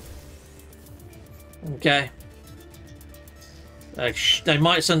 Okay. They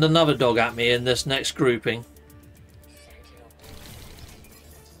might send another dog at me in this next grouping.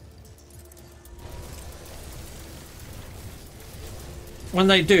 when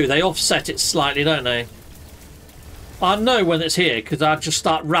they do, they offset it slightly, don't they? I know when it's here because I just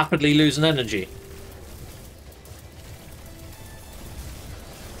start rapidly losing energy.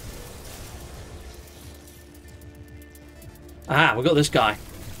 Ah, we got this guy.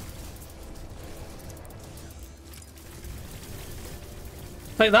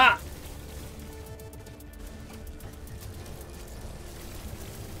 Take that.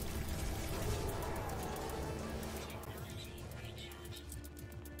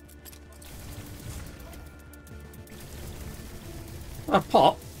 A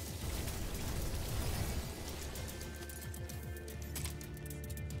pop.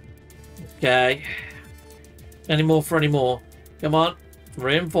 Okay. Any more for any more? Come on.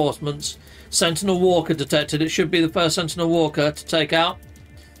 Reinforcements. Sentinel Walker detected. It should be the first Sentinel Walker to take out.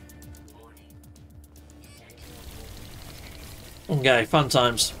 Okay, fun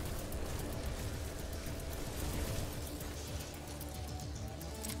times.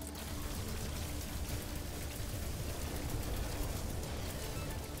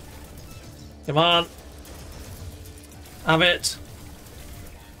 Come on. Have it.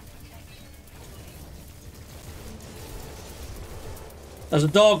 There's a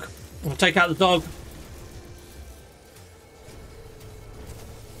dog. We'll take out the dog.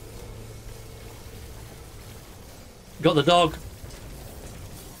 Got the dog.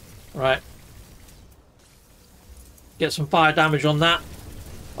 Right. Get some fire damage on that.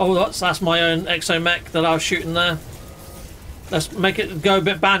 Oh, that's my own exomech that I was shooting there. Let's make it go a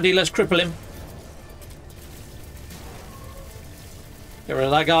bit bandy. Let's cripple him. Get rid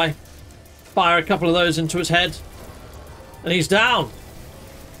of that guy. Fire a couple of those into his head. And he's down.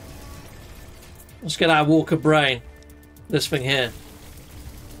 Let's get our Walker brain. This thing here.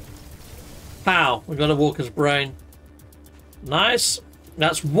 Pow. We've got a Walker's brain. Nice.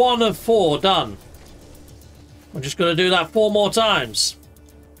 That's 1 of 4 done. I'm just going to do that 4 more times.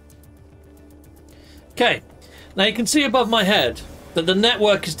 Okay. Now you can see above my head that the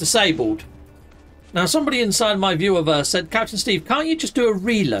network is disabled. Now somebody inside my viewerverse said, Captain Steve, can't you just do a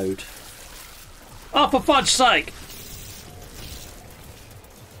reload? Oh, for fudge's sake!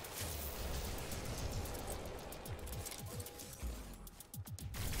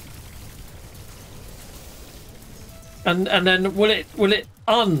 And then will it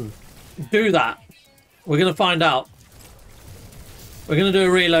undo that? We're going to find out. We're going to do a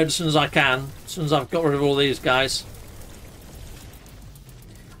reload as soon as I can, as soon as I've got rid of all these guys.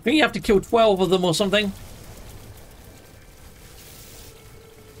 I think you have to kill 12 of them or something.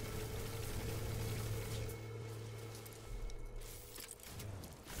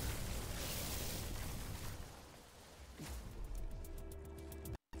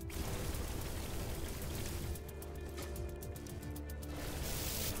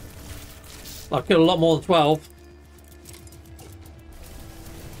 I've killed a lot more than 12.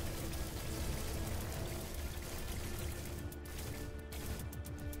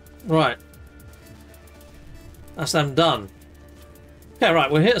 Right. That's them done. Okay,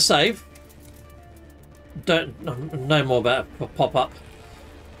 right, we're here to save. No more about pop up.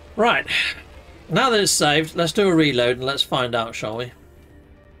 Right. Now that it's saved, let's do a reload and let's find out, shall we?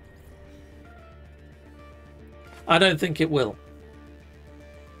 I don't think it will.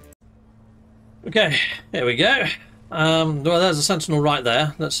 Okay, here we go. Well, there's a sentinel right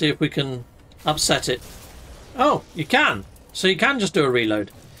there. Let's see if we can upset it. Oh, you can. So you can just do a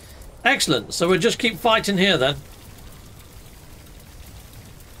reload. Excellent. So we'll just keep fighting here then.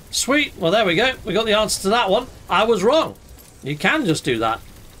 Sweet. Well, there we go. We got the answer to that one. I was wrong. You can just do that.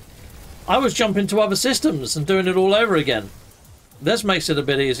 I was jumping to other systems and doing it all over again. This makes it a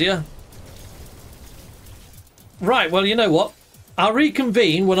bit easier. Right, well, you know what? I'll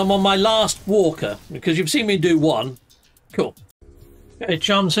reconvene when I'm on my last walker, because you've seen me do one. Cool. Okay,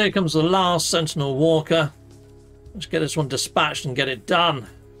 chums, here comes the last Sentinel Walker. Let's get this one dispatched and get it done.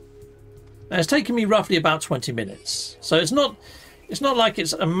 Now, it's taken me roughly about 20 minutes. So it's not like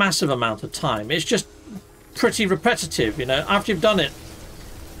it's a massive amount of time. It's just pretty repetitive, you know. After you've done it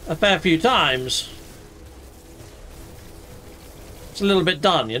a fair few times, it's a little bit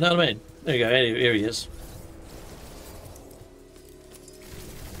done, you know what I mean? There you go, here he is.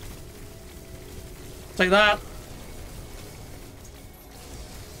 Take that.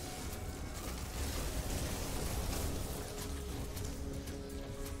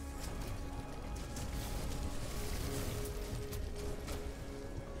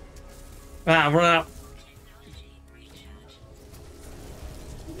 Ah, run out.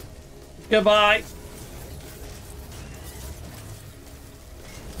 Goodbye.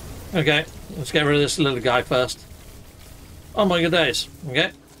 Okay, let's get rid of this little guy first. Oh my good days.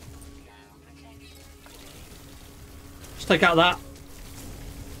 Okay. Let's take out that.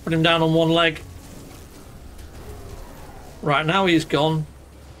 Put him down on one leg. Right, now he's gone.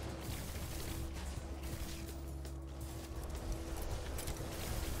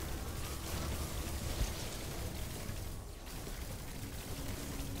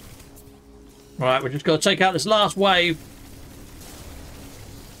 Right, we've just got to take out this last wave.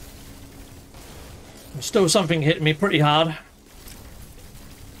 There's still something hitting me pretty hard.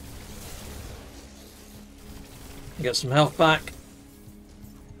 Get some health back.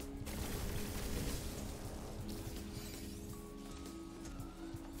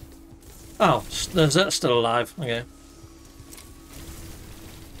 Oh, there's that still alive. Okay.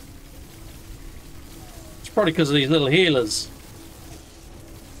 It's probably because of these little healers.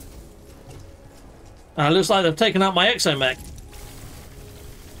 It looks like they've taken out my exomech.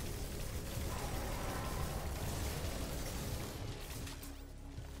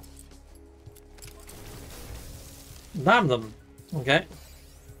 Damn them. Okay.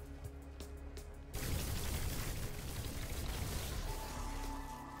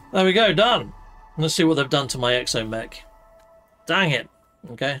 There we go, done. Let's see what they've done to my exomech. Dang it.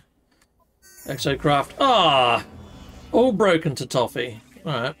 Okay. Exocraft. Ah! All broken to toffee.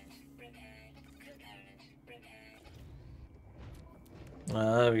 Alright.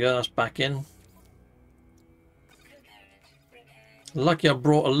 There we go, that's back in. Lucky I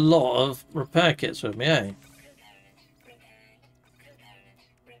brought a lot of repair kits with me, eh?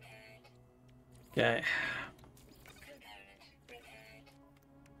 Okay.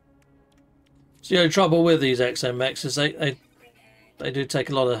 So the only trouble with these exomechs is they do take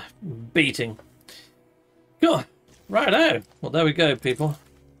a lot of beating. Cool. Righto. Well, there we go, people.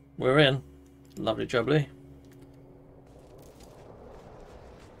 We're in. Lovely jubbly.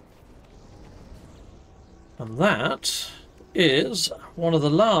 And that is one of the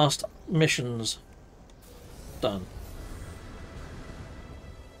last missions done.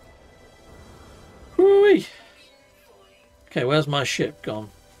 Whoo-wee. Okay, where's my ship gone?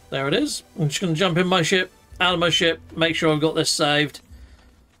 There it is. I'm just going to jump in my ship, out of my ship, make sure I've got this saved.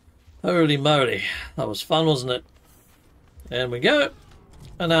 Holy moly. That was fun, wasn't it? In we go.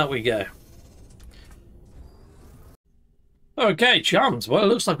 And out we go. Okay, chums. Well, it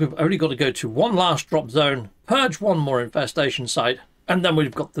looks like we've only got to go to one last drop zone, purge one more infestation site, and then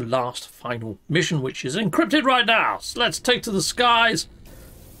we've got the last final mission, which is encrypted right now. So let's take to the skies.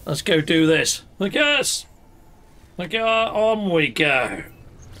 Let's go do this. Look at us. Look at on we go.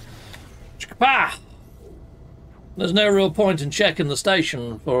 Chicka-pa. There's no real point in checking the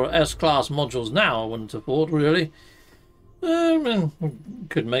station for S-class modules now, I wouldn't have thought, really. We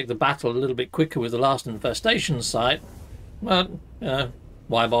could make the battle a little bit quicker with the last infestation site. But,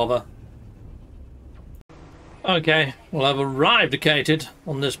 why bother? Okay, well, I've arrived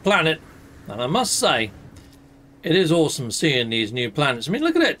on this planet, and I must say, it is awesome seeing these new planets. I mean,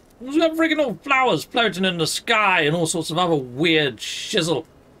 look at it. There's got freaking all flowers floating in the sky and all sorts of other weird shizzle.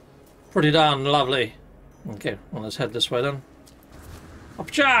 Pretty darn lovely. Okay, well, let's head this way then.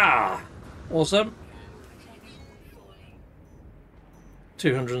 Hop-cha! Awesome.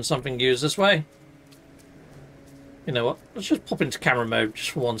 200 and something views this way. You know what? Let's just pop into camera mode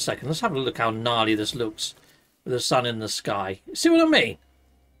just for 1 second. Let's have a look how gnarly this looks with the sun in the sky. See what I mean?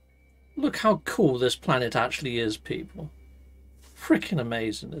 Look how cool this planet actually is, people. Freaking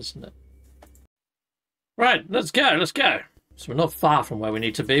amazing, isn't it? Right, let's go, let's go. So we're not far from where we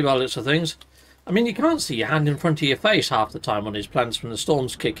need to be by the looks of things. I mean, you can't see your hand in front of your face half the time on these planets when the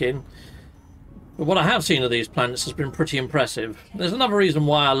storms kick in. But what I have seen of these planets has been pretty impressive. There's another reason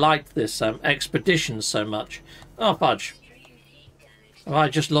why I liked this expedition so much. Oh, fudge. Have I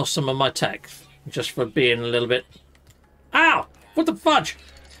just lost some of my tech? Just for being a little bit... Ow! What the fudge?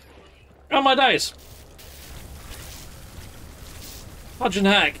 Oh, my days. Fudge and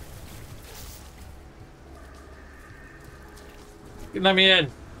heck. Let me in.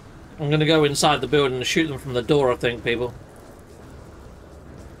 I'm going to go inside the building and shoot them from the door, I think, people.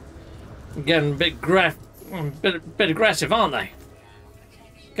 Getting a bit aggressive, aren't they?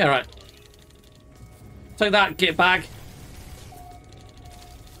 Okay, right. Take that, get bag.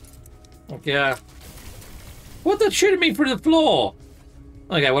 Okay. What? They're shooting me through the floor.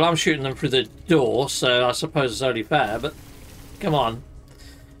 Okay, well, I'm shooting them through the door, so I suppose it's only fair, but come on.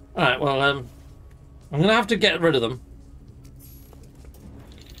 Alright, well, I'm going to have to get rid of them.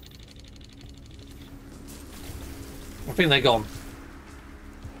 I think they're gone.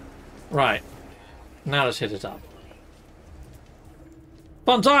 Right. Now let's hit it up.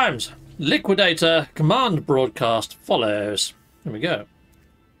 Fun times! Liquidator command broadcast follows. Here we go.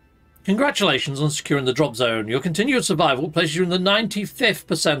 Congratulations on securing the drop zone. Your continued survival places you in the 95th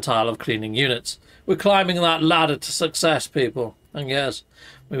percentile of cleaning units. We're climbing that ladder to success, people. And yes,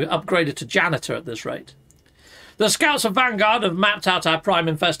 we were upgraded to janitor at this rate. The scouts of Vanguard have mapped out our prime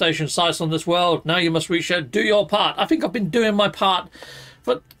infestation sites on this world. Now you must reach out, do your part. I think I've been doing my part,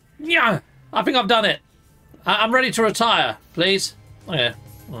 but yeah, I think I've done it. I'm ready to retire, please. Okay,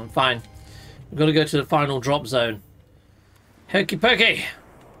 well, fine. We've got to go to the final drop zone. Hokey pokey.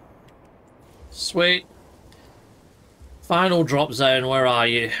 Sweet. Final drop zone, where are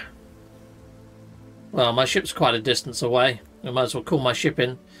you? Well, my ship's quite a distance away. We might as well call my ship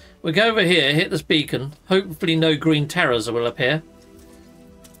in. We'll go over here, hit this beacon. Hopefully no green terrors will appear.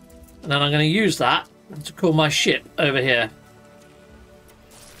 And then I'm going to use that to call my ship over here.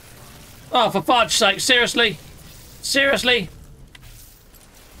 Oh, for fudge's sake, seriously? Seriously?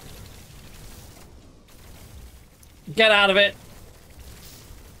 Get out of it.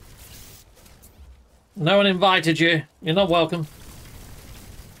 No one invited you. You're not welcome.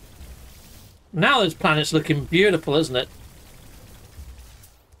 Now this planet's looking beautiful, isn't it?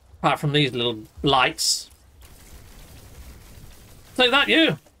 Apart from these little blights. Take that,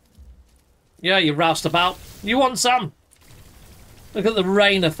 you! Yeah, you roustabout. You want some? Look at the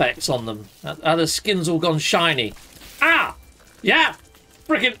rain effects on them. How the skin's all gone shiny. Ah! Yeah!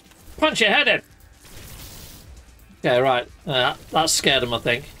 Frickin' punch your head in! Okay, right. That scared him, I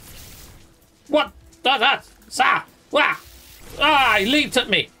think. What? Sa! Wah! Ah! He leaped at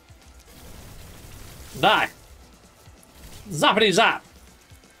me! Die! Zappity zap!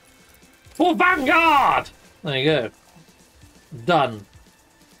 For Vanguard! There you go. Done.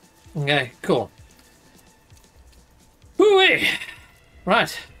 Okay, cool. Hooey!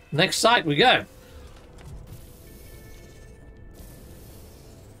 Right, next site we go.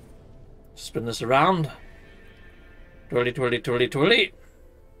 Spin this around. Twirly, twirly, twirly, twirly.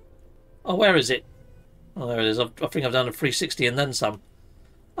 Oh, where is it? Oh, there it is. I think I've done a 360 and then some.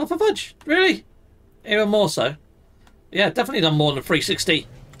 Oh, for fudge! Really? Even more so. Yeah, definitely done more than a 360.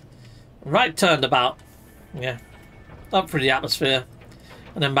 Right turned about. Yeah. Up through the atmosphere.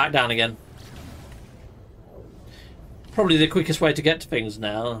 And then back down again. Probably the quickest way to get to things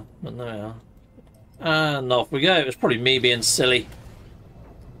now. But there we are. And off we go. It was probably me being silly.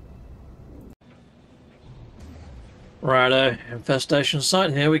 Righto. Infestation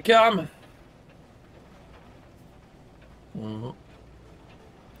site. Here we come.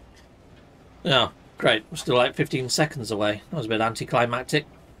 Yeah. Great. We're still like 15 seconds away. That was a bit anticlimactic.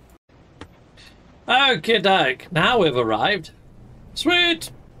 Okie doke. Now we've arrived.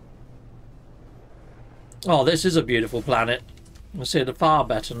 Sweet! Oh, this is a beautiful planet. I can see it far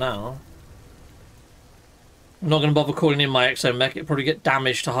better now. I'm not going to bother calling in my exomech. It'll probably get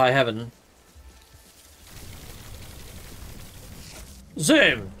damaged to high heaven.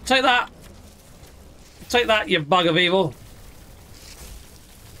 Zoom! Take that! Take that, you bug of evil!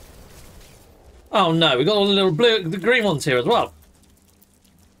 Oh no, we've got all the little blue, the green ones here as well.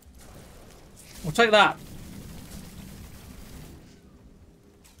 We'll take that.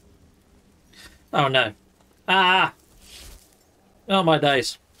 Oh no. Ah! Oh my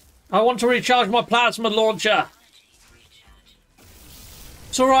days. I want to recharge my plasma launcher.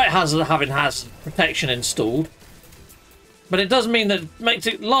 It's alright having hazard protection installed. But it does mean that it makes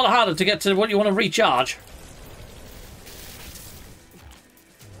it a lot harder to get to what you want to recharge.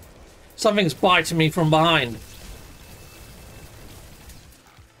 Something's biting me from behind.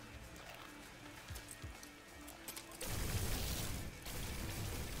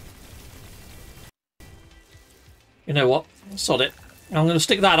 You know what? Sod it. I'm going to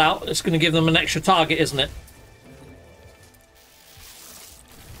stick that out. It's going to give them an extra target, isn't it?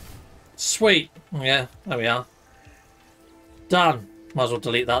 Sweet. Yeah, there we are. Done. Might as well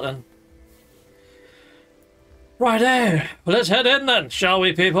delete that then. Righto. Well, let's head in then, shall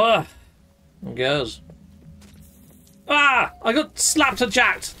we, people? It goes. Ah! I got slapped and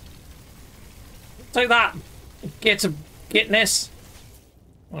jacked. Take that. Getness.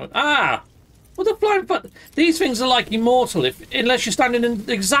 Ah! What the flying fuck? These things are like immortal. Unless you're standing in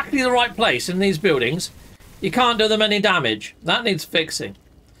exactly the right place in these buildings, you can't do them any damage. That needs fixing.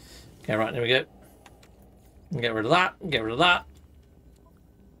 Okay, right, there we go. Get rid of that. Get rid of that.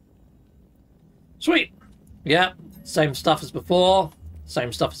 Sweet. Yeah, same stuff as before.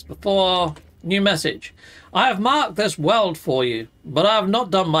 Same stuff as before. New message. I have marked this world for you, but I have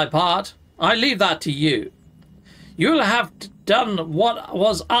not done my part. I leave that to you. You will have done what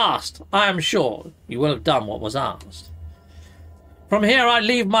was asked. I am sure you will have done what was asked. From here I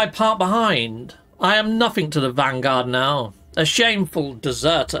leave my part behind. I am nothing to the Vanguard now. A shameful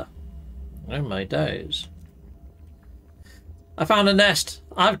deserter. Oh my days. I found a nest.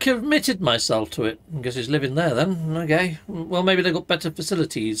 I've committed myself to it. I guess he's living there then. Okay. Well, maybe they've got better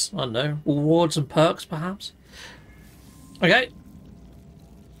facilities. I don't know. Rewards and perks, perhaps. Okay.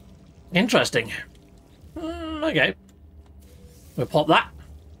 Interesting. Okay. We'll pop that.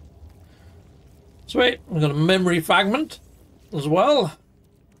 Sweet. We've got a memory fragment as well.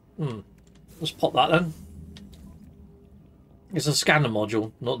 Let's pop that then. It's a scanner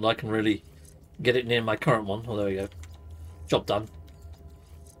module. Not that I can really get it near my current one. Oh, there we go. Job done.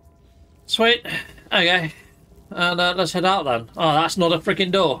 Sweet. Okay. And let's head out then. Oh, that's not a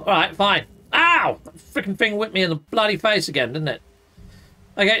freaking door. Alright, fine. Ow! That freaking thing whipped me in the bloody face again, didn't it?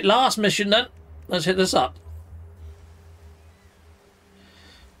 Okay, last mission then. Let's hit this up.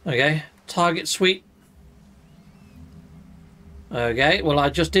 Okay. Target suite. Okay, well I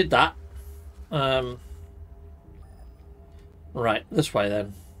just did that. Right, this way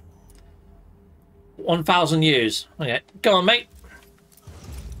then. 1,000 years. Okay, go on, mate.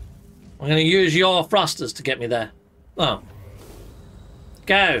 I'm going to use your thrusters to get me there. Oh.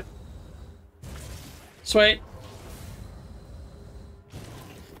 Go. Sweet.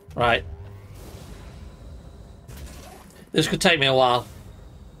 Right. This could take me a while.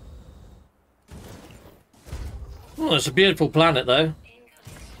 Oh, it's a beautiful planet, though.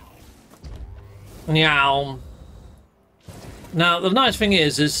 Meow. Now, the nice thing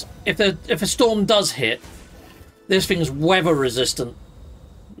is if a storm does hit, this thing's weather resistant.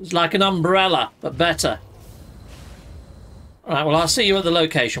 It's like an umbrella, but better. Alright, well, I'll see you at the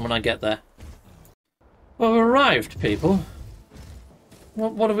location when I get there. Well, we've arrived, people.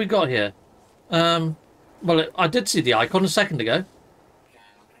 What have we got here? Well, I did see the icon a second ago.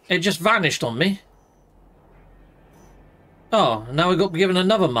 It just vanished on me. Oh, now we've got given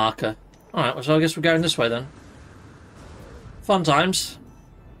another marker. Alright, well, so I guess we're going this way then. Fun times.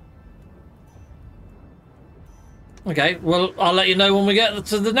 Okay, well, I'll let you know when we get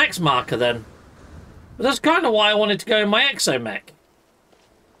to the next marker then. But that's kind of why I wanted to go in my exomech.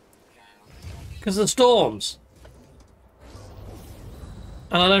 Because of the storms.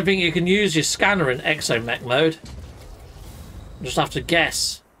 And I don't think you can use your scanner in exomech mode. You just have to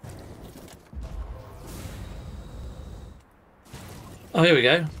guess. Oh, here we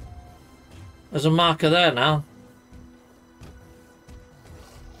go. There's a marker there now.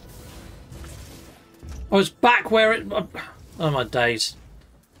 Oh, it's back where it... Oh, my days.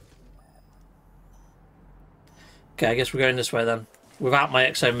 Okay, I guess we're going this way then. Without my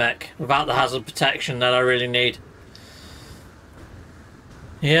exomech. Without the hazard protection that I really need.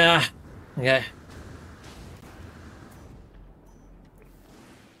 Yeah. Okay.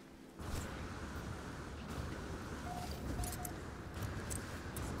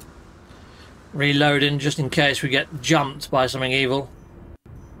 Reloading just in case we get jumped by something evil.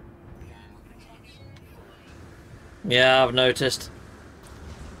 Yeah, I've noticed.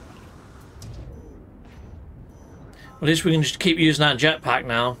 At least we can just keep using that jetpack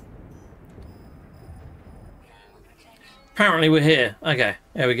now. Apparently we're here. Okay,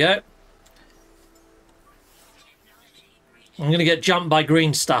 here we go. I'm going to get jumped by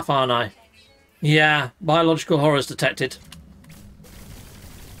green stuff, aren't I? Yeah, biological horrors detected.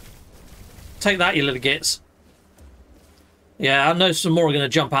 Take that, you little gits. Yeah, I know some more are going to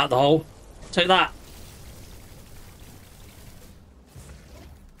jump out the hole. Take that.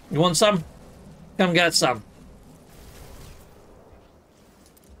 You want some? Come get some.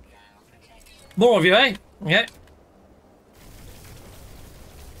 More of you, eh? Yeah.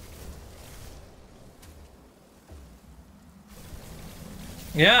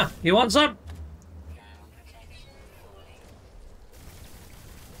 Yeah, you want some?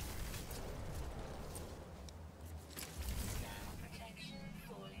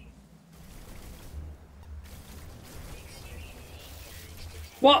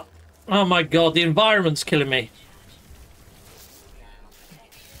 What? Oh my god, the environment's killing me.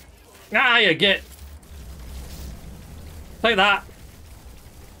 Ah, you get. Take that.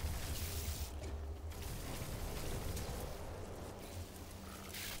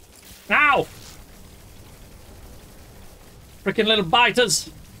 Ow! Freaking little biters.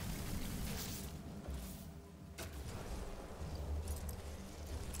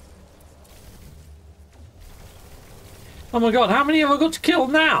 Oh my god, how many have I got to kill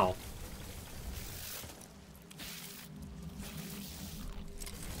now?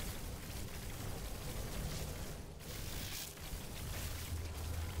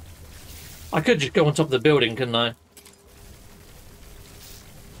 I could just go on top of the building, couldn't I?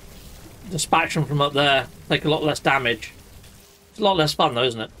 Dispatch them from up there. Take a lot less damage. It's a lot less fun though,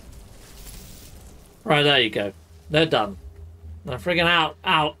 isn't it? Right, there you go. They're done. They're friggin' out.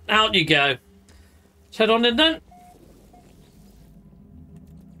 Out you go. Let's head on in then.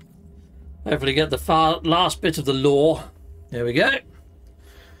 Hopefully get the last bit of the lore. There we go.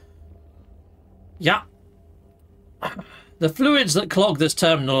 Yeah. The fluids that clog this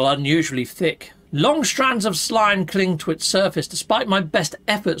terminal are unusually thick. Long strands of slime cling to its surface despite my best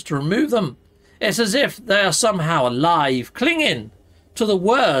efforts to remove them. It's as if they are somehow alive, clinging to the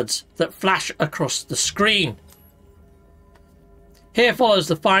words that flash across the screen. Here follows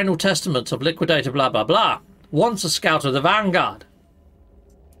the final testament of Liquidator blah blah blah, once a scout of the Vanguard.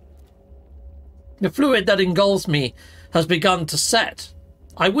 The fluid that engulfs me has begun to set.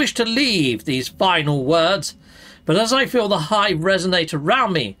 I wish to leave these final words, but as I feel the hive resonate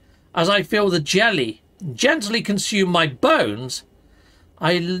around me, as I feel the jelly gently consume my bones,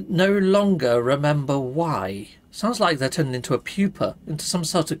 I no longer remember why. Sounds like they're turned into a pupa, into some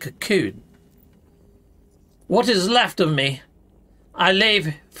sort of cocoon. What is left of me, I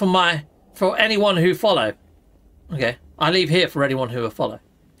leave for anyone who follow. Okay, I leave here for anyone who will follow.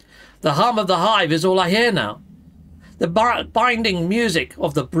 The hum of the hive is all I hear now. The binding music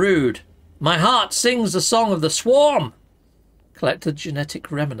of the brood. My heart sings the song of the swarm. Collected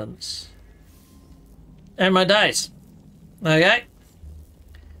genetic remnants. And my days. Okay.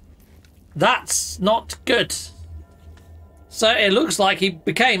 That's not good. So it looks like he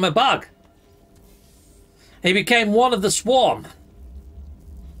became a bug. He became one of the swarm.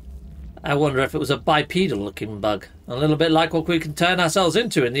 I wonder if it was a bipedal looking bug. A little bit like what we can turn ourselves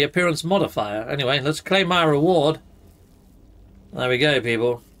into in the appearance modifier. Anyway, let's claim our reward. There we go,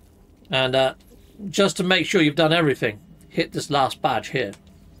 people. And just to make sure you've done everything, hit this last badge here.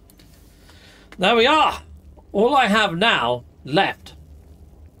 There we are. All I have now left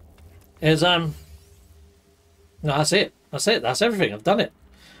is no, that's it. That's it. That's everything. I've done it.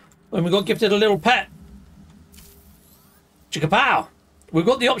 And we got gifted a little pet. Chickapow. We've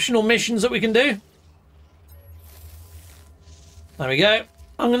got the optional missions that we can do. There we go.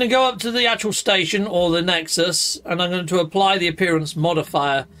 I'm going to go up to the actual station or the Nexus, and I'm going to apply the appearance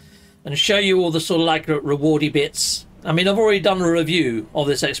modifier and show you all the sort of like rewardy bits. I mean, I've already done a review of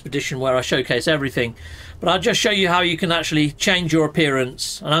this expedition where I showcase everything, but I'll just show you how you can actually change your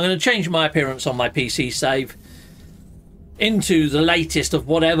appearance. And I'm going to change my appearance on my PC save into the latest of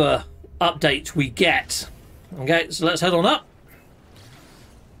whatever update we get. Okay, so let's head on up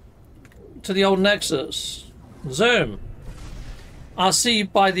to the old Nexus. Zoom. I'll see you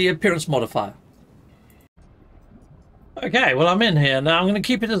by the appearance modifier. Okay, well, I'm in here now. I'm going to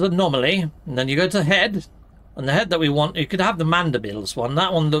keep it as anomaly, and then you go to head, and the head that we want, you could have the mandibles one.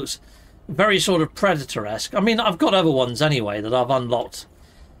 That one looks very sort of predator-esque. I mean, I've got other ones anyway that I've unlocked,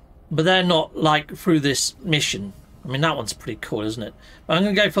 but they're not like through this mission. I mean, that one's pretty cool, isn't it? But I'm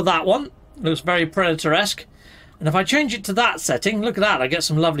going to go for that one. It looks very predator-esque. And if I change it to that setting, look at that, I get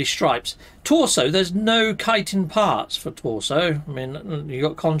some lovely stripes. Torso, there's no chitin parts for torso. I mean, you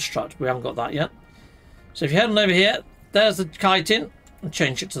got construct, we haven't got that yet. So if you head on over here, there's the chitin. I'll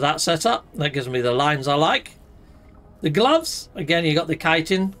change it to that setup. That gives me the lines I like. The gloves, again, you got the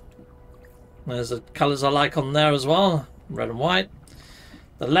chitin. There's the colours I like on there as well, red and white.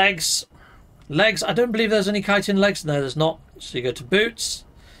 The legs, I don't believe there's any chitin legs. No, there's not. So you go to boots,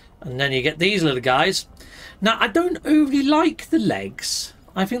 and then you get these little guys. Now, I don't overly like the legs.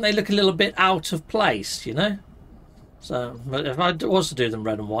 I think they look a little bit out of place, you know? So, but if I was to do them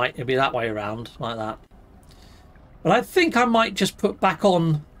red and white, it'd be that way around, like that. But I think I might just put back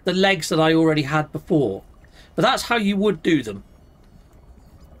on the legs that I already had before. But that's how you would do them.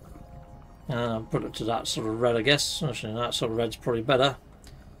 Put it to that sort of red, I guess. Actually, that sort of red's probably better.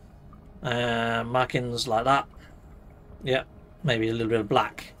 Markings like that. Yeah, maybe a little bit of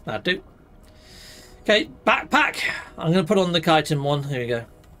black. That'd do. Okay, backpack. I'm going to put on the chitin one. Here we go.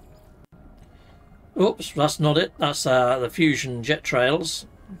 Oops, that's not it. That's the fusion jet trails.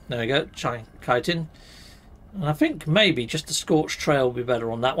 There we go, chitin. And I think maybe just the scorched trail will be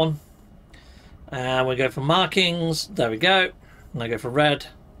better on that one. And we go for markings. There we go. And I go for red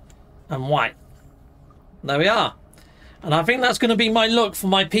and white. There we are. And I think that's going to be my look for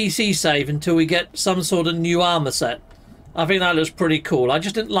my PC save until we get some sort of new armor set. I think that looks pretty cool. I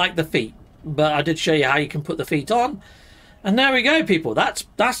just didn't like the feet, but I did show you how you can put the feet on. And there we go, people. That's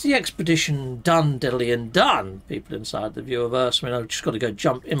the expedition done, diddly, and done. People inside the viewerverse. I mean, I've just got to go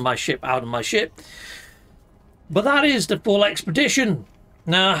jump in my ship, out of my ship. But that is the full expedition.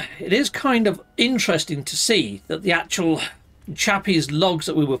 Now, it is kind of interesting to see that the actual chappie's logs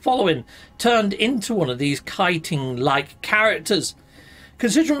that we were following turned into one of these kiting-like characters.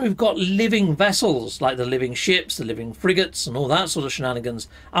 Considering we've got living vessels, like the living ships, the living frigates, and all that sort of shenanigans,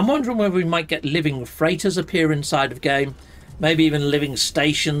 I'm wondering whether we might get living freighters appear inside of game. Maybe even living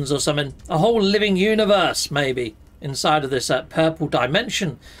stations or something. A whole living universe, maybe, inside of this purple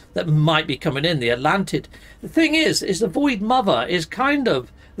dimension that might be coming in, the Atlantid. The thing is the Void Mother is kind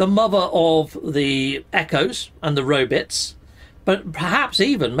of the mother of the echoes and the robits, but perhaps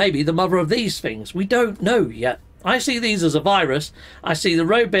even maybe the mother of these things. We don't know yet. I see these as a virus. I see the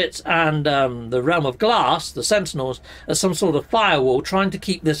robits and the realm of glass, the sentinels, as some sort of firewall trying to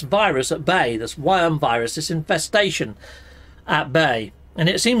keep this virus at bay, this worm virus, this infestation at bay. And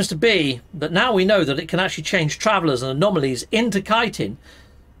it seems to be that now we know that it can actually change travellers and anomalies into chitin,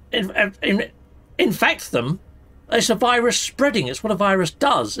 infect them. It's a virus spreading. It's what a virus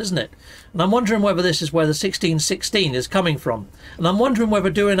does, isn't it? And I'm wondering whether this is where the 1616 is coming from. And I'm wondering whether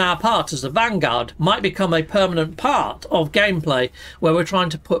doing our part as the Vanguard might become a permanent part of gameplay where we're trying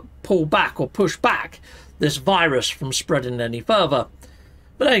to pull back or push back this virus from spreading any further.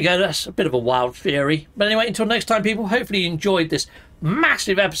 But there you go, that's a bit of a wild theory. But anyway, until next time, people, hopefully you enjoyed this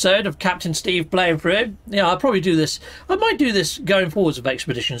massive episode of Captain Steve playing through. Yeah, I'll probably do this. I might do this going forwards with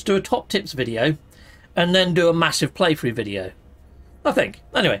expeditions, do a top tips video, and then do a massive playthrough video, I think.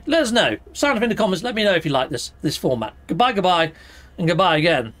 Anyway, let us know. Sound off in the comments. Let me know if you like this format. Goodbye, and goodbye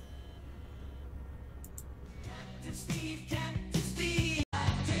again.